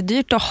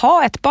jättedyrt att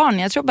ha ett barn.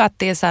 Jag tror bara att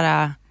det är så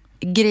här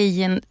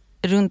grejen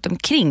runt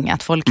omkring,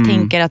 att folk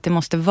tänker att det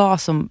måste vara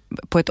som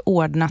på ett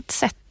ordnat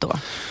sätt då.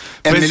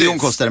 1 miljon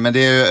kostar det, men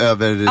det är ju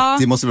över,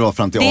 det måste väl vara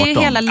fram till 18. Det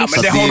är hela Ja,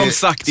 men det har de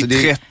sagt i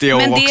 30 år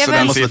men det är också. väl-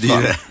 Den måste vara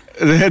siffran.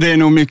 dyrare. Det är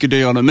nog mycket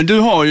dyrare. Men du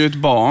har ju ett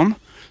barn,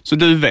 så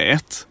du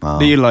vet.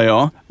 Det gillar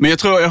jag. Men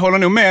jag håller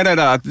nog med dig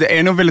där att det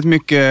är nog väldigt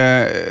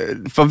mycket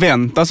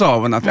förväntas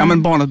av en. Att ja,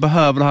 men barnet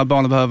behöver det här,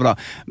 barnet behöver det här.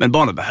 Men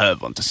barnet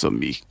behöver inte så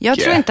mycket. Jag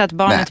tror inte att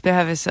barnet Nej.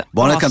 behöver så...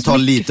 Barnet ha kan så ta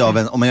mycket lite för- av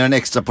en, om man gör en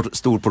extra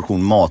stor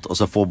portion mat och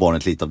så får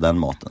barnet lite av den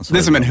maten. Så Det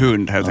är som en bra.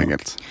 hund helt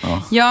enkelt.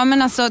 Ja,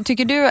 men alltså,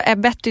 tycker du är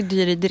bättre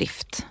dyr i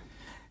drift?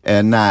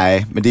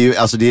 Nej, men det är ju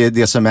alltså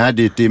det som är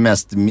dyrt, det är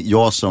mest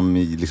jag som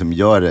liksom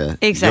gör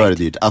det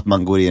dyrt. Att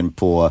man går in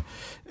på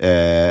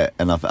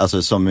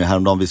alltså som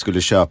häromdagen vi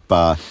skulle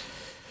köpa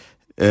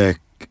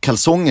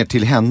kalsonger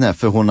till henne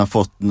för hon har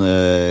fått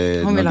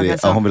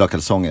hon vill ha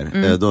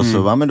kalsonger. Då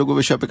så men då går vi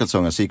och köper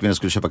kalsonger. Så gick vi och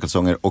skulle köpa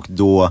kalsonger och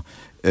då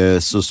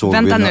så såg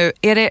Vänta vi nu,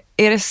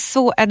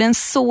 är det en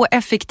så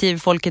effektiv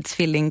Folkets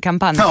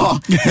Feeling-kampanj? Ja,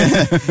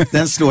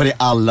 den slår i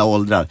alla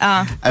åldrar.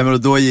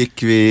 Men då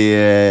gick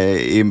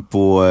vi in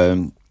på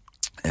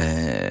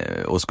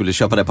och skulle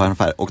köpa det på en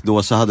affär. Och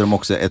då så hade de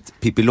också ett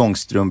Pippi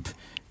Långstrump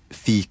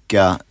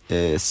fika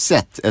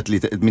set,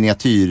 ett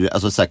miniatyr,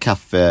 alltså så här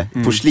kaffe,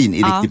 porslin,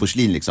 i riktig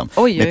porslin liksom.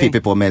 Med Pippi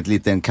på med ett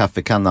liten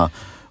kaffekanna.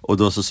 Och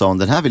då så sa hon,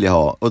 den här vill jag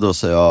ha. Och då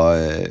sa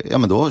jag, ja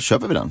men då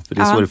köper vi den. För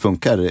det är så det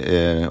funkar.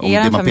 Om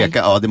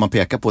det man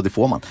pekar på, det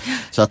får man.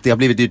 Så att det har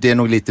blivit, det är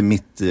nog lite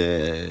mitt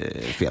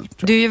fel.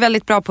 Du är ju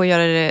väldigt bra på att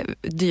göra det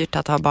dyrt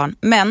att ha barn.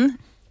 Men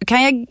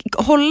kan jag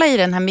hålla i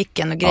den här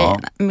micken och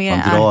grejen? Ja,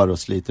 man drar och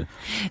sliter.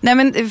 Nej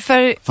men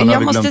för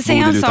jag måste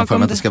säga en sak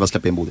om det. Ska bara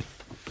släppa in Bodil.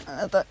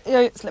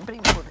 Jag släpper in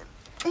Bodil.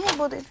 Hej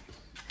Bodil.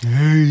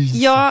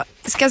 Jag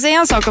ska säga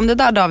en sak om det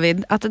där,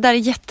 David, att det där är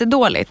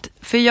jättedåligt.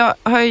 För jag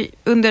har ju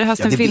under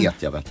hösten det vet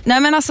jag väl. Nej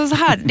men alltså så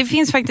här, det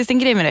finns faktiskt en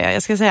grej med det,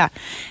 jag ska säga.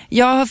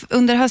 Jag har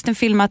under hösten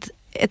filmat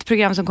ett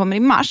program som kommer i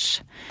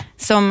mars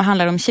som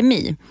handlar om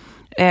kemi.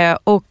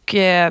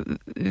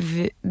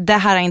 Det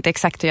här har inte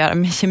exakt att göra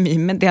med kemi,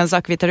 men det är en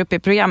sak vi tar upp i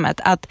programmet.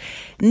 Att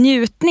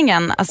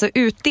njutningen, alltså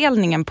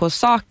utdelningen på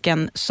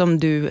saken som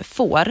du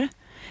får,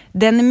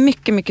 den är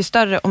mycket, mycket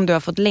större om du har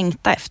fått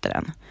längta efter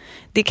den.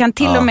 Det kan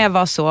till och med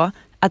vara så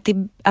att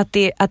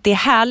det är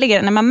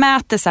härligare när man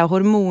mäter så här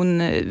hormon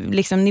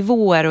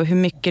nivåer och hur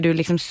mycket du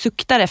liksom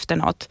suktar efter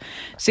något.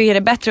 Så är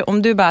det bättre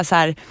om du bara så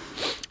här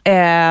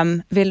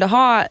vill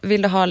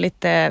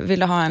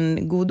du ha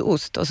en god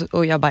ost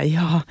och jag bara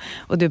ja,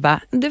 och du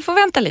bara du får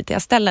vänta lite,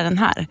 jag ställer den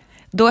här.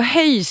 Då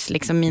höjs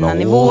liksom mina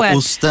nivåer.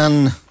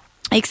 Osten.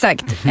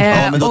 Exakt.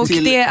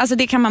 Och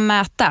det kan man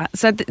mäta.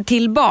 Så att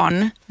till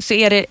barn så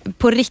är det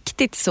på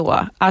riktigt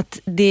så att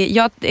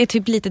jag är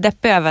typ lite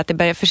deppig över att det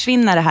börjar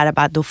försvinna det här.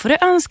 Bara, då får du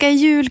önska en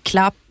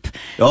julklapp.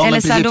 Ja, eller men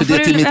precis, så här, för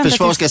det till mitt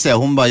försvar ska jag säga.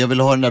 Hon bara, jag vill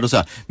ha den där. Då sa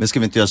jag, men ska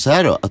vi inte göra så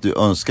här då? Att du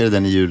önskar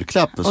den i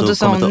julklapp. Och då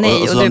sa hon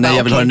nej. Och så nej,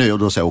 jag vill ha den nu. Och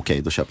då sa jag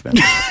okej, då köper vi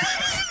den.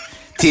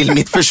 Till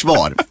mitt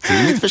försvar.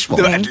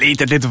 Det var ett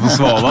litet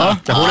försvar, va?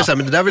 Ja, hon är så här,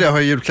 men det där vill jag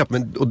ha i julklapp.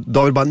 Och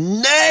David bara,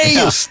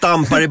 nej! Och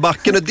stampar i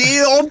backen. Och det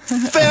är om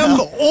 5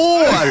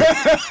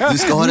 år! Du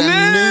ska ha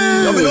den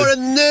nu! Jag vill ha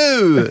den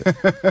nu!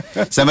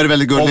 Sen var det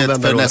väldigt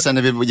gulligt, för sen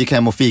när vi gick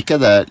hem och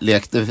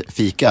lekte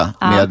fika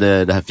med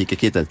det här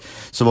fikakittet.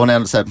 Så var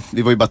hon så här,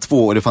 vi var ju bara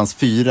 2 och det fanns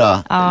 4.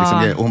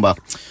 Liksom, och hon bara,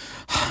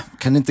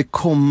 kan det inte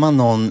komma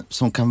någon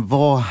som kan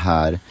vara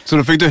här? Så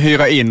då fick du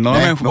hyra in några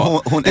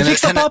människor? Hon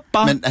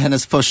pappa. Men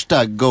hennes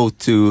första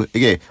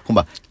go-to-grej, hon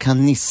bara,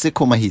 kan Nisse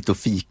komma hit och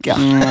fika?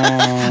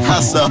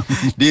 Alltså,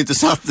 det är inte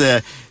så att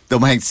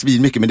de har hängt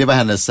svin mycket, men det var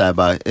hennes så här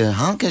bara,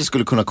 han kanske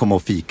skulle kunna komma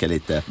och fika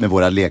lite med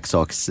våra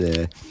leksaks...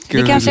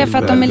 det kanske är för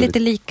att de är lite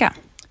lika.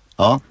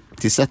 Ja,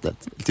 till sättet,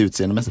 till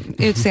utseendemässigt.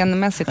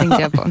 Utseendemässigt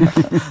tänkte jag på.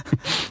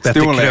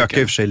 Bättre kröka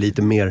i och för sig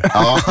lite mer.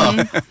 Ja,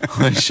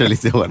 hon kör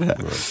lite hårdare.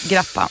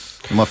 Grappa.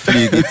 De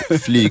har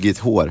flygit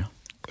hår.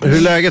 Hur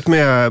är läget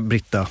med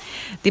Britta?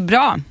 Det är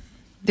bra.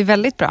 Det är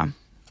väldigt bra.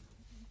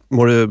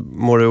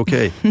 Mår du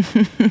okej?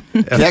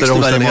 Efter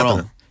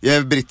omständigheterna?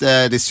 Ja, Britta,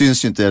 det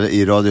syns ju inte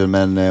i radion,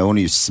 men hon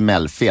är ju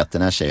smällfet,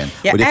 den här tjejen.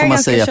 Och det får man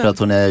säga för att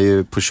hon är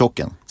ju på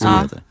chocken, som det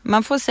heter.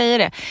 Man får säga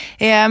det.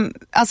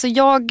 Alltså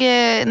jag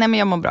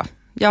mår bra.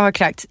 Jag har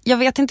kräkt. Jag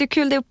vet inte hur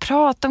kul det är att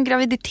prata om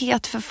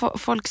graviditet för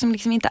folk som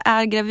liksom inte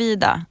är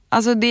gravida.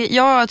 Alltså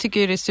jag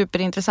tycker det är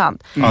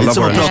superintressant. Alla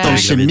som pratar om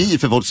kemi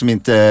för folk som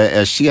inte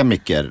är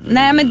kemiker.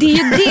 Nej, men det är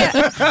ju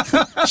det.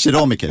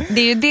 Keramiker.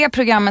 Det är ju det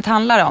programmet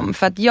handlar om.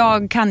 För att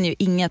jag kan ju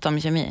inget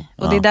om kemi.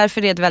 Och det är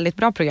därför det är ett väldigt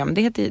bra program.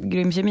 Det heter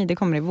Grym kemi, det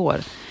kommer i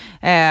vår.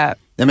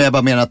 Nej, men jag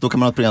bara menar att då kan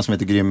man ha ett program som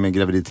heter Grym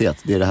graviditet.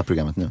 Det är det här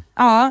programmet nu.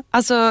 Ja,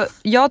 alltså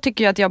jag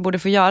tycker ju att jag borde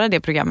få göra det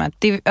programmet.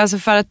 Alltså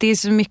för att det är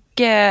så mycket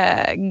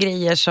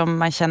grejer som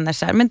man känner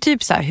så här. Men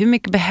typ så här, hur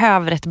mycket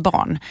behöver ett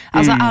barn?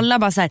 Alltså alla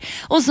bara så här,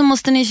 och så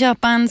måste ni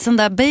köpa en sån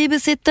där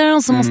babysitter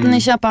och så måste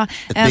ni köpa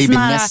ett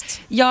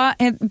babynest. Ja,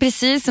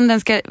 precis som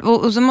den ska,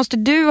 och så måste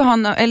du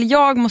ha eller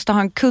jag måste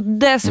ha en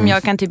kudde som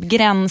jag kan typ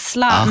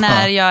gränsla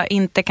när jag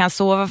inte kan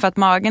sova för att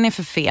magen är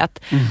för fet.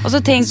 Och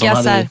så tänker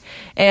jag så här,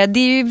 det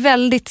är ju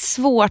väldigt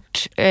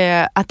svårt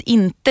att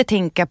inte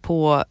tänka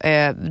på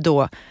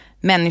då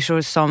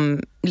människor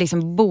som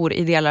liksom bor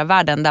i delar av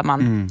världen där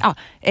man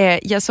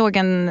jag såg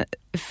en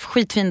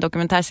skitfin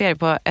dokumentärserie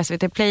på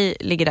SVT Play,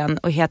 ligger den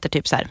och heter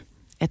typ så här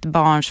ett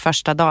barns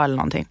första dag eller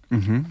någonting.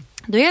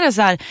 Då är det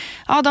så här,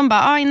 de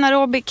bara, i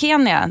Nairobi,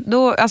 Kenya,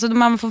 då, alltså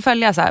man får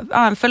följa så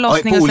här, en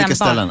förlossning på och olika sen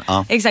ställen,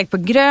 exakt, på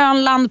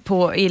Grönland,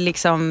 i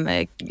liksom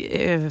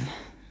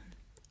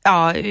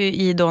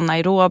i då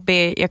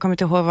Nairobi, jag kommer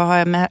inte ihåg vad har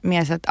jag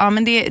med sig,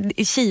 men det är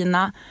i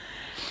Kina.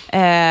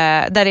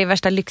 Där det är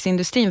värsta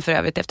lyxindustrin för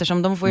övrigt,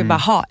 eftersom de får ju bara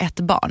ha ett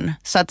barn.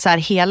 Så att så här,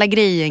 hela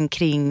grejen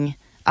kring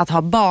att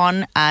ha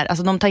barn är,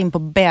 alltså de tar in på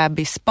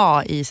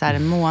babyspa i så här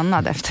en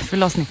månad efter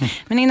förlossning.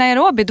 Men i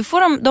Nairobi, då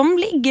får de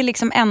ligger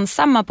liksom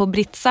ensamma på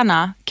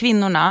britsarna,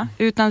 kvinnorna,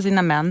 utan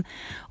sina män.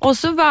 Och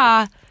så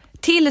bara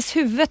tills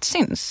huvudet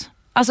syns.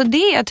 Alltså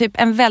det är typ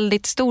en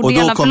väldigt stor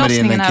del av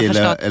förlossningen. Och då kommer det in en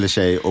kille eller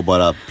tjej och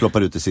bara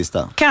ploppar ut det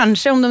sista.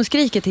 Kanske om de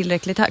skriker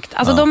tillräckligt högt.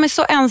 Alltså de är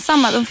så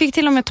ensamma, de fick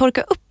till och med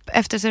torka upp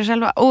efter sig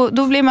själva. Och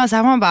då blir man så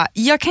här, man bara,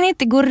 jag kan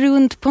inte gå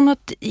runt på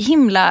något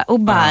himla och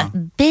bara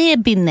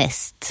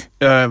babynest.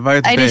 Vad är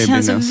ett babynest? Det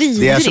känns så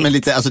vidrigt. Det är som en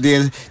liten, alltså det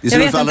är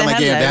så för alla de här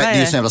grejerna, det är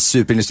ju sån jävla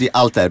superindustri,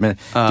 allt där. Men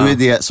då är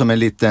det som en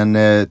liten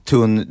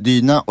tunn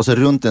dyna och så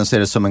runt den så är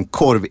det som en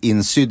korv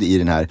insydd i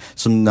den här.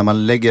 Som när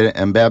man lägger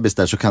en bebis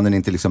där så kan den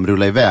inte liksom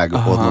rulla iväg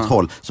åt något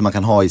håll. Så man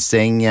kan ha i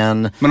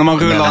sängen. Men om man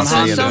rullar en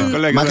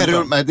handduk. Man kan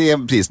rulla,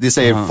 det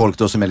säger folk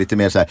då som är lite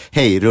mer så här: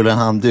 hej, rulla en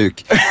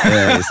handduk.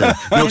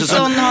 Men också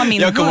sån har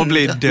min jag kommer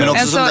bli död.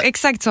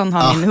 Exakt sån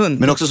har min hund.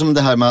 Men också som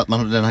det här med att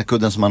den här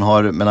kudden som man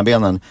har mellan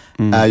benen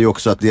är ju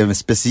också att det är en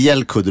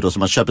speciell kudde då som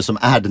man köper som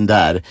är den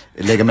där,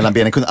 lägga mellan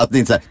benen. Att det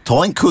inte är så här,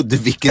 ta en kudde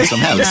vilken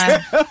som helst.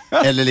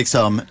 Eller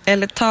liksom,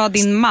 eller ta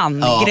din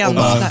man,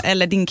 gränsla,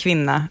 eller din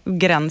kvinna,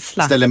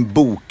 gränsla. Ställ en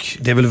bok.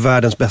 Det är väl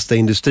världens bästa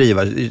industri,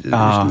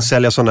 va?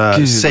 Sälja såna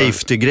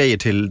safety-grejer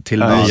till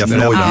nya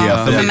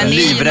föräldrar. Men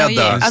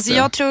livrädda. Alltså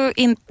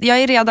jag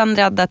är redan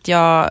rädd att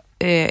jag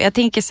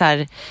tänker så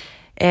här,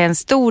 en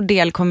stor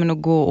del kommer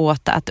nog gå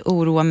åt att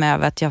oroa mig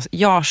över att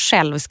jag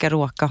själv ska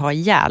råka ha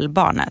ihjäl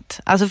barnet.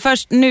 Alltså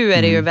först, nu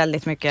är det ju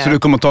väldigt mycket. Så du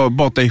kommer ta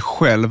bort dig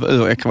själv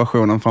ur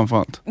ekvationen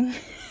framförallt?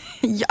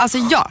 Alltså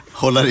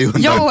hålla dig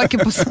undan. Jag åker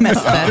på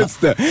semester.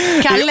 Just det.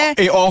 Kalle,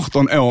 i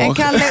 18 år.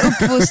 Kalle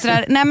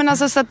uppfostrar. Nej men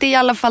alltså så att det i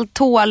alla fall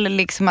tål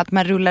liksom att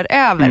man rullar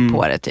över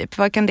på det typ.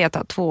 Vad kan det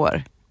ta? 2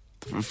 år?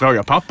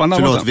 Fråga pappan.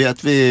 Förlåt,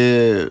 vet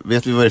vi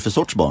vad det är för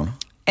sorts barn?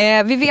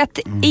 Vi vet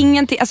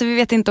ingenting, alltså vi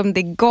vet inte om det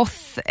är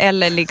goth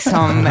eller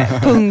liksom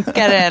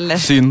punkare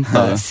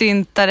eller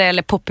syntare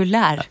eller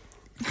populär.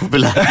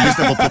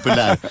 Lyssna på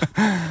populär.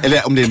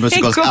 Eller om det är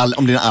musikalisk,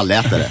 om det är en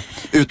allätare.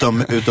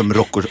 Utom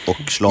rock och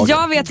slager.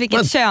 Jag vet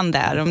vilket kön det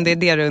är, om det är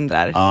det du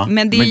undrar. Ja,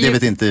 men det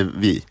vet inte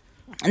vi.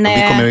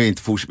 Nej. Vi kommer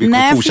inte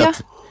fortsätta.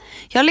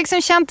 Jag har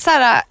liksom känt så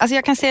här, alltså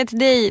jag kan säga till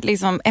dig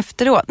liksom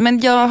efteråt, men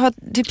jag har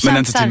typ känt. Men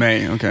inte till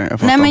mig, okej.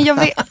 Nej men jag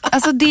vet,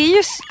 alltså det är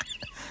ju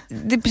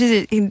det är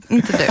precis,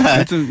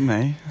 inte du.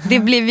 Nej. Det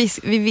blir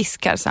vi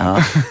viskar sen.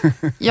 Ja.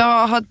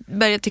 Jag har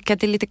börjat tycka att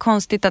det är lite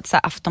konstigt att så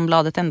här,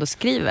 Aftonbladet ändå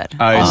skriver.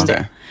 Ja, just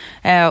det.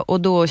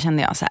 Och då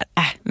kände jag så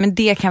här, men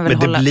det kan väl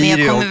hålla. Men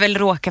jag kommer väl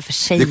råka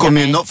försäga det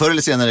kommer mig. Förr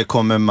eller senare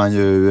kommer man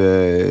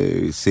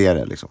ju se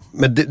det liksom.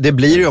 Men det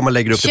blir ju om man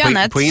lägger upp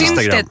det på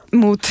Instagram. Syns det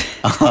mot,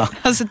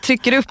 alltså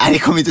trycker upp. Nej, det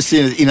kommer inte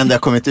synas innan det har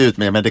kommit ut,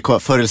 men det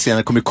förr eller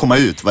senare kommer det komma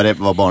ut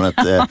vad barnet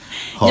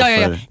har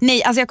för.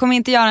 Nej, alltså jag kommer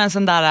inte göra en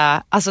sån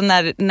där, alltså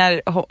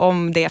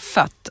om det är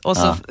fött och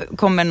så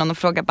kommer någon och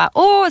frågar bara,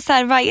 så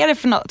här, vad är det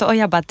för något? Och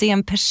jag bara, det är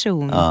en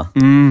person. Ja.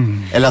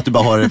 Eller att du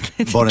bara har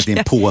barnet i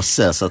en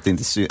påse så att det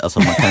inte alltså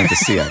man kan inte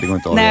se, det går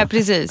inte att Nej,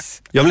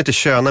 precis. Jag vill inte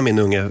köna min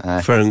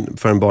unge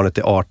förrän barnet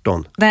är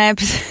 18. Nej,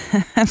 precis.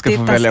 Ska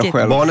få välja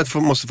själv. Barnet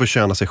måste få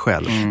köna sig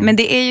själv. Men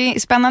det är ju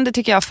spännande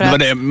tycker jag, för att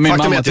faktum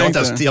är att jag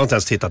har inte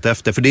ens tittat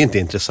efter, för det är inte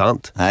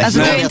intressant. Nej, alltså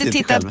du har inte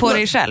tittat på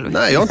dig själv?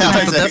 Nej, jag har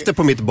inte tittat efter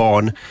på mitt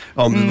barn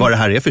om vad det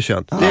här är för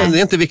kön. Det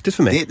är inte viktigt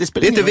för mig. Det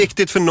är inte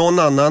viktigt för någon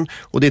annan,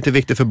 och det är inte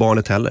viktigt för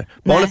barnet heller.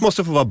 Barnet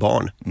måste få vara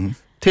barn.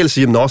 Tills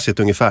gymnasiet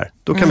ungefär.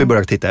 Då kan vi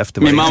börja titta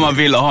efter. Min mamma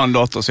ville ha en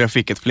dotter, så jag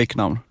fick ett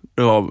flicknamn.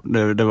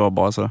 Det var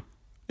bara så.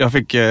 Jag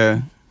fick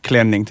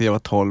klänning till jag var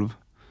 12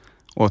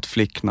 och ett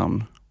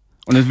flicknamn.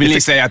 Och nu vill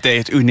ni säga att det är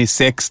ett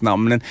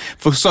unisex-namn, men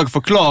försök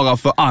förklara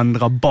för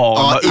andra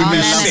barn.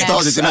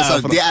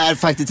 Det är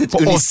faktiskt ett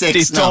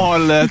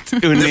unisex-namn. På 80-talet,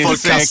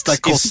 unisex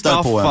i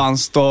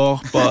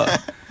Staffanstorp.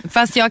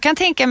 Fast jag kan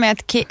tänka mig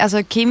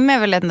att Kim är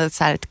väl ändå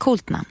så här ett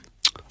coolt namn.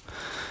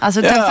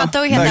 Alltså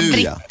fattar att heta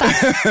Britta.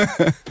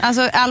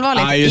 Alltså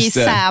allvarligt, i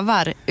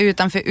Sävar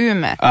utanför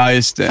Umeå. Ja,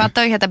 just det.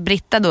 Fattar att heta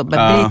Britta då,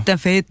 Britta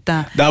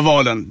fitta. Där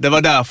var den. Det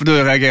var därför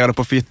du reagerade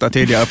på fitta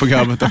tidigare i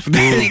programmet. Det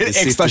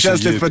är extra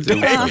känsligt för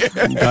dig.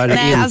 Det här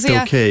är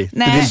inte okej.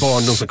 Det är din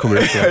barndom som kommer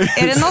ut.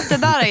 Är det något det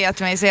där har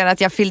gett mig, ser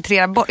att jag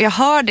filtrerar bort. Jag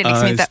hör det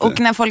liksom inte. Och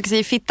när folk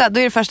säger fitta, då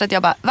är det först att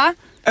jag bara, va?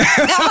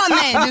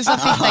 Jaha, nej, du sa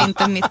fitta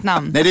inte mitt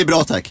namn. Nej, det är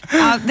bra, tack.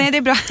 Ja, nej, det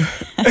är bra.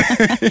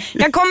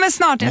 Jag kommer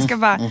snart, jag ska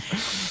bara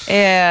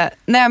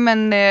nej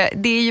men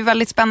det är ju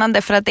väldigt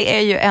spännande, för att det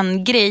är ju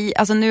en grej.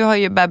 Alltså nu har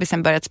ju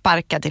bebisen börjat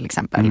sparka till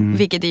exempel,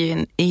 vilket är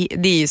ju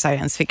det är ju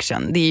science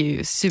fiction. Det är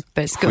ju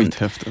superskumt.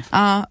 Skithäftigt.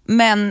 Ja,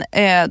 men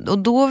och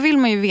då vill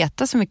man ju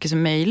veta så mycket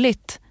som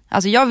möjligt.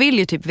 Alltså jag vill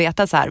ju typ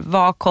veta så här,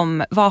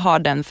 vad har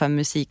den för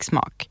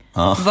musiksmak?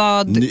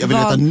 Jag vill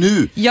veta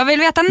nu. Jag vill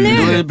veta nu.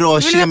 Då är det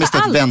bra kemiskt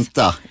att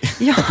vänta.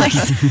 Ja,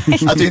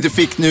 exakt. Att du inte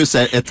fick nu så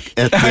här ett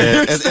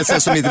så här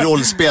som ett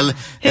rollspel,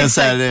 en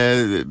så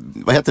här,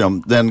 vad heter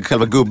de? Den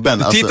själva gubben.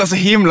 Du tittar så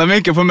himla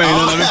mycket på mig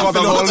nu när vi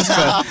pratar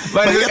rollspel.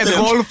 Vad är det? Ett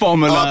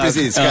rollformulär? Ja,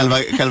 precis.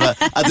 Själva,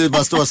 att du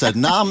bara står så här,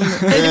 namn.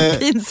 Det är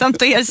pinsamt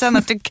att erkänna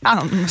att du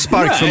kan.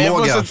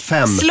 Sparkförmåga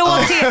 5. Slå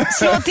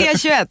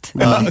T21.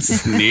 Ja.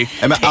 Snyggt.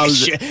 Ja, men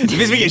Det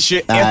finns vilken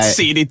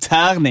 21-sidig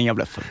tärning, jag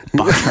blev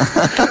förbannad.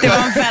 Det var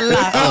en fälla.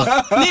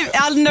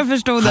 Alla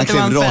förstod att det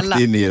var en Han fälla. klev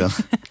rakt in i den.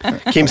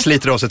 Kim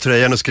sliter av sig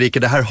tröjan och skriker,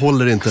 det här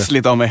håller inte.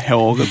 Slita av mig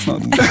håret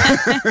snart.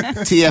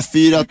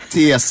 T4,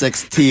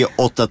 T6,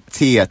 T8,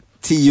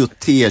 T10,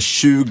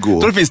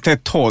 T20. Då det finns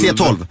T12.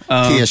 T12,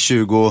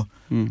 T20.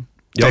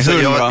 Jag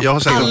har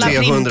sagt Alla T100.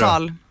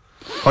 primtal.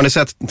 Har ni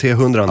sett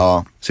T100?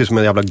 Ja. Ser ut som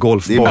en jävla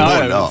golfboll. Det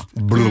är Ja,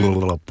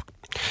 boll, ja.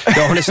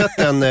 Ja, har ni sett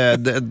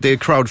det är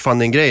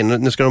crowdfunding-grejen?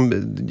 Nu ska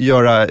de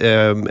göra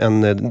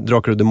en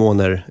Drakar och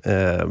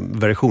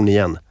Demoner-version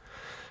igen.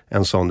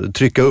 En sån,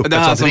 trycka upp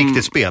ett sånt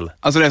riktigt spel.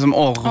 Alltså det som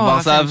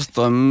Orvar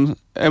Sävström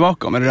är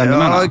bakom, är det den du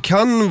menar? Ja,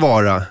 kan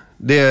vara.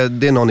 Det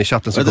är någon i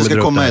chatten som Det ska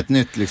kommer komma dra upp ett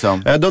nytt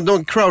liksom.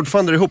 de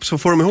crowdfundar ihop, så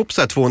får de ihop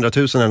så här 200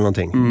 000 eller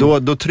någonting.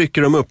 Då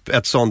trycker de upp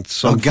ett sånt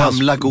som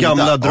gamla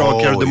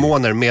Drakar och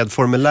Demoner med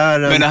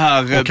formulären Men det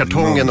här och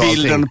kartongen och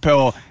allting. bilden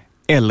på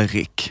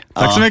Elrik.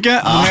 Tack så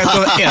mycket. Han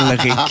heter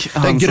Elrik.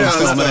 Den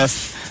gröna.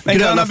 Den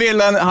gröna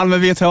bilden, han med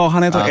vitt hår,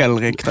 han heter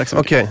Elrik. Tack så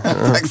mycket. Okej.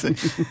 Tack så.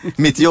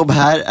 Mitt jobb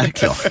här är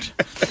klart.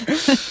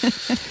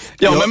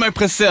 Jag har med mig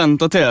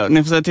presenter till er.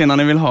 Ni får säga till när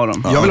ni vill ha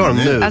dem. Jag vill ha dem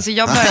nu. Alltså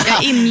jag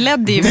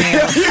inledde ju med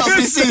Ja,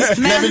 precis.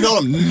 När vill du ha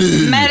dem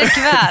nu?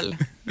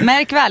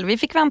 Märk väl, vi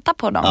fick vänta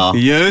på dem. Ja.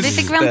 Just Vi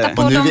fick vänta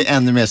på Och nu är dem vi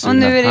ännu mer sugna.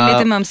 och nu är det Ja.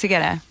 lite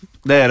mumsigare.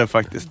 Det är det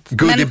faktiskt.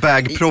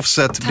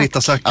 Goodiebag-proffset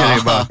Britta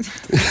Zackari bara.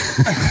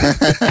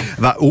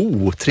 Va?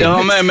 Trevligt. Jag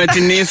har med mig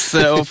till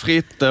Nisse och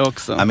Fritte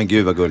också. Nej men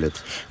gud vad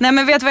gulligt. Nej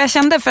men vet du vad jag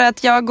kände? För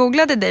att jag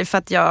googlade dig för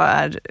att jag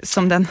är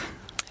som den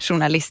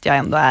journalist jag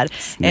ändå är.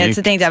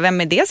 Så tänkte jag,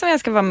 vem är det som jag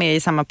ska vara med i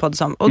samma podd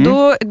som? Och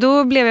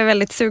då blev jag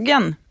väldigt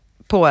sugen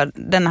på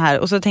den här.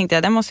 Och så tänkte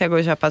jag, den måste jag gå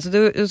och köpa. Så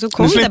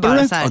kom det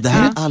bara så här. Och det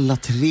här är alla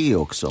tre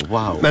också,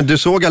 wow. Men du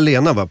såg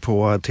Alena va,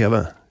 på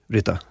tv,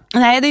 Britta?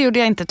 Nej, det gjorde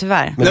jag inte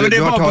tyvärr. Men Nej, men det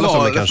du har var talat om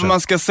det bra, kanske? för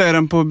man ska se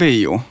den på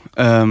bio.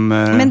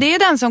 Men det är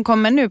den som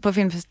kommer nu på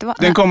filmfestivalen.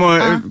 Den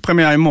kommer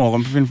premiär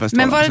imorgon på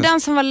filmfestivalen. Men var det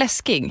den som var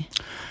läskig?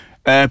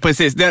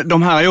 Precis,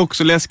 de här är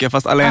också läskiga,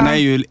 fast Alena är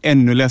ju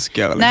ännu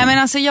läskigare. Liksom. Nej men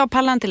alltså jag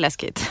pallar inte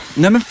läskigt.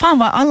 Nej men fan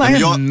vad alla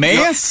är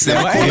med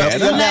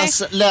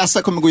sig.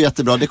 Läsa kommer gå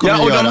jättebra, det kommer Ja,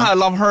 jag och göra. de här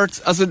Love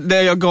Hurts, alltså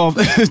det jag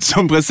gav ut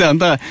som present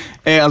där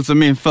är alltså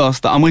min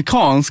första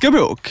amerikanska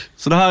bok.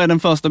 Så det här är den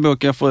första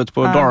boken jag får ut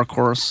på Dark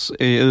Horse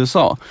i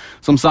USA,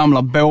 som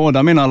samlar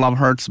båda mina Love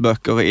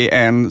Hurts-böcker i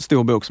en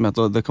stor bok som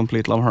heter The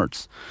Complete Love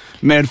Hurts.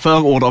 Med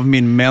förord av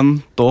min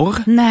mentor,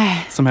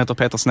 som heter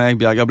Peter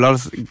Snegbjerg. Jag blev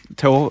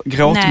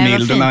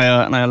gråtmild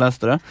när jag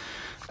läste det.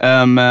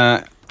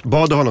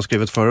 Bad du honom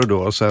skrivit förut då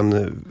och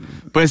sen...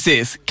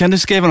 Precis. Kan du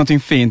skriva någonting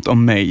fint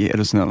om mig, är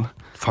du snäll?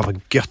 Fan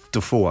vad gött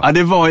att få. Ja,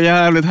 det var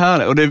jävligt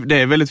härligt och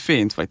det är väldigt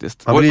fint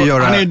faktiskt. Och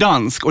han är ju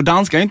dansk och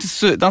danska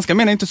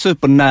män är inte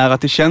supernära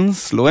till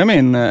känslor är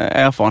min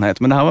erfarenhet,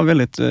 men det här var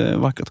väldigt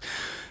vackert.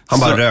 Han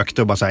bara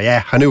rökte och bara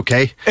såhär, han är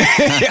okej.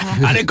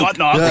 Ja, det är gott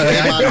nog.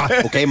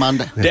 Okej,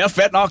 man. Det är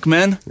fett nog,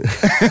 men.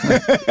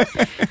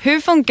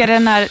 Hur funkar det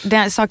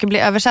när saker blir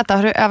översatta?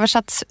 Har du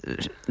översatt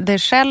det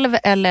själv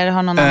eller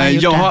har någon annan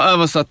gjort det? Jag har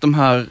översatt de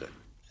här.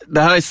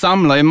 Det här är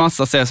samlar i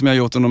massa serier som jag har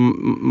gjort under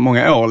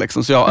många år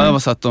liksom, så jag har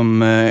översatt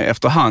dem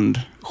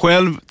efterhand.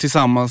 Själv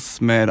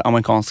tillsammans med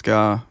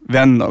amerikanska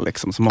vänner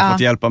liksom, som har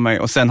fått hjälpa mig.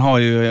 Och sen har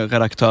ju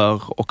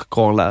redaktör och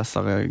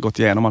korrläsare gått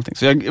igenom allting.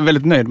 Så jag är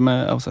väldigt nöjd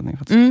med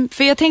översättningen.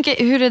 För jag tänker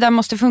hur det där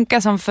måste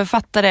funka som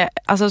författare.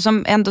 Alltså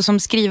som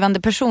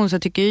skrivande person så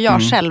tycker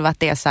jag själv att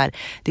det är så här,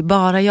 det är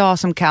bara jag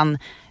som kan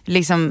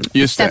liksom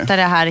sätta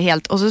det här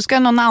helt. Och så ska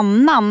någon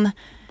annan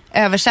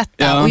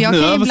översätta. Och jag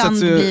kan ju ibland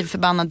bli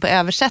förbannad på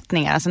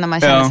översättningar. Alltså när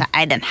man känner så här,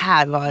 nej den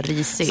här var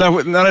risig.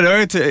 Så när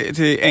det är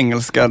till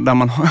engelska där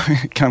man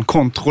kan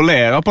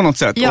kontrollera på något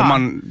sätt och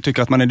man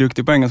tycker att man är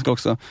duktig på engelska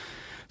också,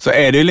 så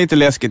är det ju lite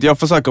läskigt. Jag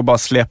försöker bara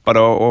släppa det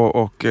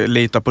och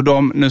lita på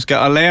dem. Nu ska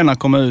Alena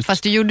komma ut.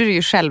 Fast du gjorde det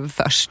ju själv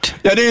först.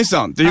 Ja, det är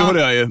sant. Det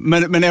gjorde jag ju.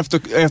 Men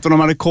efter de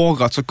hade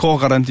korrat så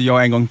korrade inte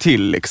jag en gång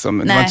till liksom.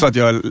 Det var inte så att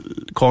jag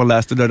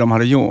korrläste det de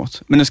hade gjort.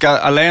 Men nu ska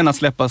Alena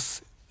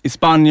släppas i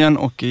Spanien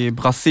och i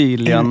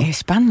Brasilien. I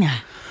Spanien?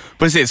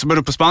 Precis, så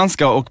både på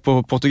spanska och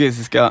på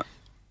portugisiska.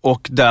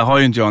 Och där har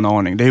ju inte jag en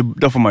aning.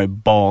 Då får man ju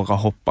bara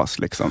hoppas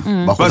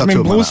liksom. Fast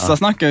min brorsa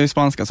snackar ju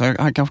spanska så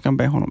jag kanske kan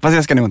be honom. Fast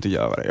jag ska nog inte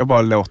göra det. Jag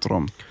bara låter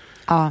dem.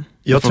 Ja.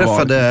 Jag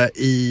träffade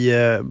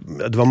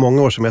det var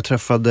många år sedan jag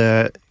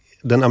träffade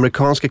den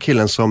amerikanska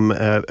killen som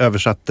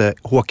översatte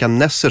Håkan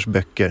Nessers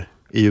böcker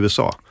i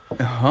USA.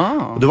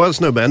 Jaha. Det var en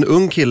snubbe, en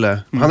ung kille.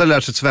 Han hade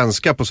lärt sig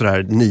svenska på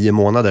sådär 9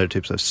 månader,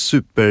 typ så här,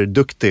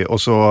 superduktig.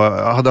 Och så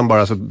hade han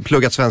bara så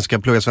pluggat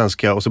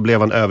svenska och så blev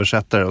han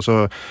översättare. Och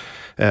så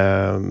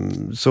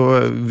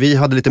Så vi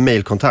hade lite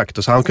mailkontakt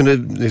och så han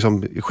kunde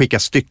liksom skicka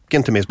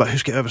stycken till mig. Så bara, hur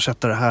ska jag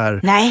översätta det här?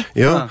 Nej.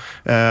 Ja.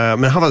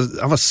 Men han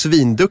var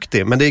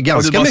svinduktig. Men det är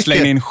ganska mycket... Och du bara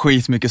slängde in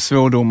skitmycket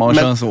svårdomar och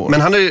könsord.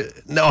 Men han är ju...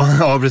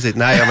 Ja, precis.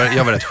 Nej,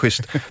 jag var rätt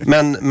schysst.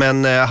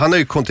 Men han har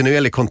ju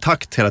kontinuerlig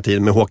kontakt hela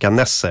tiden med Håkan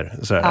Nesser.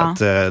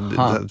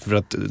 För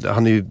att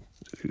han är ju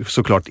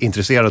såklart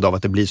intresserad av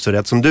att det blir så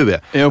rätt som du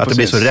är. Jo, att det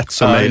blir så rätt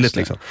som möjligt.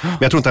 Liksom. Men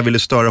jag tror inte han ville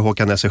störa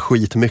Håkan Nesser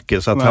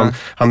skitmycket. Så att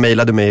han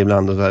mejlade mig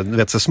ibland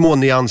och så små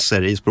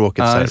nyanser i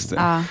språket.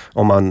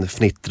 Om man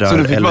fnittrar så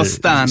du fick eller vara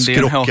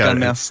stand-in Håkan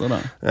Nesser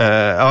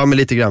där? Ja, men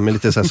lite grann. Med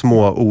lite så här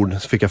små ord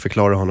så fick jag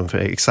förklara honom för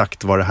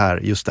exakt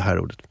vad just det här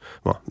ordet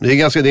var.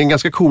 Det är en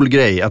ganska cool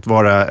grej att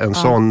vara en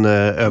sån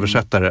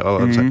översättare.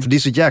 För det är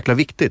så jäkla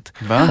viktigt.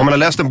 Om man har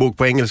läst en bok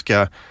på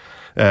engelska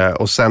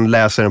och sen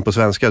läser den på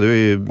svenska, då är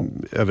ju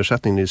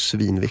översättningen är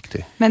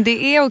svinviktig. Men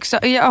det är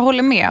också, jag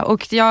håller med,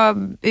 och jag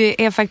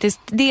är faktiskt,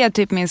 det är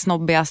typ min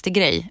snobbigaste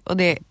grej, och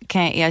det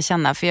kan jag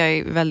erkänna, för jag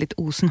är väldigt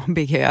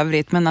osnobbig i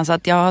övrigt, men alltså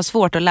att jag har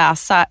svårt att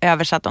läsa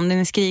översatt, om den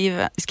är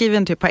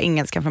skriven typ på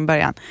engelska från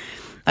början,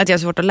 att jag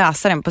har svårt att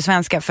läsa den på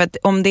svenska, för att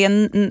om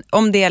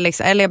det är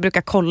liksom, eller jag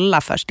brukar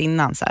kolla först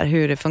innan så här,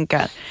 hur det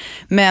funkar.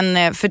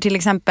 Men för till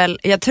exempel,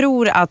 jag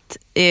tror att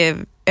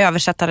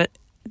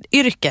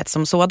översättaryrket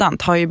som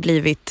sådant har ju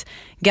blivit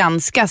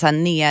ganska så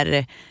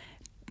här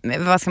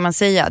vad ska man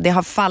säga, det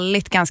har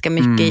fallit ganska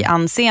mycket i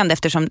anseende,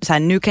 eftersom så här,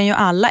 nu kan ju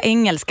alla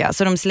engelska,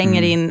 så de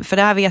slänger in, för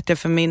det här vet jag,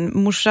 för min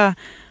morsa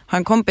har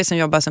en kompis som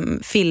jobbar som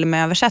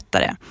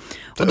filmöversättare.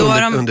 Och då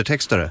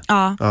undertextare?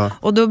 Ja,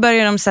 och då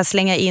börjar de så här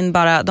slänga in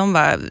de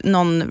var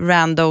någon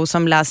rando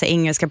som läser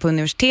engelska på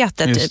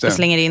universitetet typ, och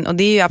slänger in, och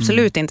det är ju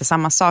absolut inte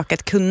samma sak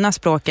att kunna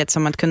språket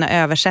som att kunna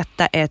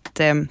översätta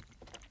ett,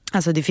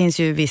 alltså det finns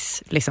ju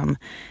viss liksom,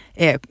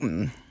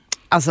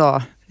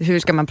 alltså hur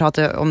ska man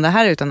prata om det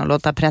här utan att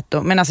låta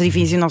pretto? Men alltså det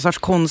finns ju någon sorts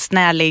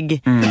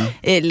konstnärlig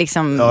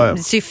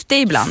syfte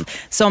ibland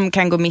som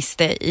kan gå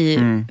miste i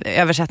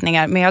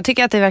översättningar. Men jag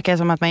tycker att det verkar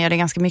som att man gör det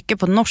ganska mycket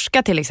på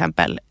norska till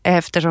exempel,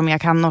 eftersom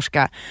jag kan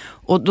norska.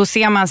 Och då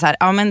ser man så här,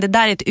 ja men det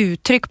där är ett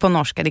uttryck på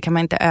norska, det kan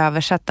man inte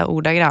översätta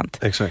ordagrant.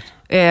 Exakt.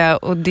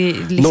 Och det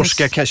liksom...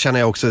 Norska känner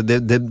jag också,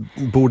 det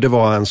borde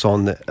vara en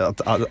sån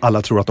att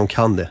alla tror att de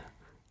kan det.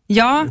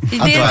 Ja, det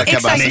är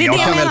exakt det jag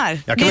menar.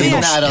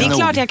 Det är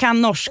klart jag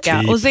kan norska.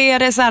 Typ. Och så är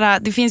det så här,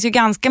 det finns ju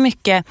ganska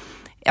mycket,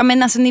 ja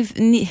men alltså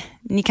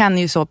ni kan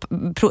ju så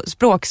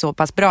språk så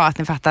pass bra att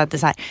ni fattar att det är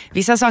så här,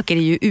 vissa saker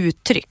är ju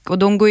uttryck, och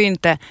de går ju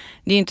inte,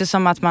 det är ju inte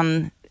som att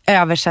man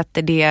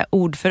översätter det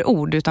ord för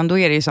ord, utan då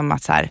är det ju som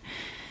att så här,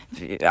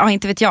 ja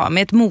inte vet jag,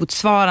 med ett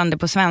motsvarande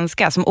på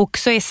svenska som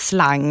också är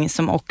slang,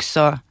 som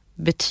också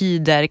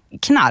betyder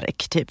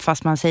knark typ,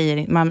 fast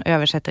man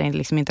översätter det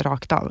liksom inte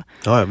rakt av.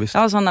 Ja, visst.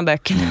 Ja, sådana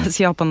böcker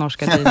läser jag på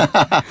norska tid.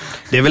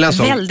 Det är väl en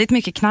sån väldigt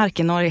mycket knark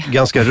i Norge.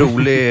 Ganska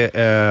rolig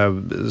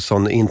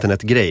sån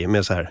internetgrej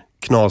med så här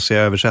knasiga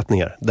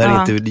översättningar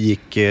där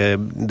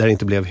det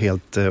inte blev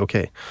helt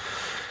okej.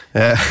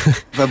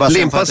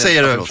 Limpa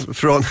säger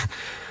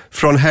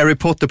från Harry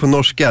Potter på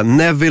norska,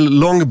 Neville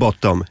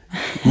Longbottom,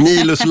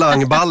 Nilus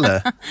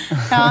Langballe,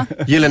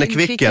 Gyllene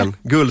Kvicken,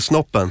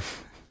 Gullsnoppen.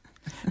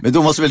 Men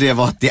då måste väl det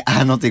vara att det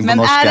är någonting på men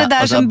norska. Är det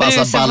där som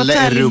alltså balle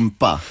är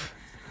rumpa.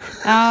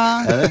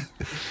 Ja.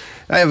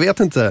 Ja, jag vet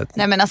inte.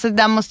 Nej men alltså det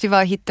där måste ju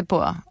vara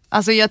hittepå.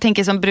 Alltså jag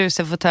tänker som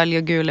brusefåtölj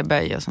och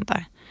guleböj och sånt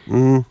där.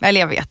 Eller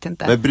jag vet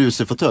inte. Vad är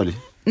brusefåtölj?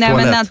 Nej,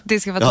 toalett. Men att det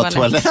ska vara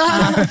toalett.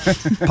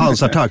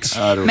 Pansartax.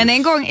 Men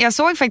en gång, jag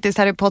såg faktiskt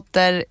Harry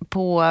Potter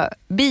på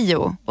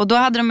bio, och då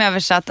hade de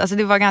översatt, alltså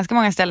det var ganska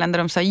många ställen där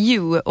de sa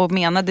you och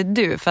menade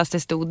du, fast det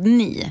stod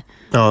ni.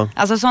 Ja.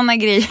 Alltså sådana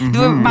grejer,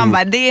 då man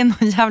bara, det är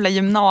någon jävla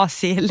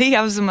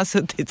gymnasieelev som har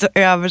suttit och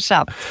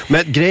översatt.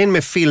 Men grejen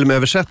med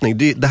filmöversättning,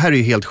 det här är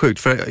ju helt sjukt,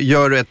 för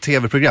gör du ett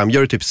tv-program,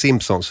 gör du typ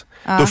Simpsons,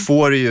 då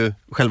får du ju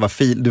själva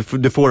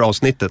du får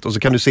avsnittet, och så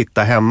kan du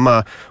sitta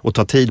hemma och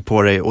ta tid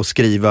på dig och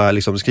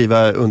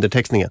skriva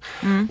undertextningen.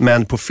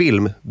 Men på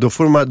film, då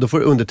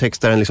får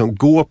undertextaren liksom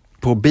gå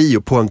på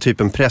bio på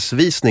en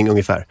pressvisning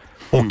ungefär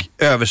och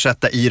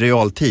översätta i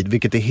realtid,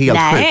 vilket är helt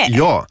sjukt.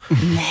 Ja.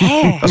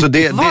 Nej. Alltså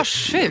vad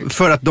sjukt.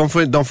 För att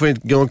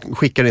de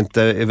skickar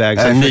inte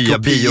iväg så nya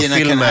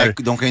biofilmer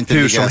de kan inte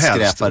hur som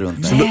helst.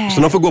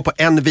 Så de får gå på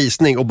en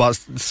visning och bara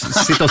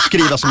sitta och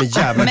skriva som en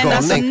jävla galning. Men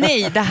alltså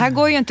nej, det här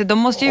går ju inte. De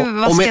måste ju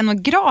vara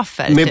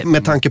stenografer.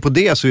 Med tanke på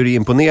det så är det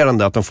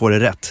imponerande att de får det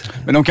rätt.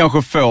 Men de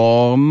kanske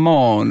får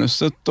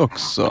manuset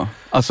också.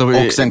 Alltså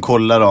och sen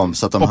kollar de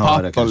så att de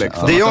hör det.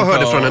 Liksom. Det jag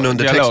hörde från en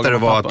undertextare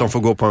var att de får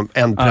gå på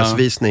en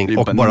pressvisning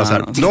och bara så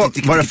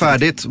här, var det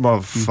färdigt?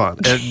 Vad fan.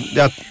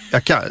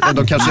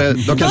 De kanske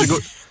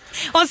går...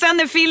 Och sen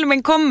när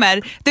filmen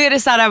kommer, då är det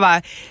så här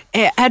bara,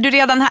 är du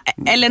redan här?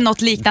 Eller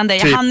något liknande,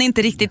 jag hann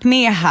inte riktigt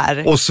med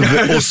här. Osv.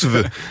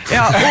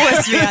 Ja,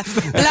 Osv.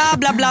 Bla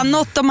bla bla,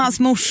 något om hans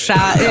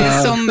morsa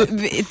som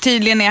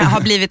tydligen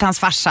har blivit hans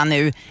farsa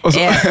nu.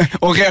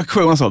 Och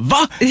reaktionen så,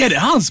 va? Är det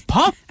hans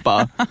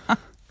pappa?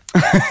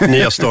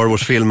 Nya Star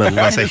Wars-filmen,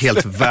 alltså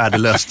helt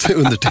värdelöst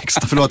undertext.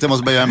 Förlåt, jag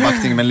måste bara göra en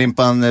backning, men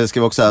Limpan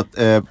skrev också att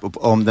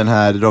om den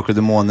här Drakar och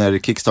Demoner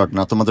Kickstarten,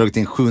 att de har dragit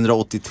in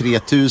 783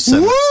 000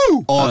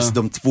 av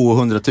de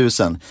 200 000.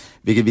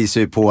 Vilket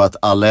visar ju på att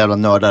alla jävla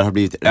nördar har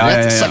blivit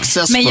rätt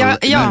successful.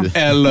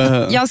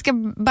 Men jag ska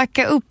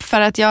backa upp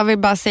för att jag vill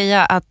bara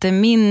säga att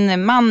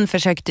min man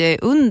försökte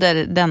under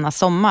denna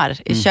sommar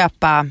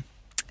köpa,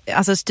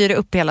 alltså styra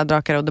upp hela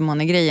Drakar och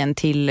Demoner-grejen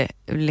till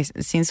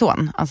sin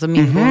son, alltså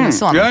min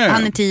bonusson.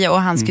 Han är 10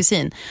 och hans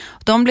kusin.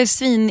 De blev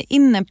svin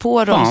inne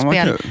på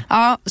rollspel.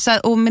 Ja,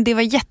 men det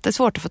var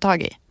jättesvårt att få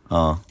tag i.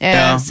 Ja,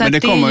 så men det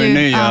kommer ju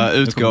nya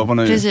utgåvor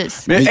nu.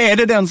 Precis. Men är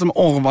det den som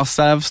Orvar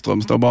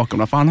Sävström står bakom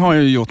det? För han har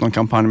ju gjort någon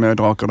kampanj med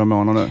Drakar och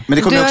Demoner nu. Men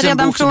det kommer du har också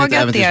redan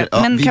frågat det,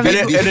 men kan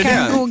vi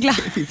googla?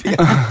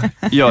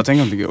 Jag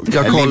tänker inte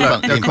googla.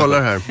 Jag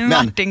kollar här.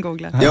 Martin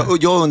googlar.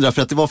 Jag undrar,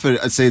 för att det var för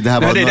att säga det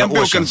här var det är några den år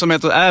boken sedan som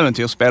heter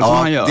Äventyrsspel som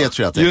han gör. Det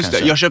tror jag att det just det,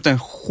 jag köpte en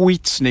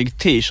skitsnygg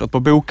t-shirt på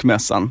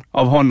bokmässan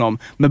av honom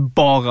med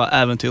bara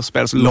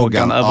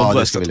Äventyrsspels-loggan över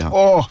bröstet.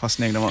 Vad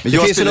snygg den var. Men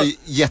jag spelar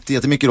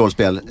jättemycket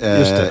rollspel.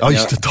 Just det,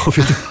 just det,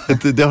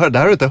 David. Det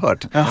har du inte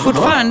hört.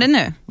 Fortfarande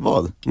nu?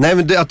 Vad? Nej,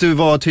 men att du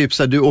var typ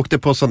så här, du åkte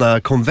på sådana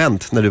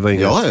konvent när du var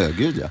yngre. Ja,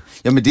 gud ja.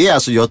 Ja, men det är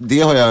alltså, det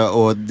har jag,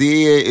 och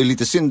det är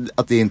lite synd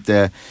att det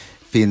inte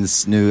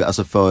finns nu,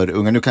 alltså för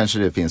unga. Nu kanske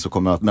det finns och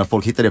kommer att, men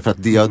folk hittar det för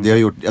att det har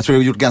gjort, jag tror det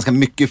har gjort ganska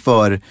mycket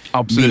för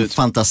min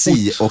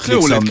fantasi och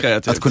liksom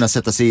att kunna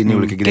sätta sig in i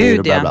olika grejer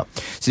och bla bla.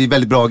 Så det är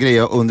väldigt bra grejer.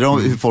 Jag undrar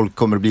hur folk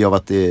kommer att bli av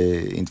att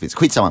det inte finns.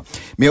 Skitsamma.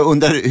 Men jag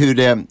undrar hur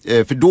det,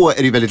 för då är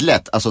det ju väldigt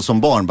lätt, alltså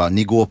som barn bara,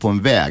 ni går på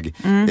en väg.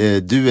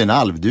 Du är en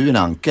alv, du är en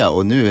anka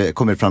och nu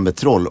kommer det fram ett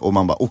troll och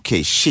man bara,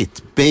 okej,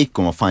 shit,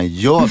 bacon, vad fan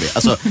gör vi?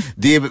 Alltså,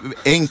 det är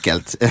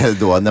enkelt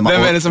då. När man,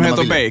 vem är det som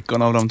heter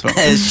Bacon av de två?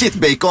 Shit,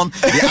 Bacon,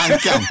 det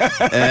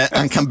är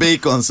Ankan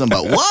Bacon som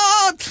bara,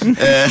 what?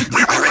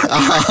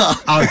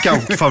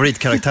 Ankan,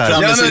 favoritkaraktär. Ja,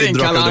 det är en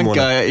Kalle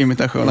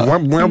Anka-imitation.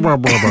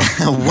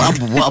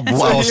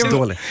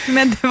 Asdålig.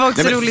 Men det var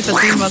också roligt att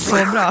det var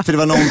så bra. För det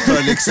var någon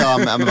för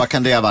liksom, men vad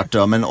kan det ha varit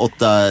då? Men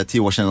 8-10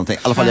 år sedan någonting. I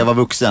alla fall jag var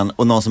vuxen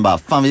och någon som bara,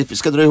 fan vi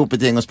ska dra ihop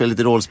ett gäng och spela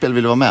lite rollspel,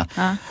 vill du vara med?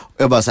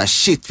 Och jag bara så här,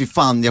 shit, fy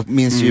fan, jag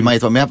minns ju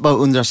Majt var, men jag bara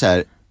undrar så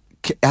här,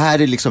 är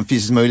det liksom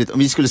fysiskt möjligt om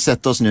vi skulle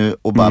sätta oss nu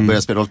och bara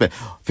börja spela rollspel?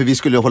 För vi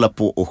skulle hålla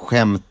på och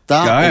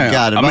skämta och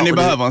garva. Ja, men ni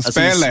behöver en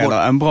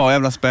spelledare, en bra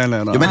jävla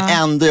spelledare. Ja, men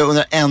ändå, jag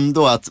undrar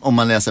ändå att om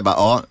man läser bara,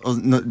 och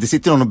det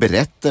sitter någon och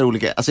berättar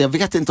olika, alltså jag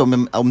vet inte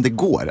om det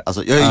går.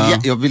 Alltså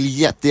jag vill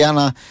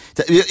jättegärna,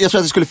 jag tror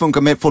att det skulle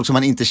funka med folk som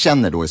man inte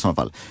känner då i så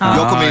fall.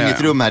 Jag kommer in i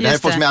ett rum här, det här är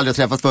folk som jag aldrig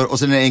har träffat för, och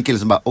sen är det en kille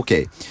som bara,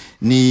 okej,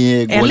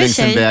 ni går längs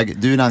en väg,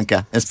 du är en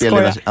anka, en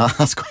spelledare.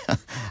 Skoja.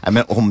 Nej,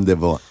 men om det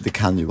var, det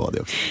kan ju vara det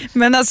också.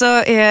 Men alltså,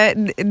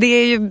 det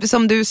är ju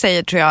som du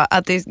säger, tror jag,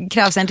 att det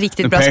krävs en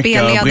riktigt bra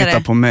spelledare.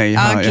 Britta på mig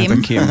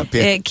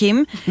här,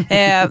 Kim.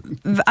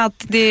 Att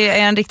det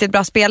är en riktigt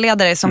bra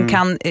spelledare som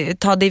kan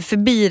ta dig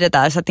förbi det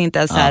där, så att det inte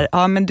är så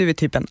här, men du är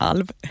typ en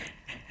alv.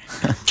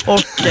 Och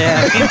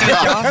inte vet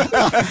jag.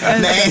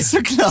 Nej,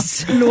 såklart.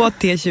 Låt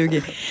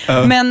T20.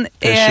 Men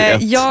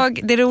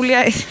det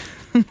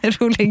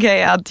roliga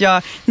är att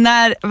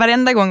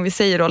varenda gång vi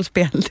säger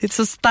rollspel, det är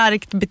så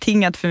starkt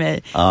betingat för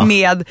mig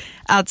med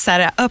att så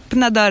här,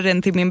 öppna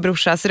dörren till min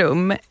brorsas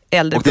rum.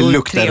 Och det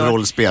luktar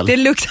rollspel. Det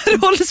luktar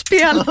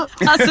rollspel.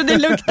 Alltså det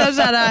luktar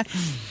så här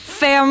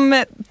 5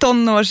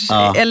 tonårs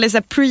eller så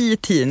här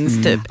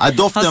pre-teens typ.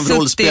 Doften av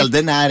rollspel,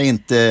 den är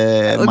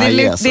inte och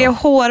Maja, det är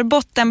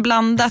hårbotten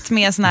blandat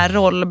med sån här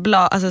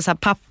rollblad, alltså så här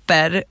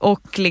papper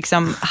och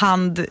liksom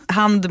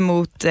hand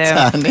mot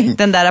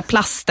den där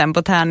plasten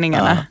på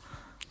tärningarna.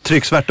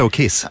 Trycksvärta och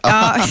kiss.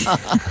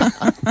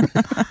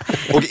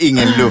 Och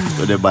ingen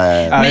luft och det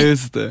bara...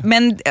 just det.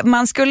 Men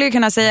man skulle ju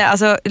kunna säga,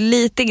 alltså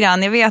lite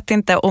grann, jag vet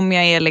inte om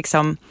jag är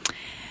liksom...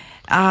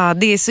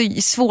 det är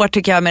så svårt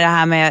tycker jag med det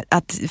här med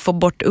att få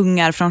bort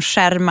ungar från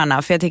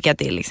skärmarna, för jag tycker att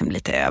det är liksom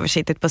lite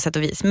översiktligt på sätt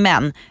och vis,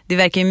 men det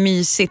verkar ju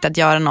mysigt att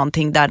göra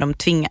någonting där de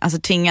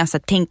tvingas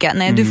att tänka,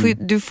 nej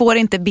du får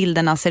inte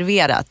bilderna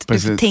serverat.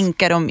 Precis. Du får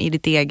tänka dem i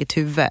ditt eget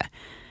huvud.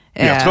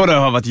 Jag tror det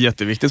har varit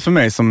jätteviktigt för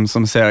mig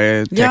som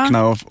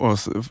serietecknare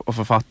och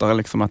författare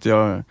liksom, att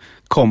jag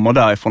kommer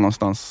därifrån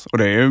någonstans, och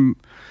det är ju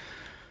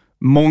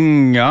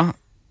många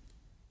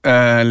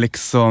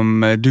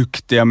liksom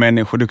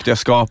duktiga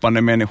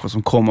skapande människor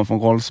som kommer från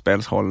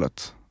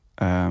rollspelshållet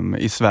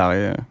i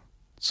Sverige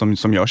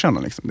som jag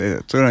känner liksom.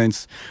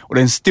 Och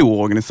det är en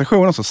stor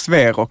organisation, alltså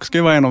Sverok ska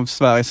ju vara en av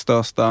Sveriges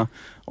största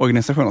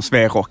organisationer.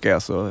 Sverok är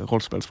alltså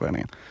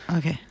rollspelsföreningen.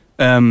 Okay.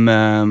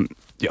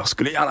 Jag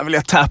skulle gärna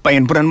vilja tappa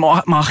in på den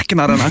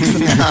marknaden.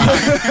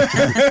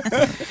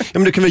 Ja,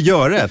 men du kan väl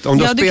göra ett. Om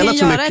du har spelat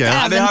så mycket.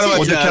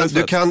 Och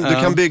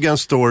du kan bygga en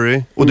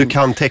story och du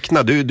kan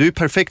teckna. Du är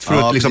perfekt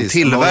för att liksom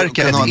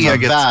tillverka ett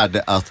eget...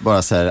 värld att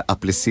bara så här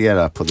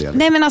applicera på det.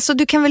 Nej, men alltså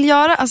du kan väl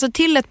göra, alltså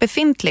till ett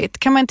befintligt,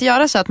 kan man inte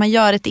göra så att man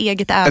gör ett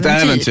eget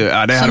äventyr?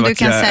 Ja, det som du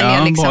kan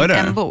sälja liksom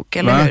en bok,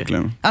 eller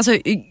verkligen. Hur? Alltså,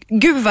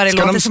 gud vad det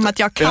låter som att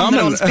jag kan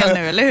rollspel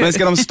nu, eller hur? Men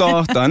ska de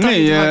starta en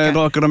ny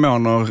Drakar och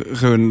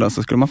Demoner-runda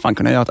så skulle man fan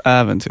kunna göra ett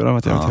äventyr. Det har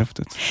varit jävligt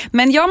häftigt.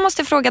 Men jag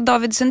måste fråga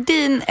David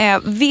Sundin,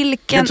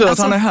 vilken... Jag tror att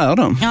han är här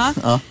då.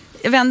 Ja.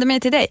 Jag vänder mig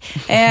till dig.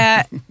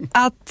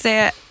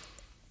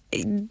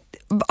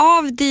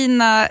 Av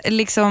dina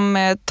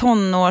liksom,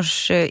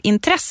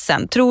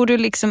 tonårsintressen, tror du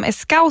liksom är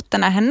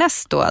scouterna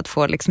härnäst då att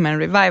få liksom en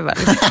revival?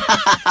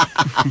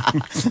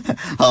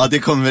 Ja, det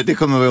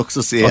kommer vi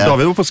också se. Ja,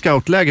 David var på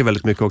scoutläger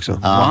väldigt mycket också.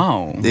 Ja,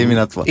 wow. Det är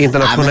mina 2.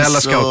 Internationella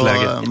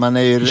scoutläger. Man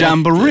är ju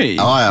Jamboree.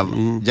 Ja.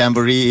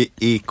 Jamboree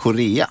i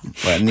Korea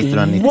var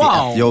 1991.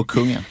 Wow. Jag och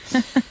kungen.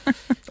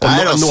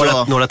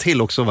 Och några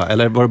till också, va?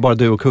 Eller var det bara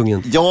du och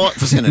kungen? Ja,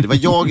 får se nu. Det var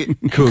jag,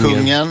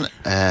 kungen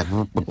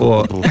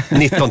och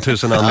 19 000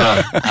 andra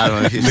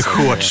med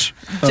shorts.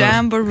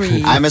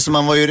 Jamboree. Nej, men så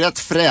man var ju rätt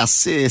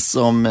fräsig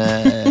som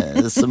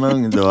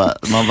ung då.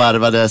 Man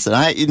varvade så.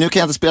 Nej, nu kan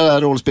jag inte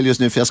spela rollspel just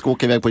nu för jag ska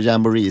åka iväg på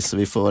Jamboree, så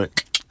vi får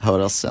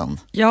höras sen.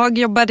 Jag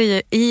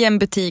jobbade i en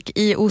butik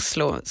i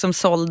Oslo som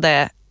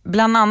sålde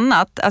bland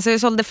annat, alltså jag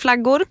sålde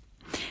flaggor.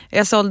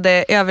 Jag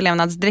sålde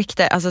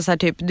överlevnadsdräkter, alltså så här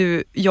typ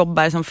du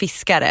jobbar som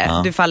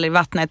fiskare, du faller i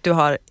vattnet, du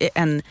har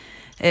en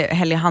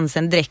Helge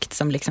Hansen-dräkt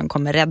som liksom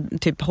kommer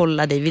typ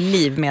hålla dig vid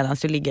liv medan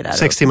du ligger där.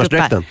 6 timmars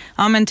dräkten.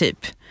 Ja, men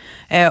typ.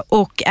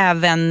 Och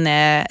även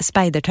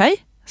spidertöj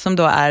som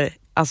då är,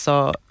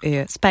 alltså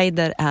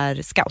spider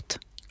är scout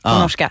på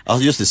norska. Ja,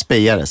 just det,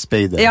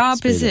 spider. Ja,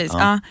 precis.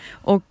 Ja.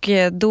 Och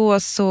då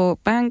så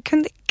man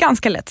kunde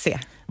ganska lätt se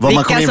vad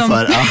man kom in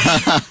för.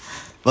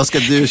 Vad ska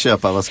du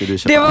köpa?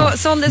 Det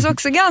såldes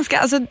också ganska,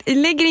 alltså jag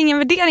lägger ingen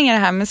värdering i det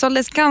här, men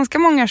såldes ganska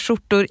många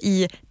skjortor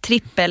i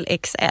trippel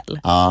XL.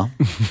 Ja.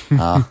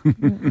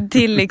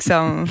 Till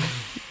liksom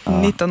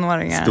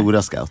 19-åringar.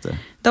 Stora scouter.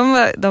 De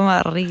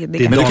var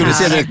rediga. Men du kunde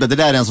se direkt, det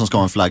där är en som ska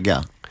ha en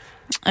flagga.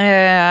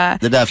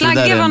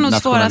 Flaggor var nog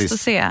svårast att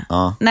se.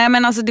 Ja. Nej,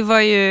 men alltså det var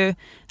ju,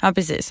 ja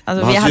precis.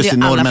 Alltså, vi hade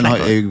ju alla flaggor.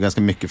 Har ju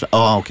ganska mycket flaggor.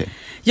 Ja, okej.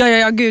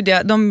 Ja, gud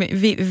ja. De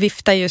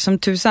viftar ju som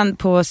tusan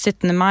på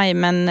 17 maj,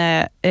 men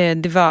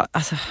det var,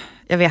 alltså,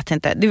 jag vet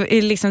inte. Det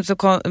är liksom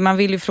så, man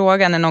vill ju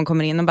fråga när någon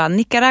kommer in och bara,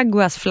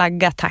 Nicaraguas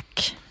flagga,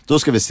 tack. Då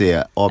ska vi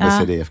se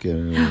ABCDFG.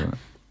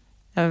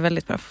 Jag är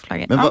väldigt bra för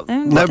flaggor.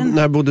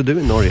 När bodde du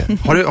i Norge?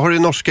 Har du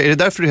norska? Är det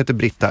därför du heter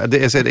Britta? Är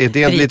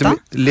det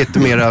lite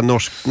mera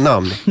norskt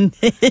namn?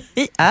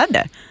 Nej, är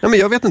det? Nej, men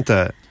jag vet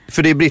inte.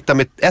 För det är Britta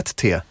med ett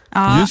T.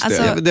 Ja, just det.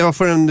 Alltså, det var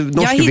för en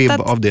norsk vibb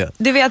av det.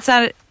 Du vet så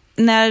här,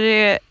 när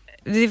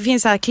det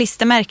finns så här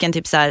klistermärken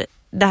typ så här,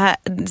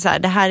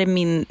 det här är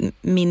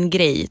min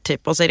grej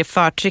typ, och så är det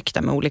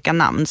förtryckta med olika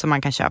namn som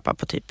man kan köpa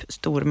på typ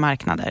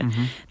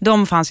stormarknader.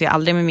 De fanns ju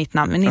aldrig med mitt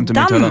namn, men i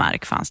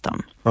Danmark fanns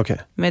de. Okay.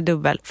 Med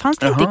dubbel. Fanns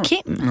det inte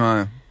Kim?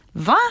 Nej.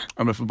 Va?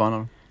 Jag blev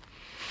förbannad.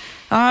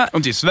 Ja.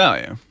 Inte i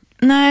Sverige.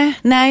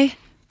 Nej.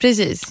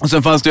 Precis. Och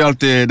sen fanns det ju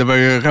alltid, det var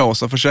ju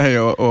rosa för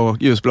tjejer och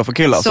ljusblå för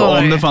killar. Så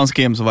om det fanns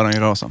Kim så var den ju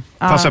rosa.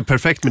 Passar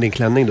perfekt med din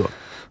klänning då.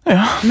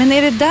 Ja. Men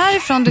är det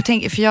därifrån du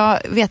tänker, för jag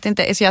vet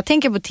inte, så jag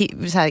tänker på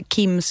så här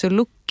Kim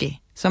Sulocki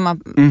som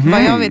man,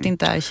 vad jag vet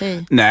inte är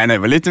tjej. Nej, det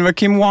var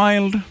Kim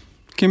Wilde,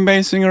 Kim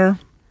Basinger.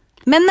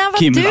 Men när var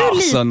Kim du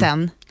Larsen.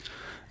 liten?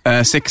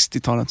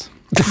 60-talet.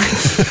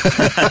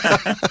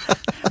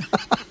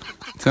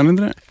 Ser ni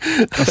inte det?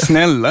 Vad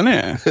snälla ni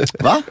är.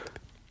 Va?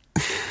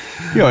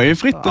 Jag är ju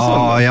Fritte.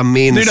 Ja, jag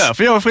minns. Det är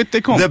därför jag och Fritte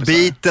är kompisar. The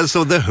Beatles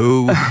och The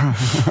Who.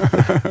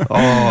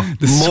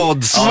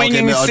 Mods.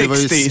 Swinging 60s. Det var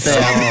ju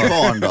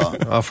spädbarn då.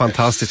 Ja,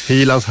 fantastiskt.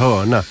 Hylands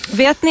hörna.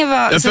 Vet ni vad?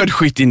 Jag är född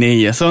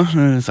 79, så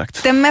är det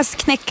sagt. Den mest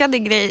knäckade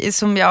grej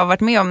som jag har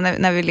varit med om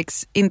när vi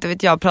liksom, inte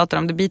vet jag, pratar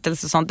om The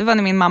Beatles och sånt, det var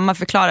när min mamma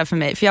förklarade för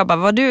mig. För jag bara,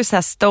 var du så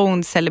här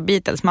Stones eller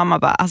Beatles? Mamma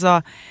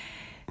bara,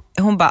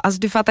 hon bara,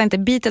 du fattar inte,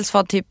 Beatles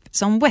var typ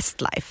som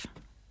Westlife.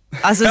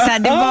 Alltså såhär,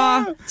 det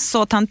var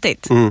så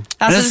tantigt.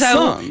 Alltså, såhär,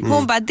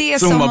 hon bara, det är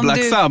så som hon var om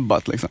Black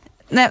Sabbath liksom.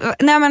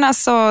 Nej men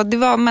alltså, det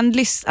var,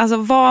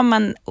 var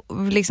man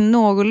liksom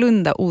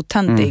någorlunda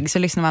otöntig så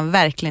lyssnar man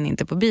verkligen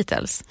inte på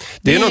Beatles.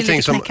 Det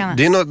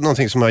är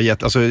någonting som har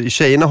gett, alltså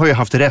tjejerna har ju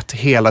haft rätt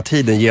hela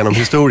tiden genom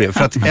historien.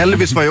 För att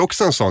Elvis var ju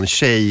också en sån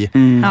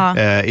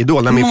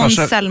idol. När min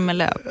farsa,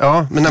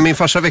 ja, men när min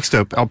farsa växte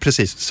upp, ja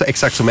precis, så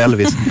exakt som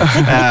Elvis.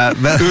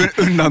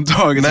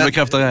 Undantaget som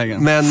bekräftar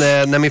regeln. Men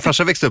när min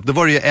farsa växte upp, då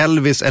var det ju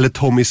Elvis eller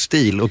Tommy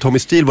Steele. Och Tommy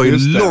Steele var ju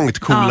långt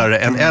coolare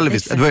än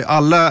Elvis. Det var ju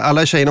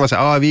alla tjejerna var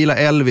såhär, vi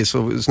gillar Elvis,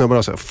 och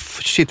snubbarna sa,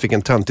 shit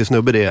vilken töntig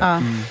snubbe det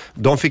är.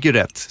 De fick ju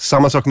rätt.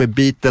 Samma sak med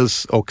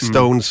Beatles och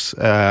Stones.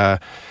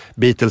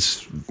 Beatles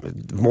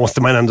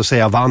måste man ändå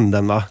säga vann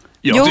den, va?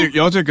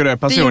 Jag tycker det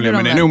personligen,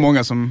 men det är nog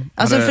många som...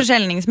 Alltså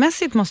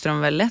försäljningsmässigt måste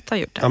de väl lätt ha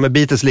gjort det. Ja, men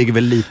Beatles ligger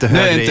väl lite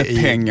högre det är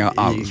inte pengar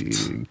allt. i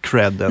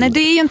credden. Nej, det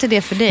är ju inte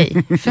det för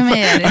dig. För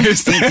mig är det.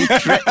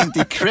 Inte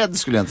i cred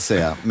skulle jag inte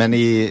säga, men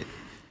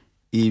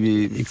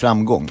i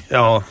framgång.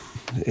 Ja,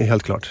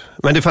 helt klart.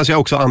 Men det fanns ju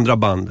också andra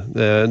band.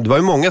 Det var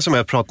ju många som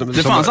jag pratade med.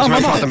 Det fanns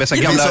andra band. Det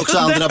finns också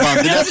andra band.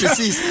 Det är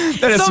precis.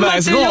 Det är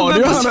Sveriges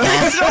Radio.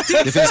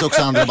 Det finns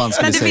också andra band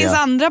skulle jag säga. Det finns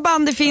andra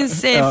band. Det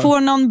finns For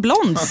Non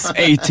Blondes.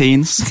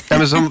 18s. Ja,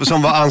 men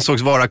som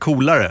ansågs vara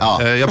coolare.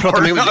 Ja. Jag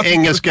pratade med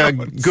engelska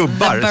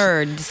gubbar.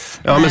 The Birds.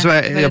 Ja,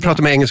 men jag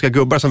pratade med engelska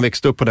gubbar som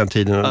växte upp på den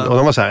tiden. Och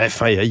de var så här,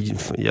 fan,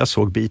 jag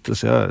såg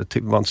Beatles. Jag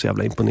var inte så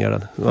jävla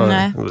imponerad.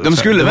 Nej. De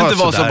skulle väl inte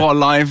vara så bra.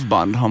 bra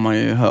liveband, har man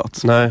ju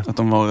hört. Nej. Att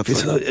de var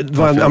Det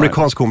var en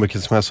amerikansk komiker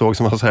som jag såg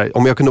som var så här: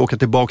 om jag kunde åka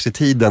tillbaka i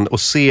tiden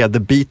och se The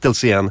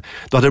Beatles igen,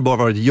 då hade det bara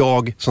varit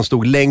jag som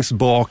stod längst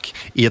bak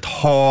i ett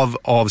hav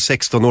av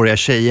 16-åriga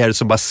tjejer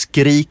som bara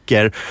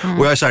skriker.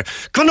 Och jag är så här: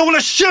 kan du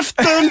hålla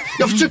käften?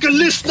 Jag försöker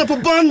lyssna på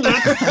bandet.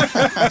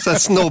 Så här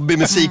snobbig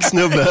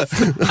musiksnubbe.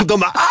 Och de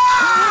bara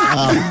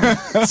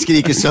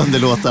Skriker sönder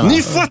låtarna.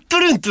 Ni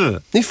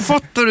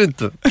fattar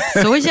inte.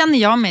 Så känner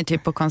jag mig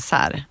typ på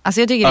konsert.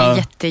 Alltså jag tycker det är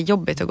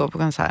jättejobbigt att gå på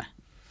konsert.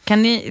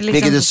 Kan ni liksom...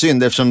 Vilket är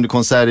synd eftersom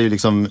konsert är ju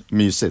liksom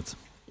mysigt.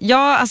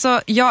 Ja,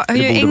 alltså jag har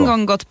ju en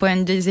gång gått på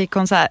en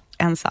Jay-Z-konsert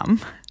ensam.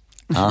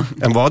 Ja.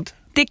 En vad?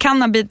 Det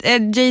kan ha blivit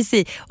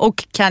Jay-Z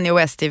och Kanye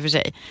West i och för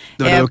sig.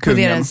 Det var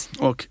kungen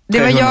och det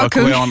var jag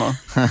kung koreaner.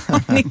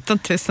 och 19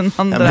 000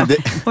 andra.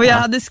 Och jag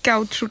hade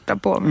scoutskjorta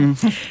på mig.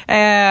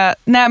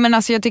 Nej men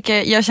alltså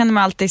jag känner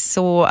mig alltid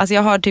så, alltså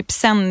jag har typ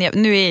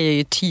nu är jag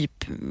ju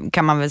typ,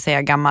 kan man väl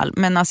säga, gammal.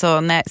 Men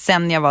alltså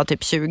sen jag var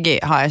typ 20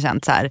 har jag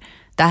känt så här: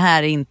 det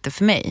här är inte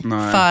för mig.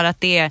 Nej. För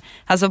att det är,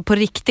 alltså på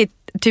riktigt,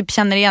 typ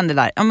känner igen det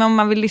där. Om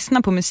man vill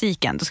lyssna på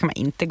musiken, då ska man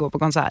inte gå på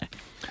konsert.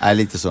 Nej,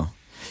 lite så.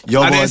 Det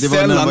är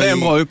sällan det är en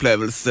bra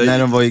upplevelse. När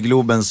de var i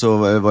Globen så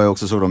var jag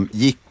också så de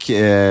gick,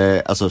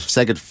 alltså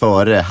säkert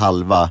före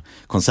halva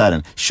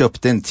konserten,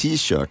 köpte en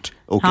t-shirt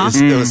och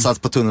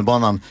satt på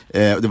tunnelbanan.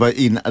 Det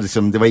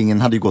var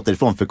ingen hade ju gått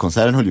därifrån för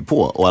konserten höll ju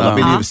på och alla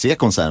ville ju se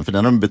konserten för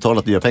den har de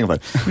betalat dyra pengar för.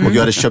 Och jag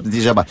hade köpt en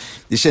t-shirt, bara,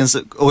 det känns,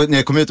 och när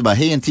jag kom ut och bara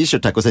hej, en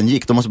t-shirt tack, och sen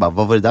gick de och så bara,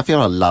 vad var det där för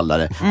jävla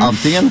lallare?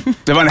 Antingen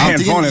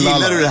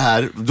gillar du det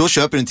här, då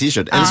köper du en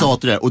t-shirt, eller så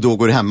hatar du det och då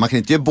går du hem. Man kan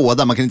inte göra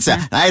båda, man kan inte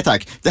säga nej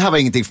tack, det här var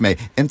ingenting för mig,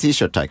 en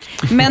t-shirt tack.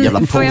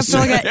 Men får jag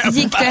fråga,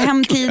 gick du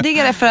hem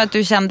tidigare för att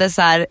du kände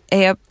så här,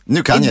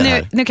 nu kan jag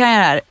det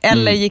här.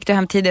 Eller gick du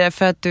hem tidigare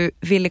för att du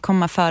ville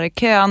komma före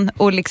kön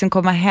och liksom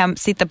komma hem,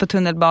 sitta på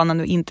tunnelbanan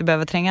och inte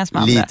behöva trängas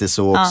med andra? Lite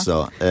så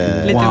också.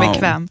 Lite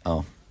bekväm.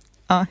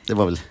 Ja. Det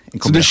var väl en så du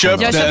kombination.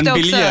 köpte en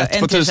biljett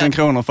på 1000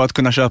 kronor för att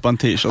kunna köpa en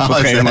t-shirt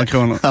för 300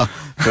 kronor. Ja,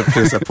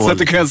 på. Så att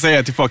du kan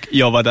säga till folk,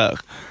 jag var där.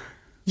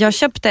 Jag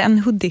köpte en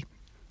hoodie.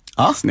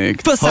 Ja.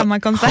 Snyggt. På samma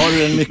konsert. Har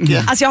du den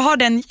mycket? Alltså jag har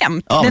den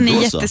jämt. Ja, den är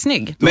så.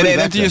 jättesnygg. Men är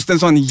det inte just en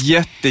sån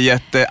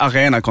jätte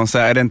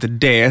arenakonsert? Är det inte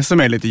det som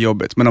är lite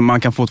jobbigt? Men om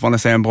man kan fortfarande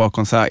se en bra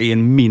konsert i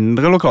en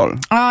mindre lokal?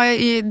 Ja,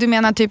 du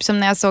menar typ som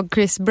när jag såg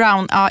Chris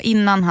Brown. Ja,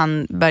 innan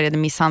han började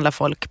misshandla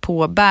folk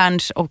på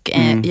Berns. Och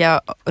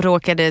jag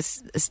råkade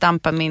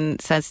stampa min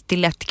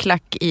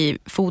stilettklack i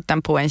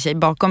foten på en tjej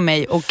bakom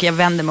mig. Och jag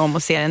vände mig om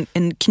och ser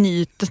en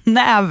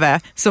knytnäve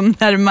som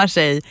närmar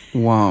sig.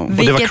 Wow.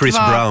 Och det var Chris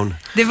Brown.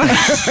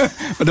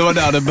 Och det var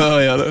där det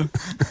började.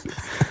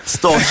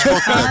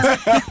 Startskottet.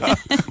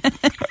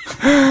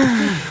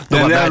 Nu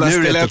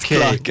är det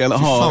okej.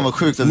 Fan vad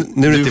sjukt att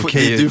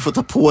du får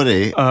ta på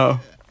dig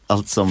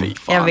allt som...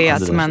 Jag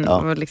vet, men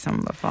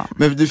liksom, vad fan.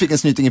 Men du fick en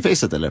snyting i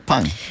facet eller?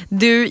 Pang?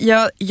 Du,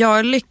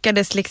 jag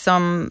lyckades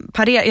liksom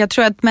parera. Jag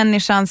tror att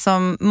människan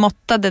som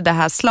måttade det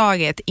här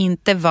slaget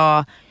inte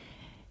var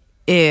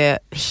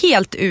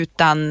helt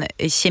utan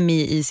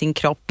kemi i sin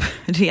kropp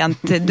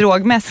rent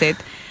drogmässigt.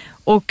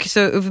 Och så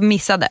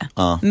missade.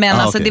 Men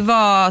alltså okay. Det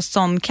var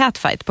sån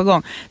catfight på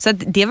gång. Så att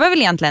det var väl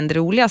egentligen det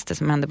roligaste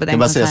som hände på den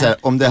konserten. Så här,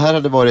 om det här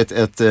hade varit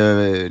ett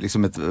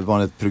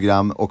vanligt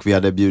program och vi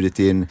hade bjudit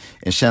in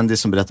en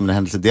kändis som berättade om den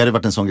händelsen, det hade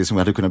varit en sån grej som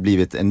hade kunnat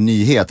blivit en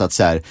nyhet att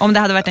så här, om det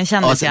hade varit en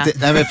kändis,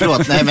 nej men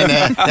förlåt, nej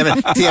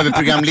men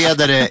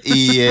tv-programledare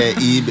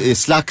i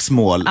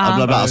slagsmål,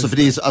 bla bla. Alltså för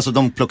det är, alltså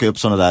de plockar upp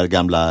såna där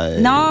gamla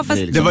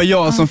det var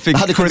jag som fick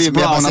Chris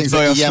Brown att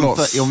börja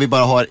slåss. Om vi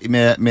bara har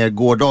med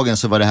gårdagen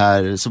så var det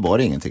här, så var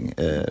det ingenting.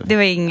 Det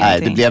var ingenting.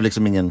 Nej, det blev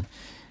liksom ingen...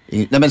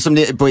 Nej, men som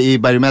i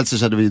Barry Meltzer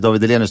så hade vi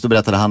David Elenius, då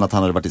berättade han att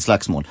han hade varit i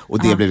slagsmål. Och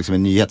det blev liksom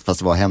en nyhet, fast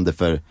det var hände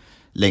för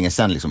länge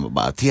sedan liksom.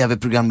 Bara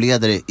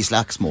tv-programledare i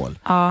slagsmål.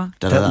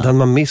 Den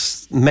man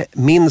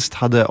minst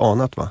hade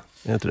anat, va?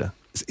 Är inte det?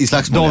 I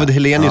slagsmål, David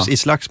Helenius i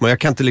slagsmål. Jag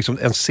kan inte liksom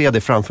ens se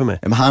det framför mig.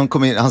 Men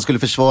han skulle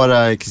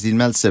försvara Kristin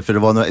Meltzer, för det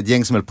var ett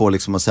gäng som höll på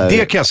liksom och så här,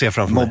 det kan jag se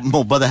framför mig.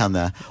 Mobbade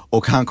henne.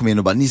 Och han kom in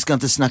och bara, ni ska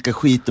inte snacka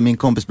skit om min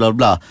kompis, bla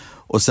bla.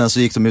 Och sen så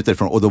gick de ut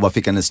därifrån och då bara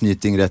fick han en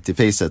snyting rätt i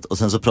facet. Och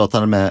sen så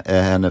pratade han med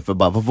henne för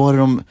bara, vad var det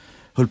de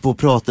höll på att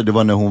prata? Det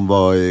var när hon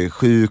var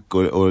sjuk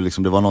och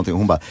liksom det var någonting.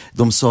 Hon bara,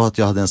 de sa att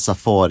jag hade en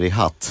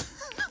safari-hatt.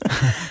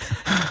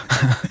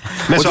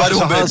 Men och så, då hade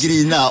hon så börjat hans-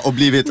 grina och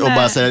blivit och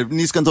bara såhär,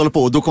 ni ska inte hålla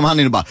på. Och då kom han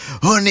in och bara,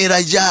 hör ni era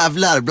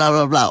jävlar, bla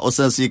bla bla. Och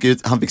sen så gick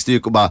ut, han fick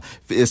stryk och bara,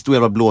 stod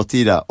jävla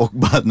blåtira. Och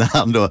bara när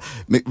han då,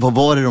 men vad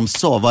var det de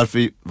sa?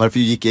 Varför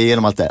gick jag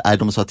igenom allt det här? Nej,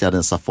 de sa att jag hade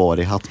en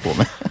safari-hatt på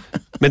mig.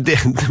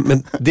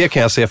 Men det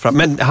kan jag se fram.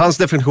 Men hans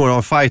definition av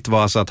en fight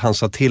var alltså att han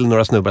sa till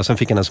några snubbar, sen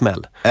fick han en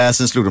smäll.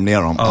 Sen slog de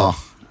ner honom. Ja.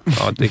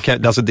 Ja,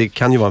 det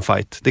kan ju vara en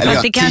fight. Det kan.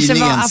 Eller Fast det kanske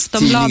var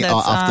Aftonbladet.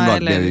 Ja,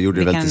 Aftonbladet gjorde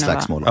det väl kan till det vara.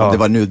 slagsmål. Ja. Det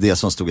var nu det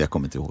som stod, jag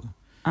kommer inte ihåg.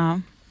 Ja.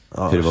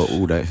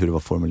 Hur det var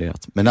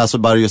formulerat. Men alltså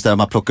bara just det här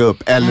man plockar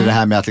upp, eller det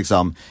här med att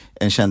liksom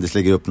en kändis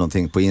lägger upp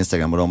någonting på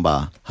Instagram och de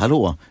bara,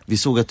 hallå, vi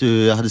såg att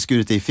du hade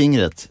skurit dig i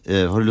fingret.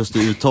 Har du lust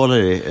att uttala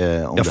dig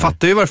om Jag det här?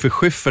 fattar ju varför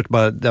Schyffert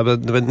bara,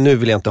 nu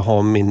vill jag inte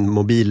ha min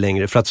mobil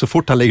längre. För att så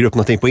fort han lägger upp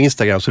någonting på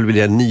Instagram så vill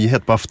jag en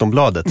nyhet på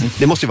Aftonbladet.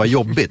 Det måste ju vara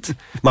jobbigt.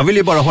 Man vill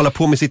ju bara hålla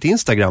på med sitt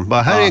Instagram.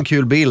 Bara, här är en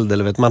kul bild,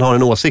 eller vet, man har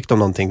en åsikt om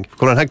någonting.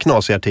 Kolla den här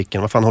knasiga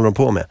artikeln, vad fan håller de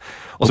på med?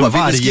 Och så bara, vill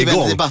du varje skriva en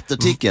gång,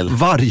 debattartikel?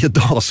 varje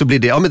dag så blir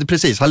det, ja men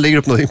precis, han lägger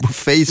upp någonting på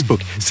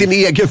Facebook, sin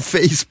egen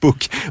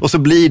Facebook. Och så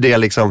blir det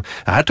liksom,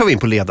 här tar vi in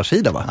på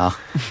ledarsidan va? Ja.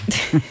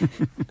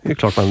 Det är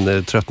klart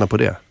man tröttnar på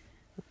det.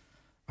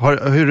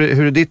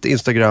 Hur är ditt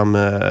Instagram?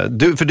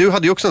 För du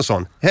hade ju också en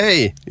sån.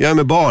 Hej, jag är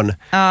med barn.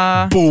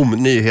 Boom,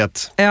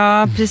 nyhet.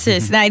 Ja,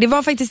 precis. Nej, det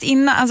var faktiskt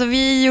innan. Alltså,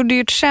 vi gjorde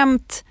ju ett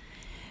skämt.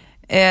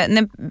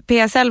 När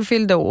PSL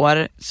fyllde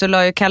år så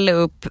la ju Kalle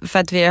upp för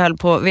att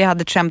vi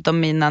hade ett skämt om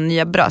mina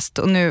nya bröst.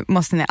 Och nu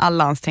måste ni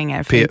alla anstränga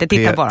er för att inte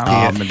titta på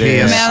dem.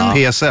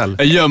 PSL.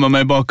 Jag gömmer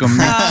mig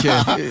bakom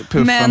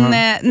puffen.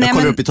 Jag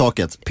kollar upp i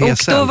taket.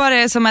 Och då var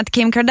det som att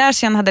Kim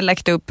Kardashian hade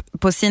lagt upp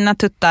på sina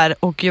tuttar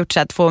och gjort så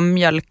att få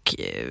mjölk,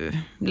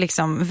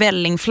 liksom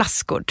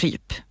vällingflaskor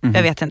typ.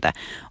 Jag vet inte.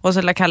 Och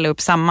så la Kalle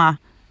upp samma.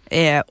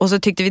 Och så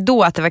tyckte vi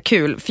då att det var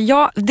kul.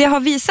 För det har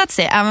visat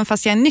sig, även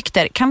fast jag är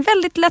nykter, kan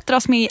väldigt lätt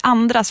dras med i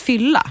andras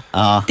fylla.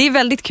 Det är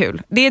väldigt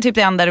kul. Det är typ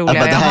det enda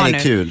roliga jag har nu. Det här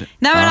är kul.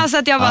 Nej men alltså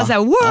att jag bara såhär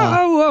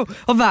wow.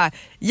 Och bara,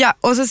 ja.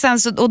 Och så sen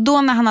så, och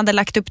då när han hade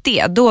lagt upp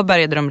det, då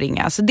började de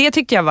ringa. Så det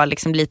tyckte jag var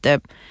liksom lite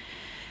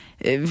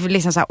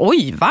liksom såhär,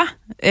 oj va?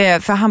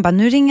 För han bara,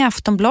 nu ringer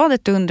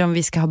Aftonbladet och undrar om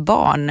vi ska ha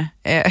barn.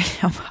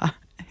 Jag bara,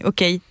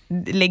 okej,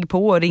 lägg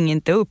på och ring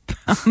inte upp.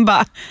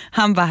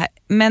 Han bara,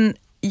 men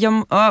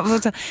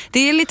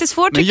det är lite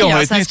svårt tycker jag. Men jag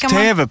har ett nytt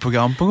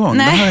tv-program på gång.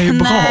 Nej, det här är ju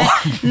bra.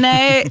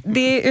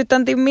 Nej,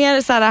 utan det är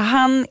mer så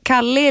här,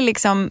 Kalle är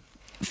liksom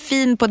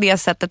fin på det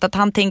sättet att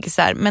han tänker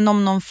så här, men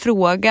om någon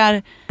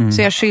frågar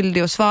så är jag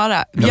skyldig att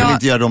svara. Jag vill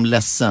inte göra dem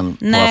ledsen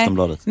på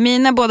Aftonbladet.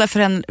 Mina båda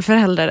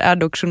föräldrar är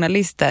dock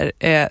journalister.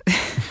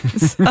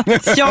 Så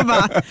att jag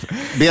bara...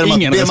 Ber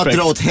om att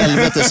dra åt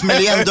helvete.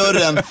 Smäll igen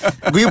dörren.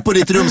 Gå in på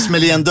ditt rum,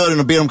 smäll igen dörren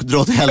och ber om att dra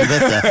åt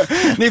helvete.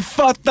 Ni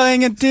fattar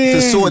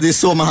ingenting. För det är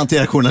så man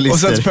hanterar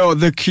journalister. Och sätts på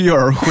The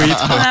Cure, Nej, men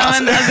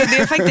alltså,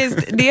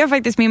 det är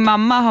faktiskt min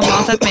mamma har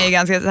matat mig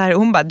ganska så här.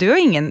 Hon bara, du har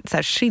ingen så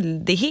här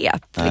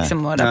skyldighet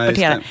liksom, att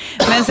rapportera.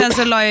 Men sen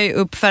så la jag ju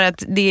upp för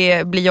att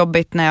det blir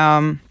jobbigt när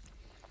jag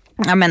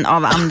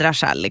av andra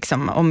skäl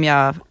liksom, om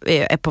jag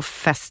är på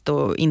fest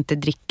och inte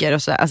dricker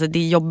och så, alltså det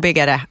är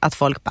jobbigare att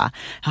folk bara,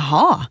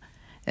 jaha,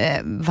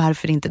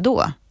 varför inte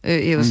då?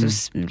 Och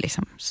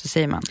så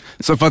säger man.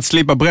 Så för att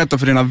slippa berätta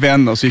för dina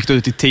vänner så gick du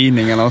ut i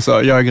tidningen och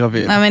sa, jag är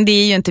gravid. Nej men det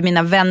är ju inte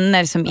mina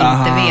vänner som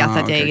inte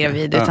vet att jag är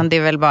gravid, utan det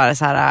är väl bara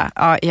så här,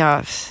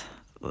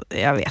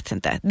 jag vet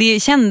inte. Det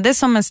kändes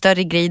som en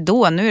större grej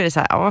då. Nu är det så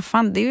här,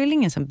 fan, det är väl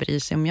ingen som bryr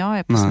sig om jag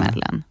är på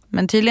smällen.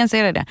 Men tydligen så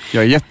är det.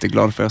 Jag är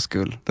jätteglad för er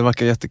skull. Det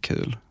verkar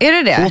jättekul. Är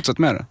det det? Fortsätt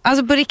med det.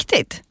 Alltså på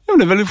riktigt? Ja,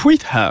 det är väl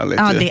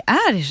skithärligt. Ja, det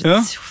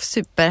är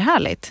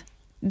superhärligt.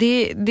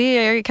 Det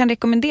jag kan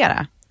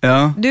rekommendera.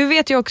 Ja. Du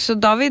vet ju också,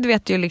 David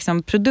vet ju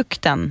liksom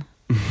produkten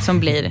som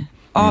blir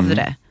av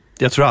det.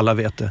 Jag tror alla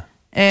vet det.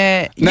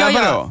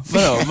 Vadå?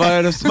 Vad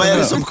är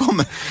det som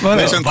kommer? Vad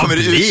är det som kommer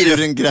ut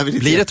ur en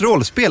graviditet? Blir ett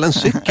rollspel, en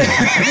cykel?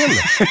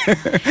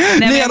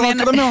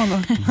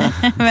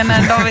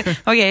 Men David,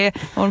 okej,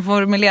 hon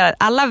formulerar.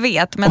 Alla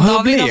vet, men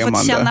David har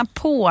fått känna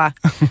på.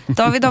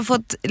 David har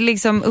fått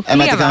liksom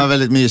uppleva. Det kan vara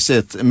väldigt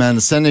mysigt,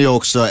 men sen är jag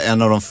också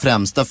en av de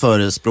främsta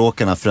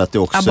förespråkarna för att det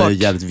också är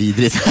jävligt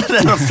vidrigt.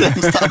 En av de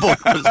främsta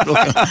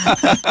abortförespråkarna.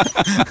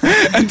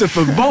 Inte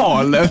för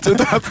valet,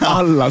 utan att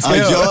alla ska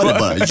gör det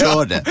bara,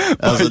 gör det.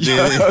 Alltså,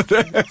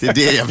 det är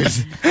det jag vill.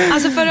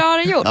 Alltså för att ha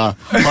det gjort. Ja.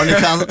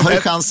 Har ni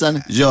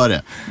chansen, gör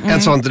det.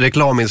 En sånt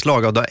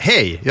reklaminslag av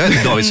hej, jag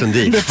heter David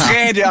Sundin. Det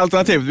tredje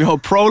alternativet, vi har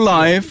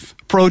pro-life,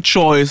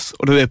 pro-choice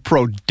och det är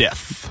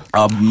pro-death.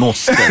 Ja,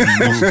 måste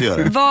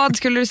göra det. Vad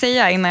skulle du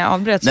säga innan jag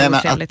avbröt så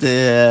otrevligt? Att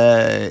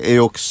det är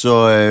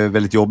också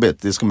väldigt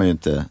jobbigt. Det ska man ju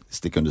inte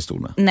sticka under stol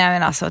med. Nej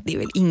men alltså, det är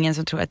väl ingen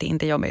som tror att det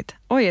inte är jobbigt.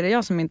 Oj, är det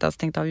jag som inte har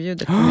stängt av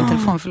ljudet på min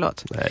telefon?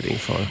 Förlåt. Nej, det är ingen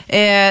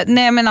fara.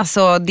 Nej men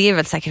alltså, det är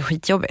väl säkert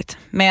skitjobbigt.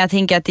 Men jag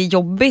tänker att det är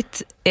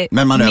jobbigt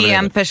med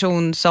en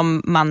person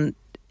som man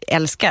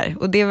älskar.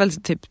 Och det är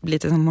väl typ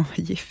lite som att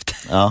vara gift.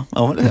 Ja,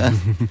 det är.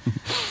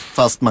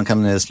 Fast man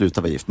kan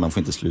sluta vara gift. Man får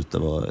inte sluta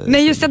vara...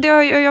 Nej just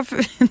det,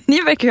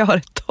 ni verkar ju ha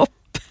det toppen.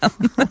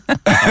 toppen.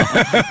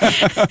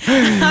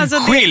 Alltså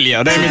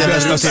Skiljer, det är mitt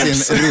bästa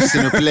tips.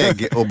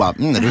 Russinupplägg och bara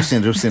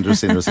russin.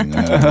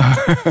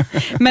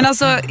 Men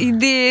alltså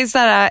det är så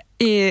här,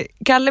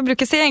 Kalle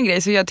brukar säga en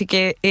grej som jag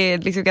tycker är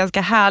liksom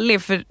ganska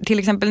härlig. För till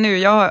exempel nu,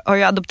 jag har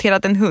ju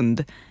adopterat en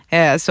hund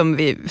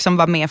som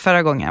var med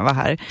förra gången jag var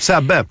här.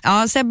 Sebbe?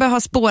 Ja, Sebbe har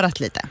spårat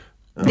lite.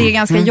 Det är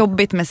ganska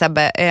jobbigt med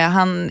Sebbe.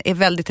 Han är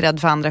väldigt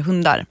rädd för andra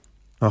hundar.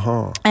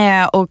 Aha.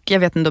 Och jag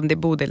vet inte om det är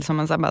Bodil som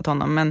har sabbat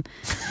honom. Men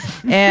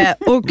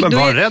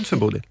var han rädd för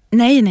Bodil?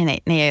 Nej,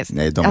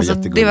 de alltså,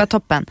 det var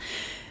toppen.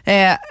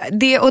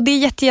 Och det är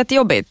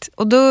jättejobbigt.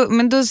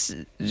 Men då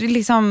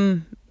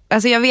liksom,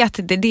 alltså jag vet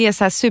inte, det är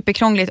så här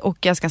superkrångligt och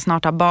jag ska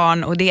snart ha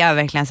barn och det är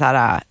verkligen så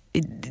här,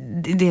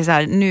 det är så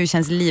här, nu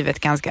känns livet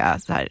ganska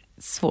så här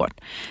svårt.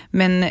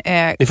 Men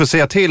ni får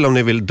säga till om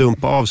ni vill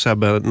dumpa av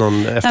Sebbe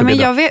någon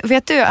eftermiddag. Nej,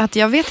 men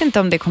jag vet inte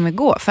om det kommer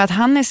gå för att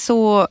han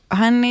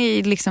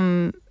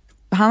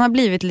har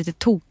blivit lite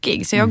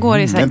tokig så jag går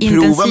i så här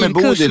intensivkurs. Men prova med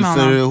Bodil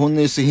för hon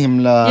är så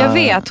himla... Jag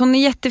vet, hon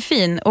är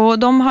jättefin och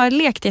de har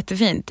lekt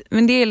jättefint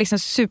men det är liksom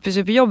super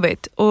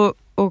jobbigt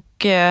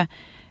och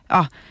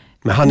ja.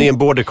 Men han är en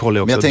border collie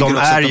också. De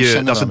är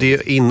ju, alltså det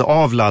är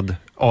inavlad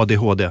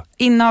ADHD.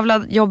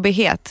 Inavlad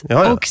jobbighet.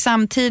 Ja. Och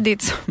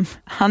samtidigt som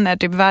han är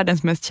typ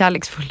världens mest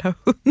kärleksfulla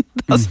hund.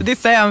 Alltså det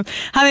säger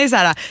han är så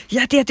här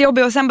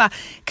jättejobbig och sen bara,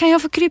 kan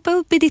jag få krypa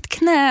upp i ditt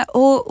knä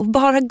och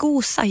bara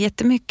gosa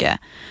jättemycket.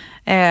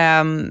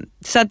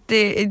 Så att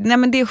nej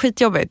men det är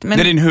skitjobbigt. Men...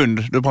 Det är din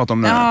hund du pratar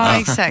om nu. Ja,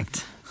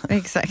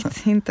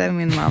 exakt, inte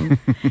min man.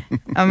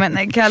 Ja,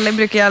 men Kalle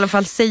brukar i alla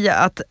fall säga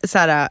att så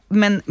här,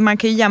 men man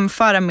kan ju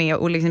jämföra med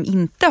att liksom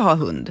inte ha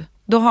hund.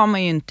 Då har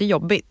man ju inte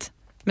jobbigt.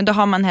 Men då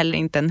har man heller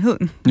inte en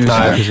hund.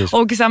 Nej,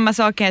 och samma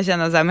sak kan jag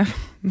känna så här,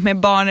 med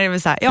barn är det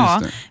väl så här,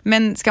 ja,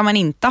 men ska man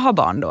inte ha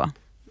barn då?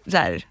 Så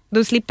här,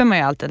 då slipper man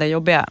ju allt det där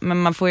jobbiga.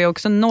 Men man får ju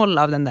också noll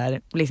av den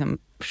där liksom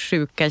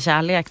sjuka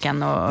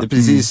kärleken. Och... Det är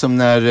precis som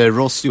när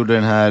Ross gjorde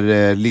den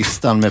här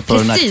listan med för-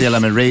 och nackdelar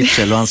med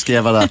Rachel och han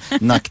skrev alla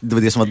det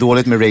var det som var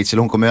dåligt med Rachel.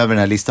 Hon kom över den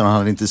här listan och han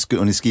hade inte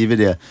ni skrivit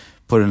det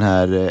på den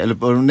här, eller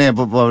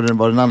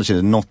vad den andra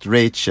kände, Not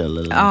Rachel.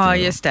 Eller ja,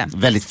 just det.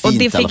 Väldigt fint. Och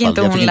det fick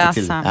inte hon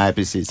läsa. Nej,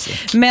 precis.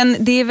 Men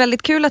det är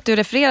väldigt kul att du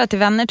refererar till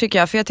Vänner tycker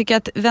jag. För jag tycker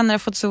att Vänner har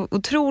fått så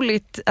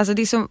otroligt, alltså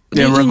det är så...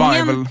 Det är en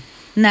revival.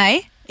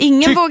 Nej.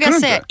 Ingen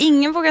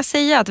vågar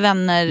säga att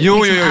Vänner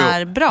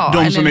är bra.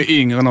 De som är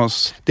yngre än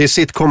oss. Det är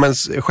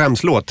sitcomens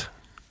skämslåt.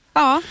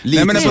 Ja.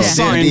 Lite men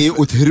alltså, det är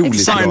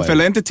otroligt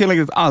Seinfeld är inte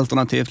tillräckligt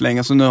alternativt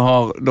längre så nu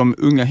har de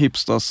unga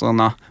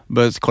hipstersarna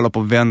börjat kolla på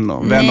Vänner.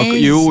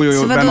 Nej, jo,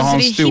 så Vänner har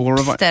en stor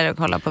hipster att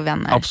kolla på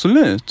Vänner?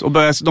 Absolut. Och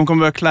de kommer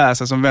börja klä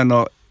sig som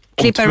Vänner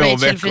klippa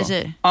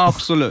Rachel-frisyr.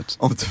 Absolut.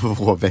 Om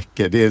 2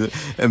 veckor, det är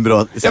en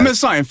bra... Ja, men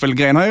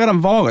Seinfeld-grejen har ju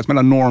redan varit med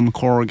den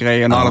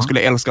normcore-grejen och alla skulle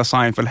älska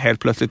Seinfeld helt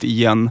plötsligt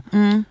igen.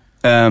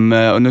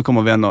 Och nu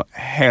kommer Vänner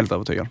helt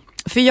övertygad.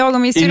 För jag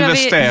och min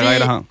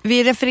syrra,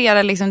 vi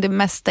refererar liksom det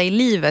mesta i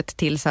livet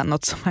till så här,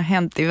 något som har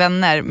hänt i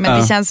Vänner.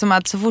 Men det känns som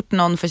att så fort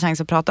någon får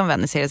chans att prata om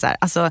Vänner så är det så här,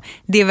 alltså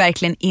det är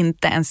verkligen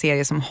inte en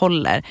serie som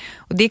håller.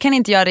 Och det kan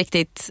inte jag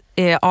riktigt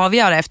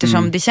avgöra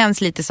eftersom det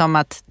känns lite som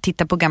att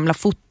titta på gamla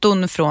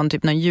foton från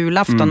typ någon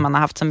julafton man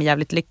har haft som är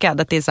jävligt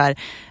lyckad. Att det är så här,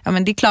 ja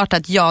men det är klart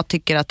att jag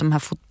tycker att de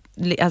här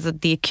alltså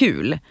det är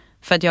kul.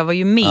 För att jag var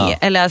ju med,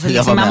 eller alltså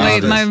liksom,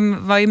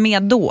 man var ju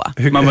med då.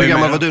 Hur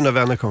gammal var du när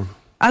Vänner kom?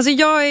 Alltså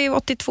jag är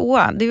 82.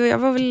 Jag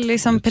var väl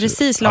liksom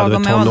precis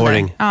lagom med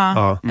ålder.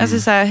 Ja. Alltså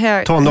så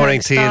här,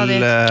 tonåring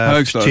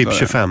till typ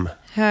 25.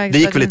 Det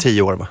gick väl i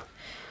 10 år va?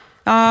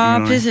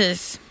 Ja,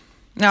 precis.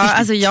 Ja,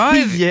 alltså jag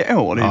 10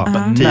 år, det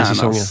är 10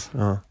 säsonger.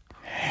 Ja.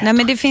 Nej,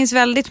 men det finns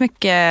väldigt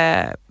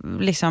mycket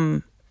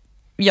liksom...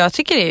 Jag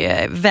tycker det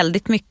är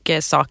väldigt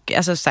mycket saker,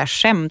 alltså så här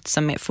skämt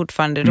som är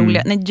fortfarande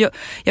roliga. Nej,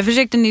 jag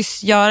försökte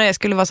nyss jag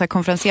skulle vara så här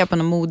konferenser på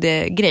någon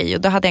modegrej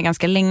och då hade jag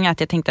ganska länge att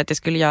jag tänkte att jag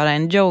skulle göra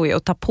en Joey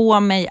och ta på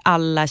mig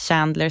alla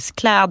Chandlers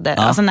kläder,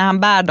 alltså när han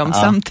bär dem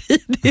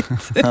samtidigt.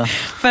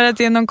 För att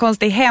det är någon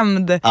konstig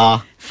hämnd.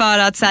 För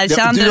att så här,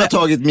 Chandler... Du har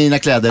tagit mina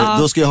kläder,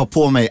 då ska jag ha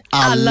på mig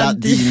alla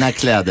dina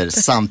kläder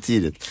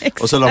samtidigt.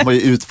 Och så la man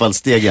ju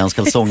utfallssteg i hans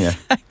kalsonger.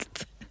 Exakt.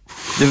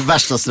 Det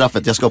värsta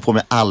straffet, jag ska ha på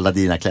mig alla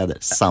dina kläder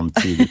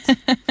samtidigt.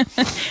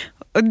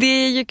 Och det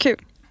är ju kul.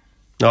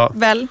 Ja.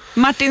 Väl,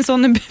 Martin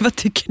Sonneby, vad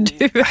tycker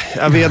du?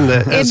 Jag vet inte.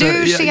 Är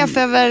du chef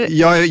över...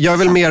 Jag är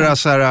väl mera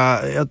så här,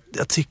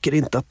 jag tycker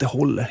inte att det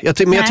håller.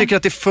 Men jag tycker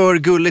att det är för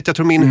gulligt. Jag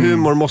tror min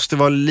humor måste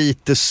vara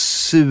lite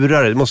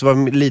surare. Det måste vara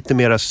lite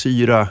mera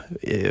syra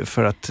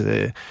för att...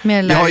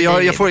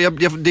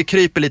 det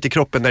kryper lite i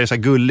kroppen när det är så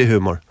här gullig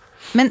humor.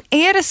 Men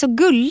är det så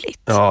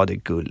gulligt? Ja, det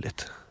är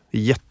gulligt. Det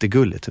är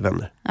jättegulligt,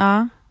 Vänner.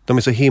 Ja. De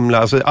är så himla,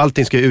 alltså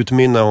allting ska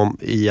utmynna om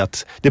i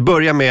att det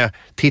börjar med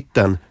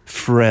titeln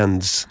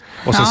Friends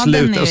och så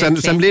slutar och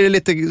sen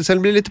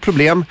blir det lite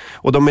problem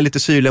och de är lite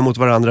syrliga mot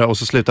varandra och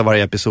så slutar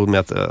varje episod med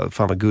att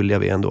fan vad gulliga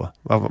vi är ändå.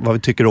 Vad vi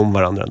tycker om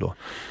varandra ändå.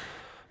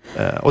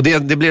 Och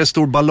det blir en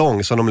stor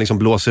ballong som de liksom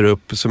blåser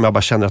upp, som jag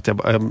bara känner att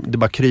det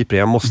bara kryper.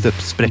 Jag måste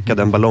spräcka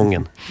den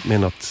ballongen med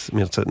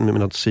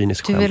något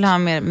cyniskt skämt. Du vill ha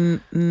mer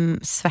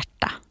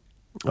svärta?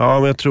 Ja,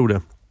 men jag tror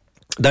det.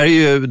 Där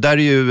är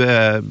ju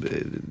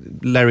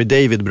Larry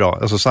David bra,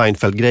 alltså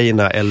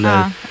Seinfeld-grejerna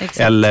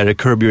eller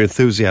Curb Your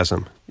Enthusiasm.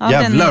 Ja,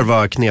 jävlar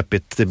vad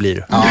knepigt det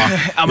blir.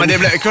 Ja, men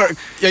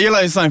jag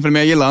gillar ju Seinfeld, men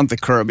jag gillar inte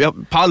Curb.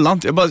 Jag pallar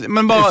inte.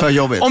 Men bara, det är för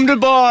jobbigt. Om du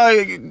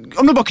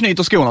bara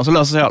knyter skorna så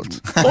löser sig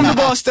allt. Om du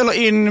bara ställer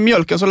in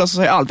mjölken så löser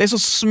sig allt. Det är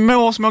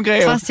så små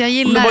grejer. Fast jag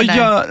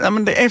gillar det.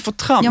 Men det är för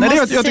tramp.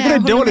 Jag tycker det är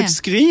dåligt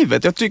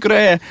skrivet. Jag tycker det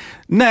är,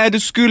 nej, du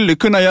skulle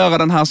kunna göra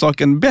den här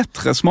saken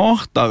bättre,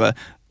 smartare.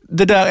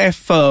 Det där är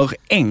för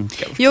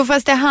enkelt. Jo,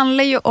 fast det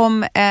handlar ju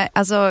om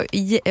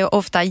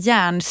ofta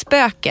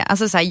hjärnspöke.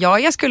 Alltså så här,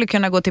 jag skulle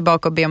kunna gå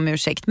tillbaka och be om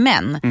ursäkt,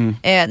 men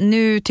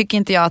nu tycker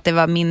inte jag att det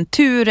var min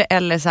tur,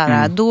 eller så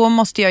här, då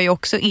måste jag ju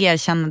också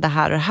erkänna det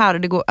här och det här.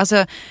 Och det går,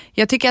 alltså,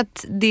 jag tycker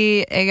att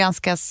det är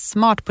ganska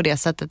smart på det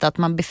sättet att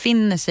man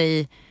befinner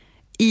sig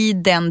i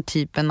den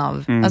typen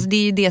av, alltså det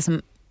är ju det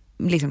som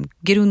liksom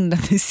grunden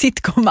i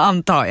sitcom,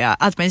 antar jag,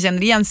 att man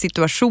känner igen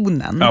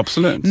situationen.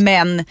 Absolut.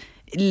 Men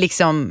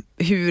liksom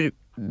hur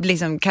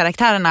liksom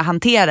karaktärerna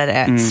hanterar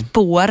det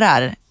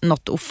spårar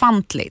något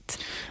ofantligt.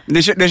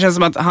 Det känns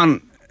som att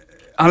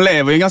han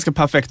lever i en ganska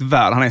perfekt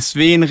värld. Han är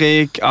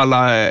svinrik, alla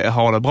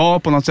har det bra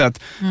på något sätt.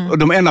 Och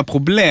de enda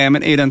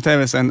problemen i den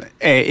tv-serien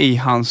är i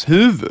hans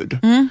huvud.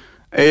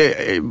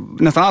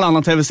 Nästan alla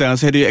andra tv-serier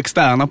så är det ju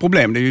externa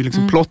problem. Det är ju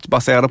liksom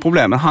plottbaserade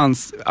problem. Men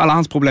alla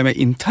hans problem är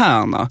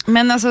interna.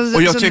 Men alltså,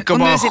 och jag tycker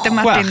bara, nu sitter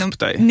Martin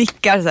och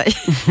nickar sig.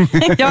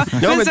 ja,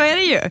 men så är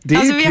det ju.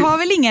 Alltså, vi har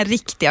väl inga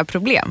riktiga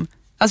problem.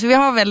 Alltså vi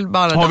har väl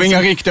bara... Har vi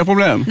inga riktiga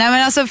problem? Nej,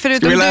 men alltså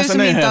förutom du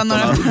som inte har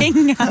några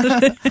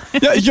pengar.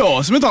 Ja,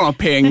 jag som inte har några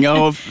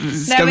pengar. Och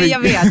Nej, men jag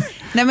vet.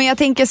 Nej, men jag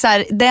tänker så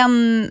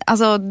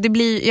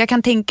här, jag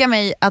kan tänka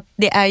mig att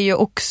det är ju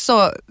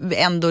också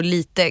ändå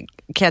lite,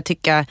 kan jag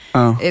tycka,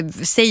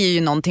 säger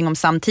ju någonting om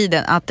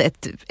samtiden, att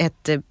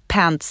ett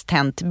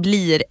pants-tent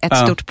blir ett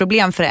stort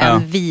problem för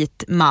en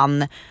vit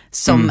man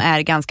som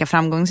är ganska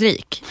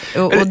framgångsrik.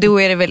 Och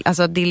då är det väl,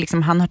 alltså det är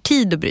liksom, han har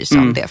tid att bry sig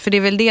om det. För det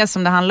är väl det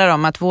som det handlar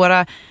om, att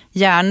våra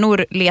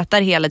hjärnor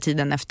letar hela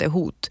tiden efter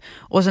hot.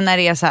 Och så när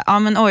det är så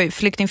här,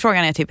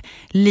 flyktingfrågan är typ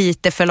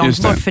lite för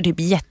långt bort för typ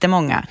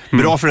jättemånga.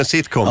 Bra för en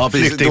sitcom,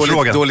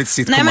 flyktingfrågan. Dåligt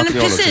sitcom. Nej,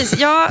 men precis,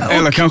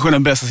 eller kanske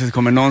den bästa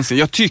sitcomen någonsin.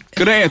 Jag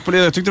tycker det är på det.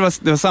 Jag tyckte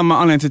det var samma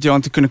anledning till att jag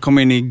inte kunde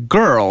komma in i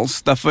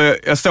Girls. Därför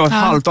jag står ett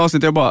halvt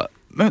avsnitt och jag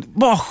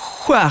bara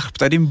skärp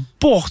dig, din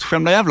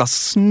bortskämda jävla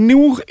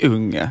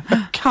snorunge.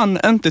 Jag kan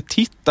inte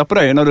titta på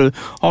dig när du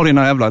har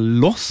dina jävla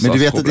låtsasproblem. Men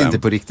du vet att det inte är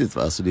på riktigt,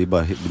 va? Så det är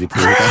bara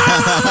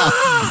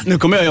Nu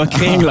kommer jag göra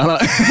kringlarna.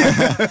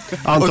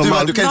 Och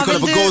du kan inte kolla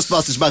på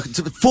Ghostbusters, bara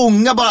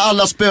fånga bara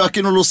alla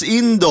spöken och lås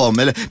in dem.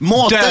 Eller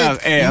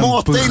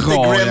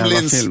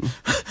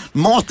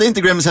mata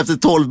inte Gremlins efter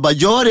 12, bara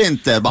gör det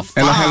inte. Bara,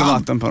 eller häll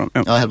vatten på dem.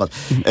 Ja, häll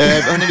vatten.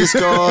 Hörni, vi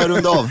ska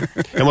runda av.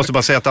 Jag måste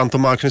bara säga att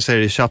Anton Marknus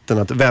säger i chatten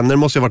att Vänner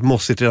måste ha varit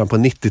mossigt redan på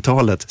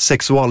 90-talet.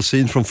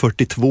 Sexualsyn från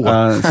 42.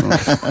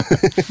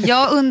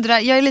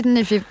 Jag är lite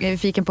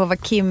nyfiken på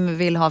vad Kim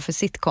vill ha för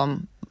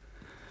sitcom.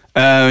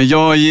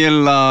 Jag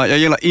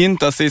gillar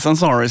inte Aziz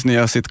Ansari's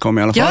nya sitcom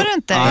i alla fall. Gör du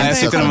inte? Nej, jag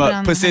tyckte det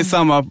var precis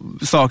samma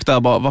sak där.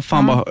 Bara, vad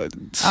fan, bara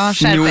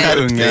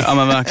snorunge. Ja,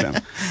 men verkligen.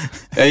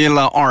 Jag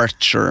gillar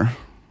Archer.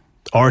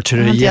 Archer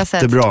är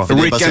jättebra.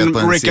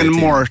 Rick and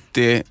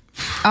Morty.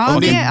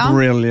 Det är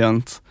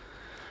brilliant.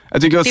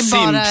 Jag tycker att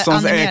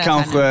Simpsons är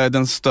kanske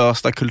den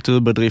största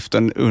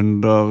kulturbedriften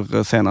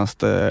under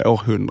senaste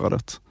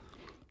århundradet.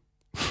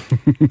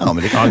 Ja,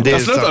 men det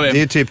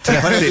är typ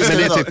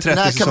 30.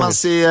 När kan man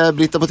se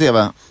Britta på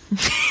tv?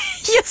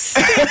 Just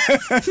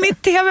det,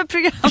 mitt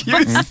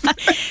tv-program.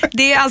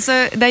 Det är alltså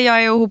där jag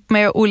är ihop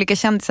med olika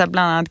kändisar,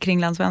 bland annat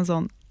Kringland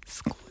Svensson.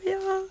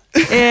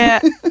 Skoja.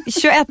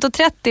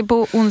 21:30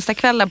 på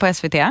onsdagskvällar på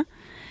SVT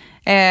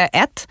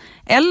 1.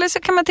 Eller så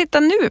kan man titta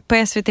nu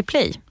på SVT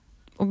Play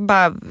och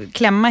bara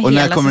klämma hela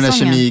säsongen. Och när kommer den här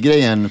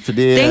kemigrejen?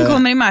 Den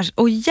kommer i mars.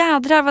 Och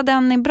jädrar vad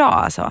den är bra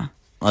alltså.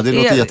 Ja, det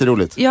låter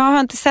jätteroligt. Jag har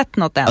inte sett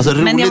något än. Alltså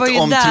roligt, men jag var ju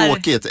om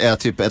tråkigt är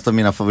typ ett av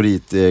mina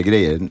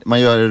favoritgrejer.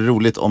 Man gör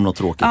roligt om något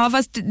tråkigt. Ja,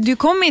 fast du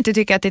kommer inte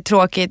tycka att det är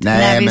tråkigt.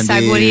 Nej, när vi så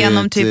här går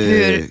igenom typ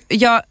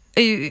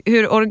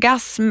hur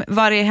orgasm,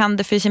 vad det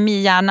händer för kemi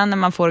i hjärnan när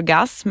man får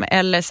orgasm,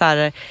 eller så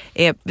här,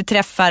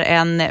 träffar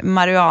en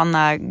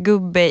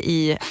marijuana-gubbe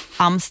i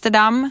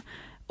Amsterdam,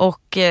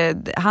 och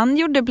han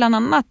gjorde bland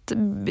annat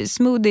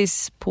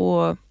smoothies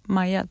på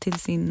Maja till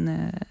sin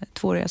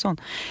 2-åriga son.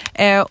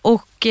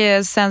 Och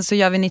sen så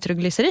gör vi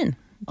nitroglycerin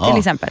till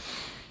exempel.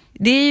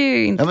 Det är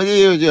ju inte... Ja, men det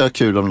är ju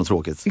kul om något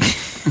tråkigt.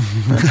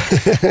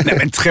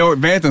 Nej,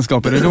 men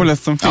vetenskap är det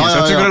roligaste som finns.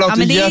 Jag tycker det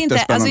låter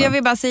jättespännande. Alltså jag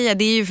vill bara säga,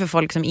 det är ju för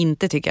folk som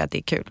inte tycker att det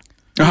är kul.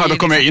 Jaha, då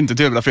kommer jag inte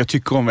till det, för jag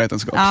tycker om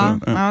vetenskap.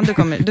 Ja,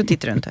 då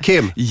tittar du inte.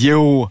 Kim?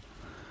 Jo.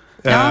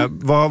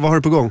 Vad har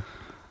du på gång?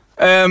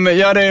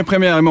 Ja, det är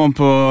premiär imorgon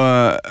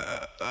på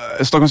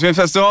Stockholms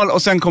filmfestival,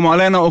 och sen kommer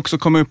Alena också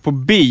komma upp på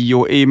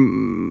bio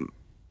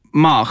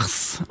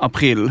mars,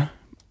 april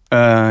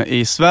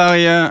i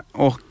Sverige.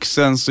 Och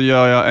sen så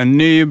gör jag en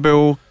ny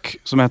bok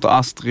som heter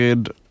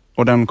Astrid.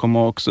 Och den kommer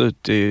också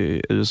ut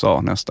i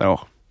USA nästa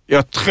år.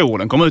 Jag tror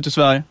den kommer ut i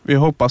Sverige. Vi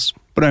hoppas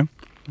på det.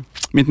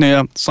 Mitt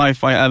nya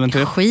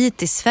sci-fi-äventyr.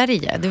 Skit i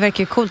Sverige. Det verkar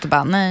ju coolt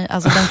bara. Nej,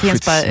 alltså den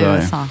finns bara i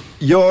USA.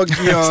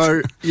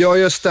 Jag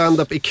gör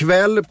stand-up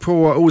ikväll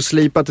på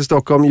Oslipat i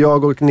Stockholm.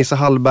 Jag och Nissa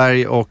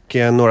Hallberg och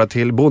några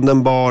till.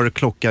 Bonden bar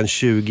klockan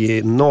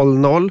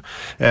 20.00.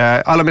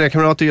 Alla mina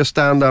kamrater gör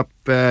stand-up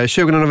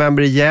 20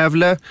 november i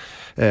Gävle.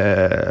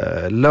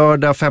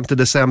 Lördag 5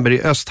 december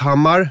i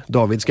Östhammar,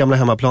 Davids gamla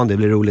hemmaplan. Det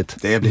blir roligt.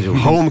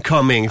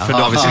 Homecoming för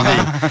David Sundin.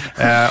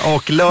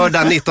 Och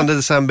lördag 19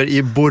 december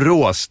i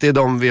Borås. Det är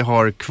de vi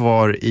har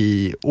kvar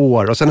i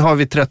år. Och sen har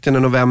vi 30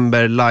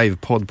 november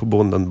livepodd på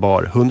Bonden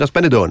bar. 100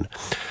 spänn i dörren.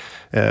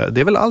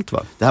 Det är väl allt,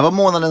 va? Det här var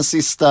månadens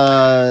sista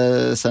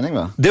sändning,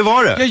 va? Det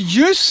var det. Ja,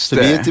 just det.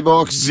 Så vi är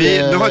tillbaks. Nu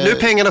är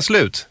pengarna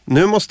slut.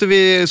 Nu måste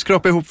vi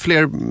skrapa ihop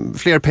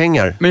fler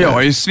pengar. Men jag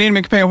har ju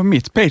svinmycket pengar på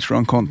mitt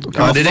Patreon-konto.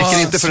 Ja, det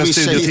räcker inte för en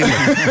studiotimme.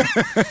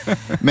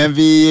 Men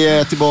vi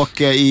är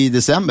tillbaka i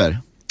december.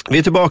 Vi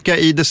är tillbaka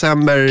i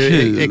december.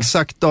 Kul.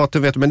 Exakt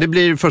datum vet du, men det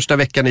blir första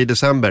veckan i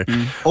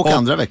december. Och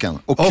andra veckan.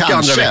 Och kanske,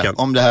 andra veckan.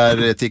 om det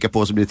här tickar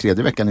på, så blir det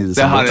tredje veckan i Det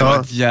december. hade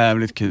varit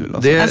jävligt kul.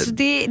 Alltså. Alltså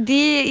det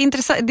är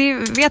intressant.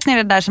 Vet ni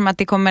det där som att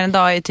det kommer en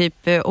dag i typ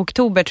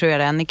oktober, tror jag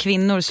det är, när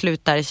kvinnor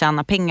slutar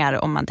tjäna pengar,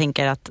 om man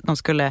tänker att de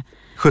skulle...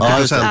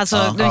 70%.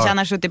 Alltså de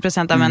tjänar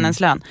 70% av männens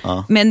lön.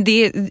 Ja. Men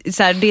det är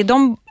så här,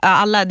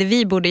 det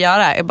vi borde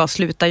göra är bara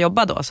sluta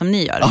jobba då, som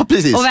ni gör. Ja,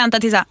 precis. Och vänta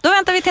till då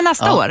väntar vi till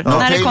nästa år,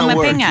 när det kommer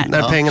pengar.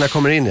 När pengarna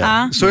kommer in,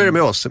 ja. Så är det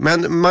med oss.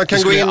 Men man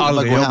kan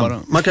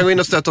gå in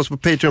och stötta oss på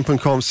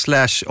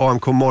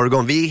patreon.com/AMK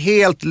Morgon. Vi är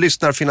helt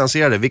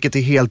lyssnarfinansierade, vilket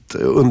är helt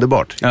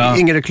underbart. Ja.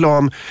 Ingen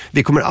reklam.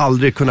 Vi kommer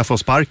aldrig kunna få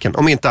sparken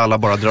om inte alla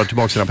bara drar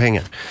tillbaka sina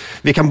pengar.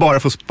 Vi kan bara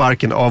få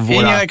sparken av våra...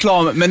 Ingen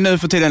reklam, men nu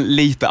för tiden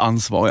lite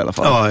ansvar i alla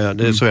fall. Ja,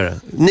 så är det.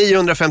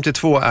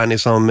 952 är ni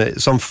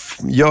som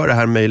gör det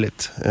här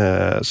möjligt.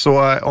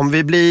 Så om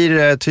vi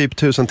blir typ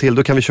 1000 till,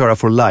 då kan vi köra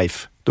for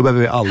life. Då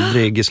behöver vi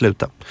aldrig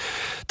sluta.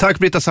 Tack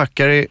Britta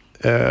Zackari.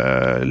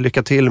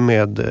 Lycka till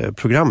med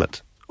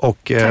programmet.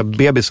 Och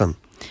bebisen.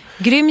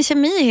 Grym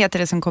kemi heter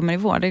det som kommer i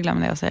vår, det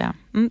glömde jag att säga.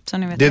 Så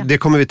ni vet Det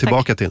kommer vi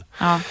tillbaka till.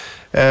 Ja.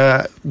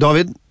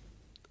 David?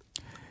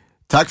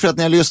 Tack för att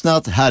ni har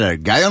lyssnat. Här är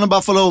Guy on a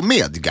Buffalo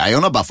med Guy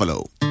on a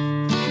Buffalo.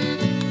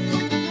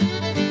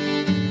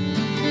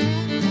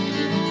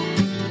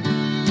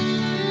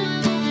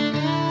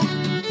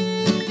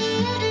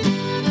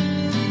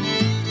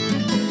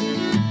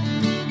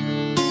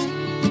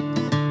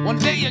 One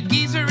day a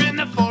geezer in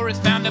the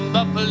forest found a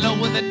buffalo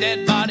with a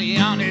dead body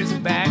on his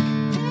back.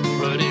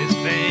 Put his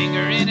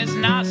finger in his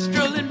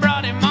nostril and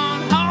brought him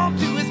on home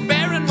to his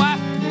barren wife.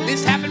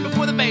 This happened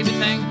before the baby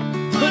thing.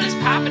 Put his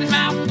pipe in his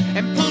mouth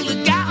and pulled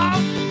the guy off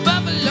the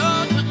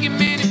buffalo. Took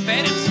him in and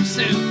fed him some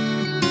soup.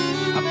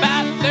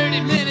 About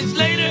 30 minutes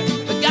later,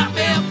 the guy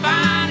felt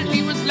fine and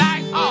he was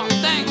like, "Oh,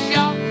 thanks,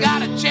 y'all.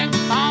 Gotta check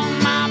on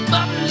my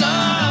buffalo.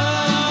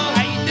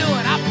 How you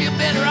doing? I feel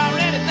better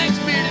already. Thanks,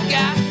 bearded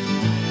guy.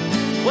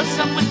 What's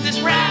up with this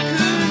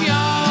raccoon,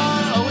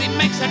 y'all? Oh, he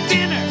makes our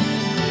dinner.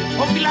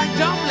 Hope you like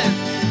dumplings.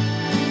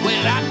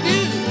 Well, I do.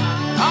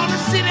 I wanna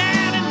sit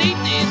down and eat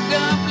these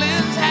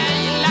dumplings. How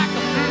you like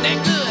them?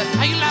 They're good.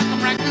 How you like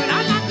them, raccoon?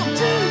 I like them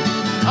too.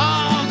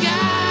 Oh,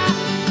 God.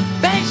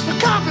 Thanks for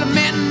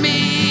complimenting me,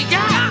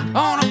 guy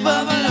on a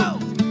buffalo.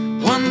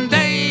 One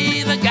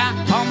day, the guy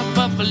on the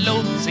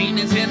buffalo seen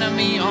his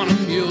enemy on a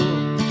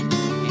mule.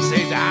 He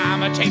says,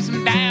 I'ma chase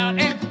him down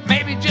and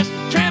maybe just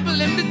trample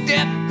him to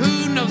death.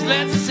 Who knows?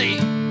 Let's see.